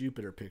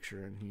Jupiter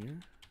picture in here.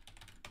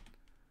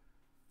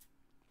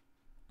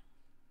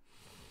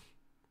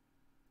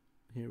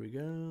 Here we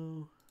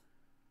go.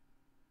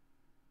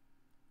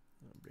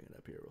 I'll bring it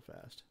up here real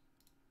fast.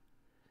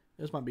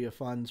 This might be a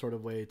fun sort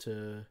of way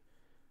to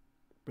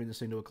bring this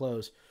thing to a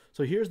close.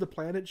 So here's the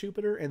planet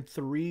Jupiter and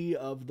 3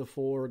 of the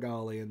 4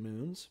 Galilean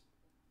moons.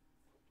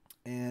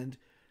 And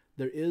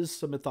there is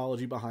some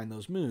mythology behind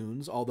those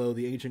moons, although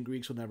the ancient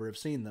Greeks would never have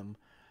seen them.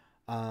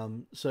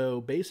 So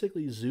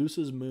basically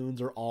Zeus's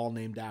moons are all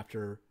named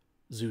after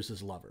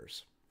Zeus's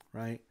lovers,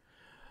 right?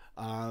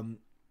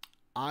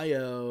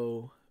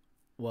 Io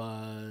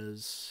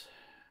was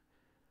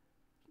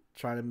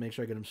trying to make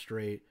sure I get him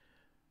straight.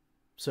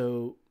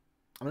 So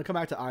I'm going to come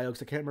back to Io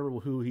because I can't remember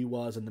who he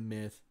was in the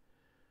myth.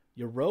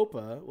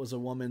 Europa was a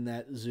woman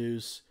that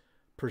Zeus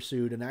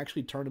pursued and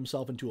actually turned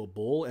himself into a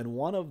bull. And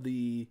one of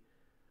the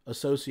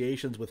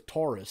associations with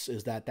Taurus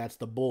is that that's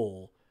the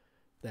bull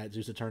that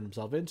Zeus had turned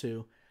himself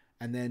into.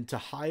 And then to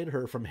hide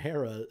her from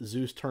Hera,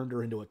 Zeus turned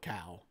her into a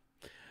cow.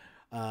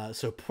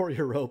 So poor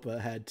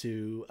Europa had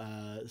to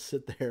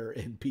sit there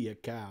and be a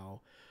cow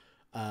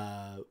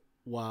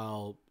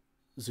while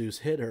Zeus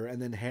hid her.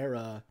 And then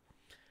Hera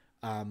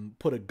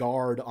put a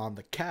guard on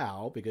the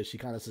cow because she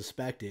kind of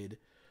suspected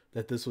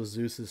that this was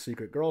Zeus's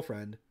secret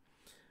girlfriend.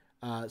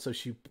 So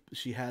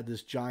she had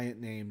this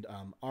giant named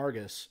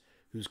Argus,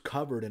 who's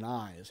covered in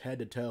eyes, head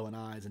to toe in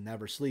eyes, and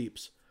never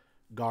sleeps,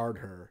 guard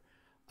her.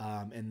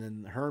 And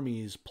then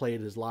Hermes played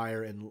his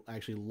lyre and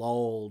actually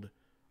lulled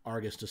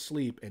Argus to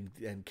sleep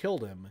and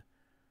killed him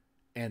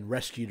and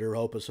rescued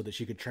Europa so that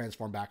she could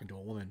transform back into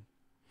a woman.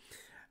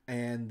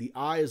 And the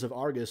eyes of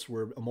Argus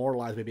were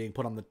immortalized by being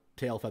put on the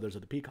tail feathers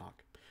of the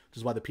peacock, which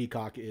is why the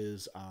peacock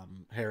is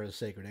Hera's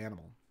sacred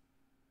animal.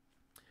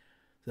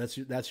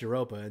 So that's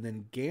Europa. And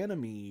then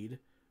Ganymede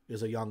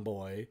is a young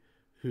boy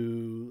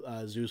who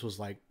Zeus was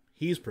like,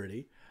 he's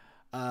pretty,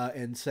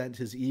 and sent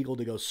his eagle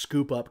to go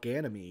scoop up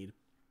Ganymede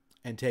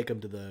and take him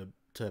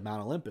to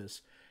Mount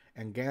Olympus.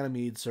 And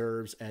Ganymede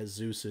serves as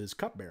Zeus's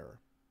cupbearer.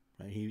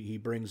 Right? He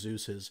brings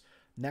Zeus his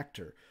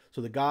nectar.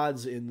 So the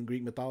gods in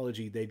Greek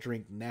mythology, they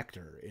drink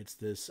nectar. It's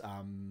this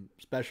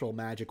special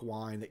magic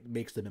wine that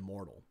makes them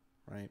immortal,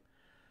 right?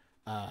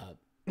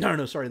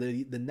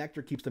 The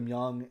nectar keeps them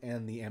young,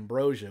 and the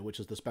ambrosia,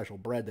 which is the special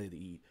bread they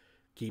eat,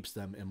 keeps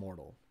them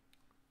immortal.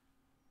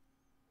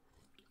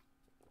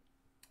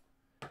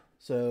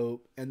 So,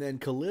 and then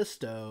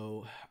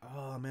Callisto,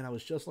 oh man, I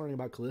was just learning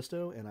about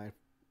Callisto, and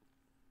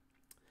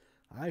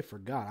I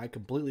forgot. I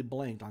completely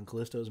blanked on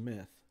Callisto's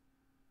myth.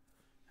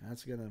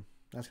 That's gonna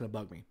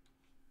bug me.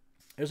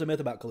 There's a myth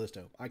about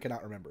Callisto. I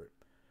cannot remember it.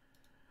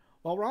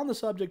 While we're on the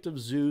subject of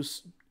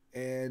Zeus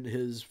and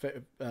his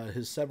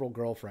several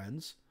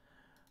girlfriends,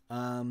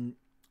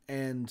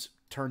 and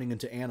turning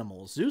into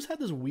animals, Zeus had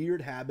this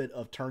weird habit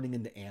of turning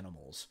into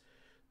animals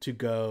to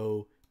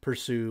go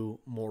pursue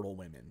mortal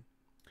women.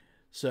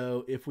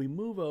 So if we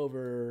move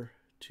over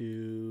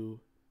to,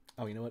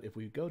 if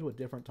we go to a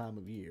different time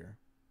of year,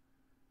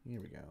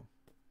 here we go.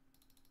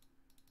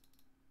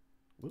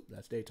 Whoop,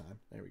 that's daytime.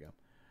 There we go.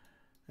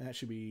 That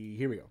should be,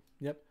 here we go.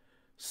 Yep.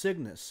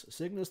 Cygnus.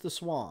 Cygnus the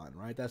Swan,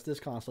 right? That's this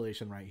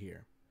constellation right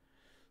here.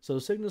 So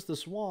Cygnus the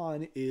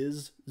Swan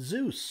is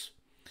Zeus.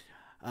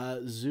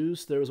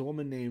 Zeus, there was a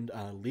woman named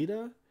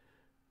Leda.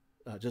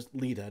 Just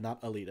Leda,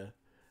 not Alita.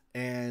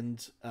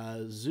 And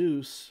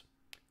Zeus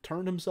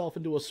turned himself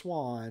into a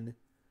swan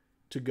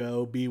to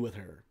go be with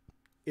her.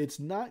 It's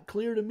not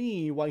clear to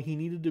me why he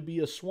needed to be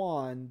a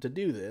swan to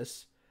do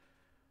this,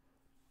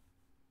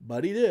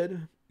 but he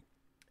did.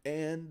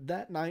 And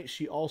that night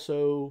she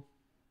also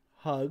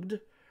hugged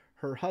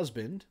her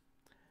husband,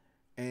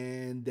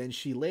 and then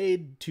she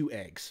laid 2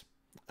 eggs.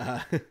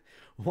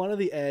 One of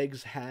the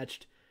eggs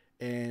hatched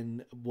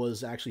and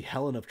was actually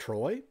Helen of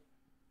Troy,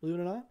 believe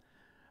it or not.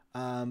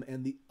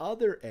 And the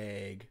other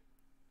egg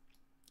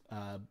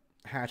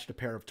hatched a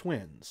pair of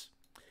twins.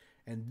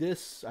 And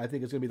this, I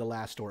think, is going to be the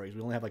last story, because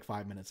we only have like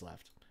 5 minutes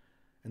left.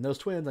 And those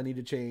twins, I need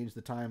to change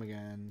the time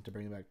again to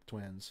bring back the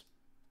twins,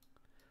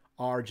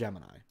 are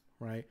Gemini,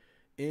 right?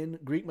 In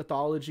Greek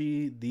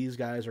mythology, these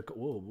guys are...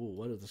 Whoa,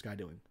 what is this guy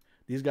doing?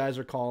 These guys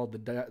are called the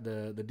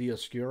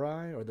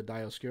Dioscuri, or the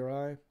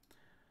Dioscuri,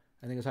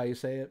 I think is how you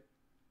say it.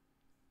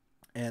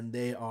 And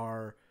they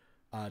are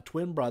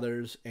twin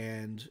brothers,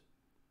 and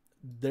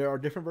there are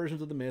different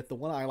versions of the myth. The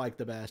one I like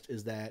the best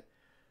is that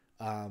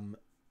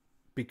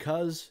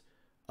because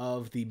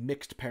of the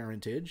mixed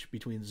parentage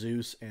between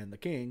Zeus and the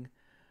king,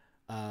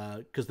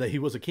 because he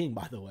was a king,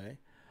 by the way,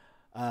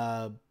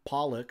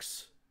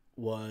 Pollux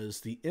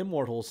was the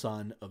immortal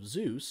son of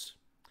Zeus,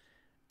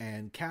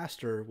 and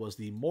Castor was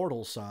the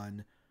mortal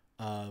son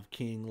of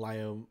King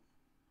Laomedon,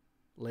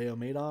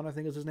 I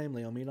think is his name,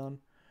 Laomedon.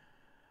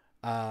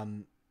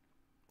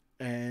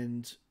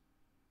 And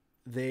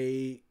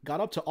they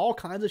got up to all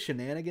kinds of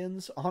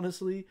shenanigans,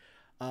 honestly.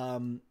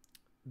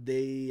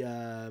 They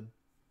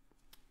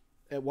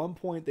at one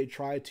point they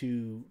tried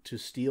to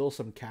steal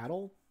some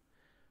cattle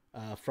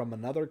from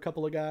another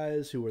couple of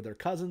guys who were their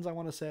cousins, I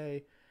want to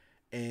say,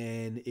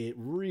 and it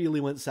really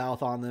went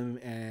south on them.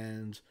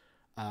 And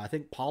I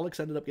think Pollux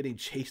ended up getting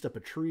chased up a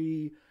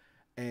tree,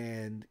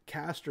 and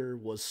Castor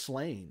was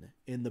slain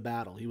in the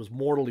battle. He was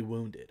mortally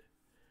wounded,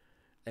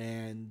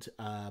 and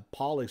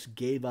Pollux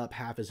gave up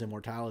half his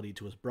immortality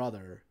to his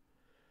brother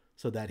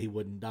so that he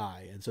wouldn't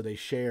die. And so they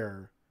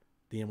share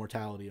the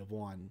immortality of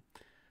one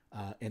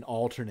and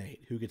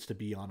alternate who gets to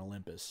be on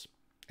Olympus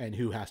and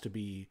who has to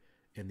be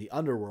in the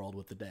underworld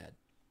with the dead.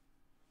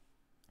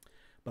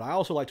 But I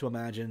also like to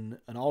imagine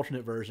an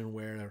alternate version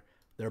where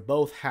they're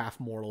both half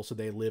mortal, so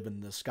they live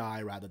in the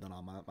sky rather than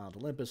on Mount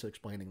Olympus,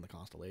 explaining the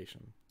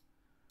constellation.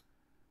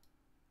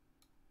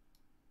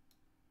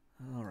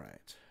 All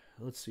right.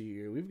 Let's see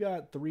here. We've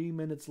got 3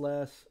 minutes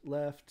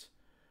left.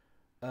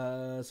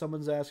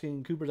 Someone's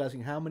asking, Cooper's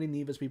asking, how many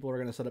Nevis people are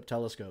going to set up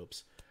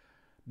telescopes?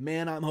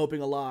 Man, I'm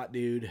hoping a lot,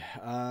 dude.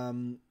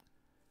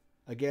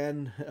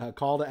 Again,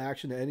 call to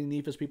action to any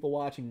Nephis people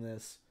watching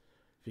this.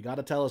 If you got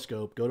a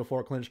telescope, go to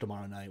Fort Clinch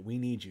tomorrow night. We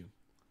need you.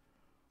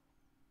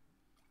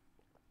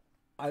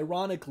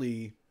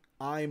 Ironically,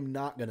 I'm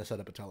not going to set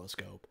up a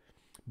telescope,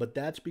 but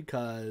that's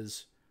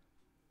because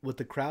with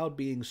the crowd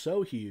being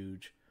so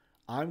huge,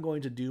 I'm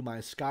going to do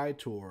my sky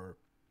tour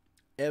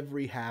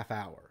every half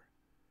hour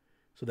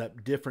so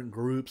that different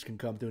groups can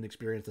come through and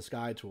experience the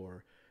sky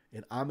tour,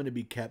 and I'm going to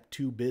be kept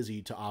too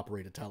busy to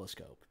operate a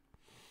telescope.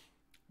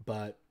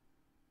 But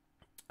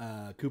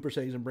Cooper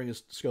says he's going to bring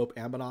his scope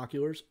and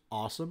binoculars.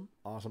 Awesome.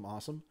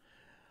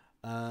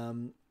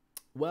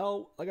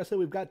 Well, like I said,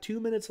 we've got 2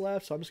 minutes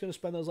left, so I'm just going to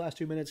spend those last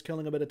 2 minutes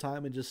killing a bit of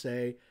time and just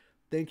say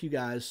thank you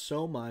guys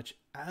so much,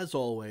 as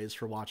always,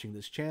 for watching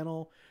this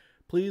channel.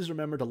 Please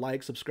remember to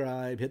like,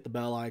 subscribe, hit the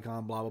bell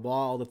icon, blah, blah, blah,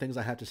 all the things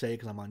I have to say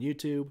because I'm on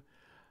YouTube.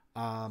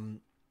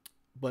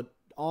 But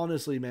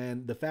honestly,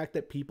 man, the fact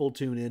that people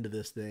tune into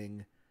this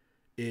thing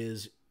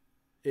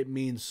it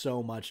means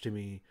so much to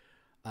me.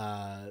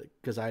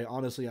 Because I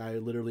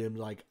literally am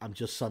like, I'm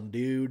just some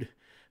dude,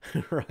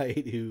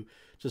 right, who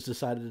just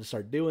decided to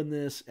start doing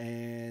this,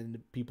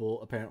 and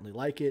people apparently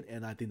like it,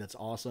 and I think that's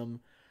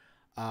awesome.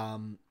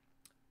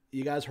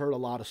 You guys heard a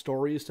lot of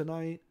stories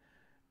tonight,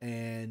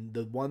 and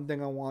the one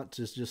thing I want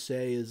to just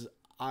say is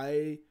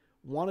I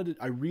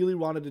really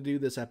wanted to do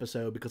this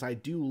episode because I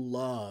do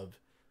love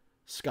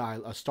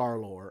star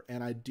lore,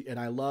 and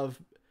I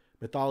love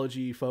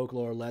mythology,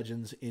 folklore,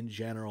 legends in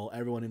general.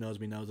 Everyone who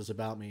knows me knows this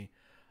about me.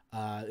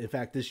 In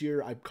fact, this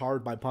year I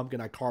carved my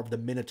pumpkin. I carved the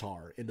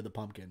Minotaur into the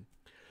pumpkin.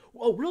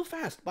 Oh, real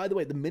fast, by the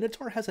way, the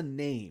Minotaur has a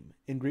name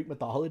in Greek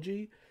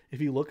mythology, if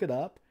you look it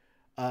up,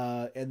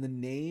 and the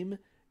name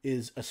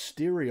is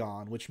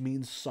Asterion, which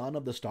means son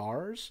of the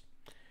stars,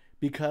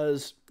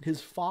 because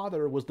his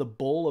father was the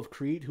bull of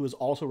Crete, who is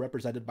also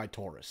represented by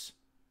Taurus.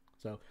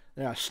 So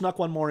yeah, I snuck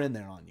one more in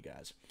there on you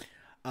guys.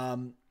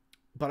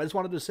 But I just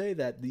wanted to say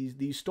that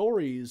these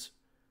stories,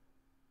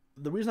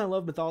 the reason I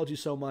love mythology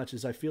so much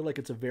is I feel like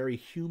it's a very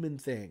human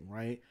thing,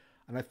 right?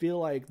 And I feel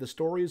like the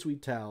stories we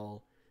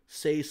tell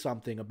say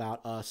something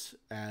about us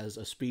as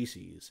a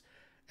species.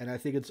 And I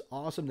think it's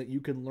awesome that you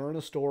can learn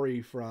a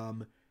story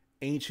from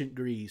ancient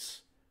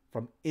Greece,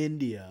 from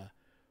India,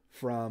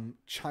 from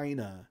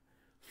China,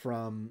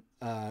 from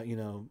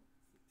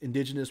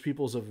indigenous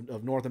peoples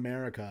of North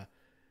America,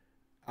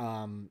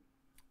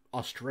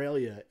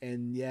 Australia,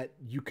 and yet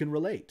you can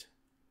relate,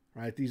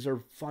 right? These are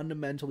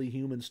fundamentally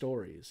human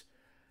stories.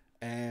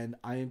 And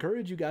I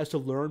encourage you guys to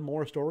learn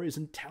more stories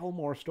and tell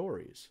more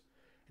stories.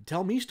 And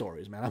tell me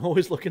stories, man. I'm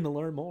always looking to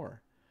learn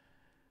more.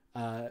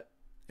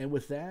 And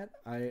with that,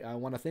 I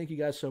want to thank you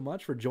guys so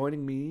much for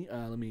joining me.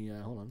 Let me,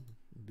 hold on,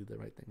 do the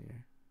right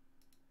thing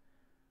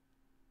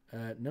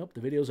here. Nope,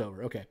 the video's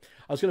over. Okay.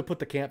 I was going to put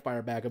the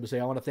campfire back up and say,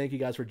 I want to thank you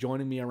guys for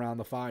joining me around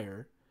the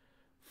fire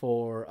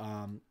for,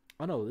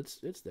 oh no,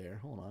 it's there.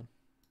 Hold on.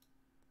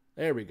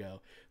 There we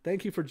go.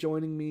 Thank you for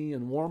joining me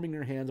and warming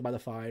your hands by the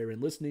fire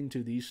and listening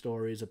to these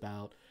stories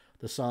about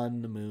the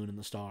sun, the moon, and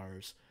the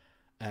stars,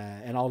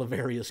 and all the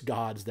various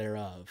gods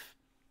thereof.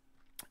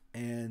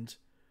 And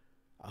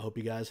I hope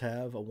you guys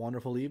have a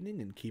wonderful evening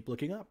and keep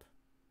looking up.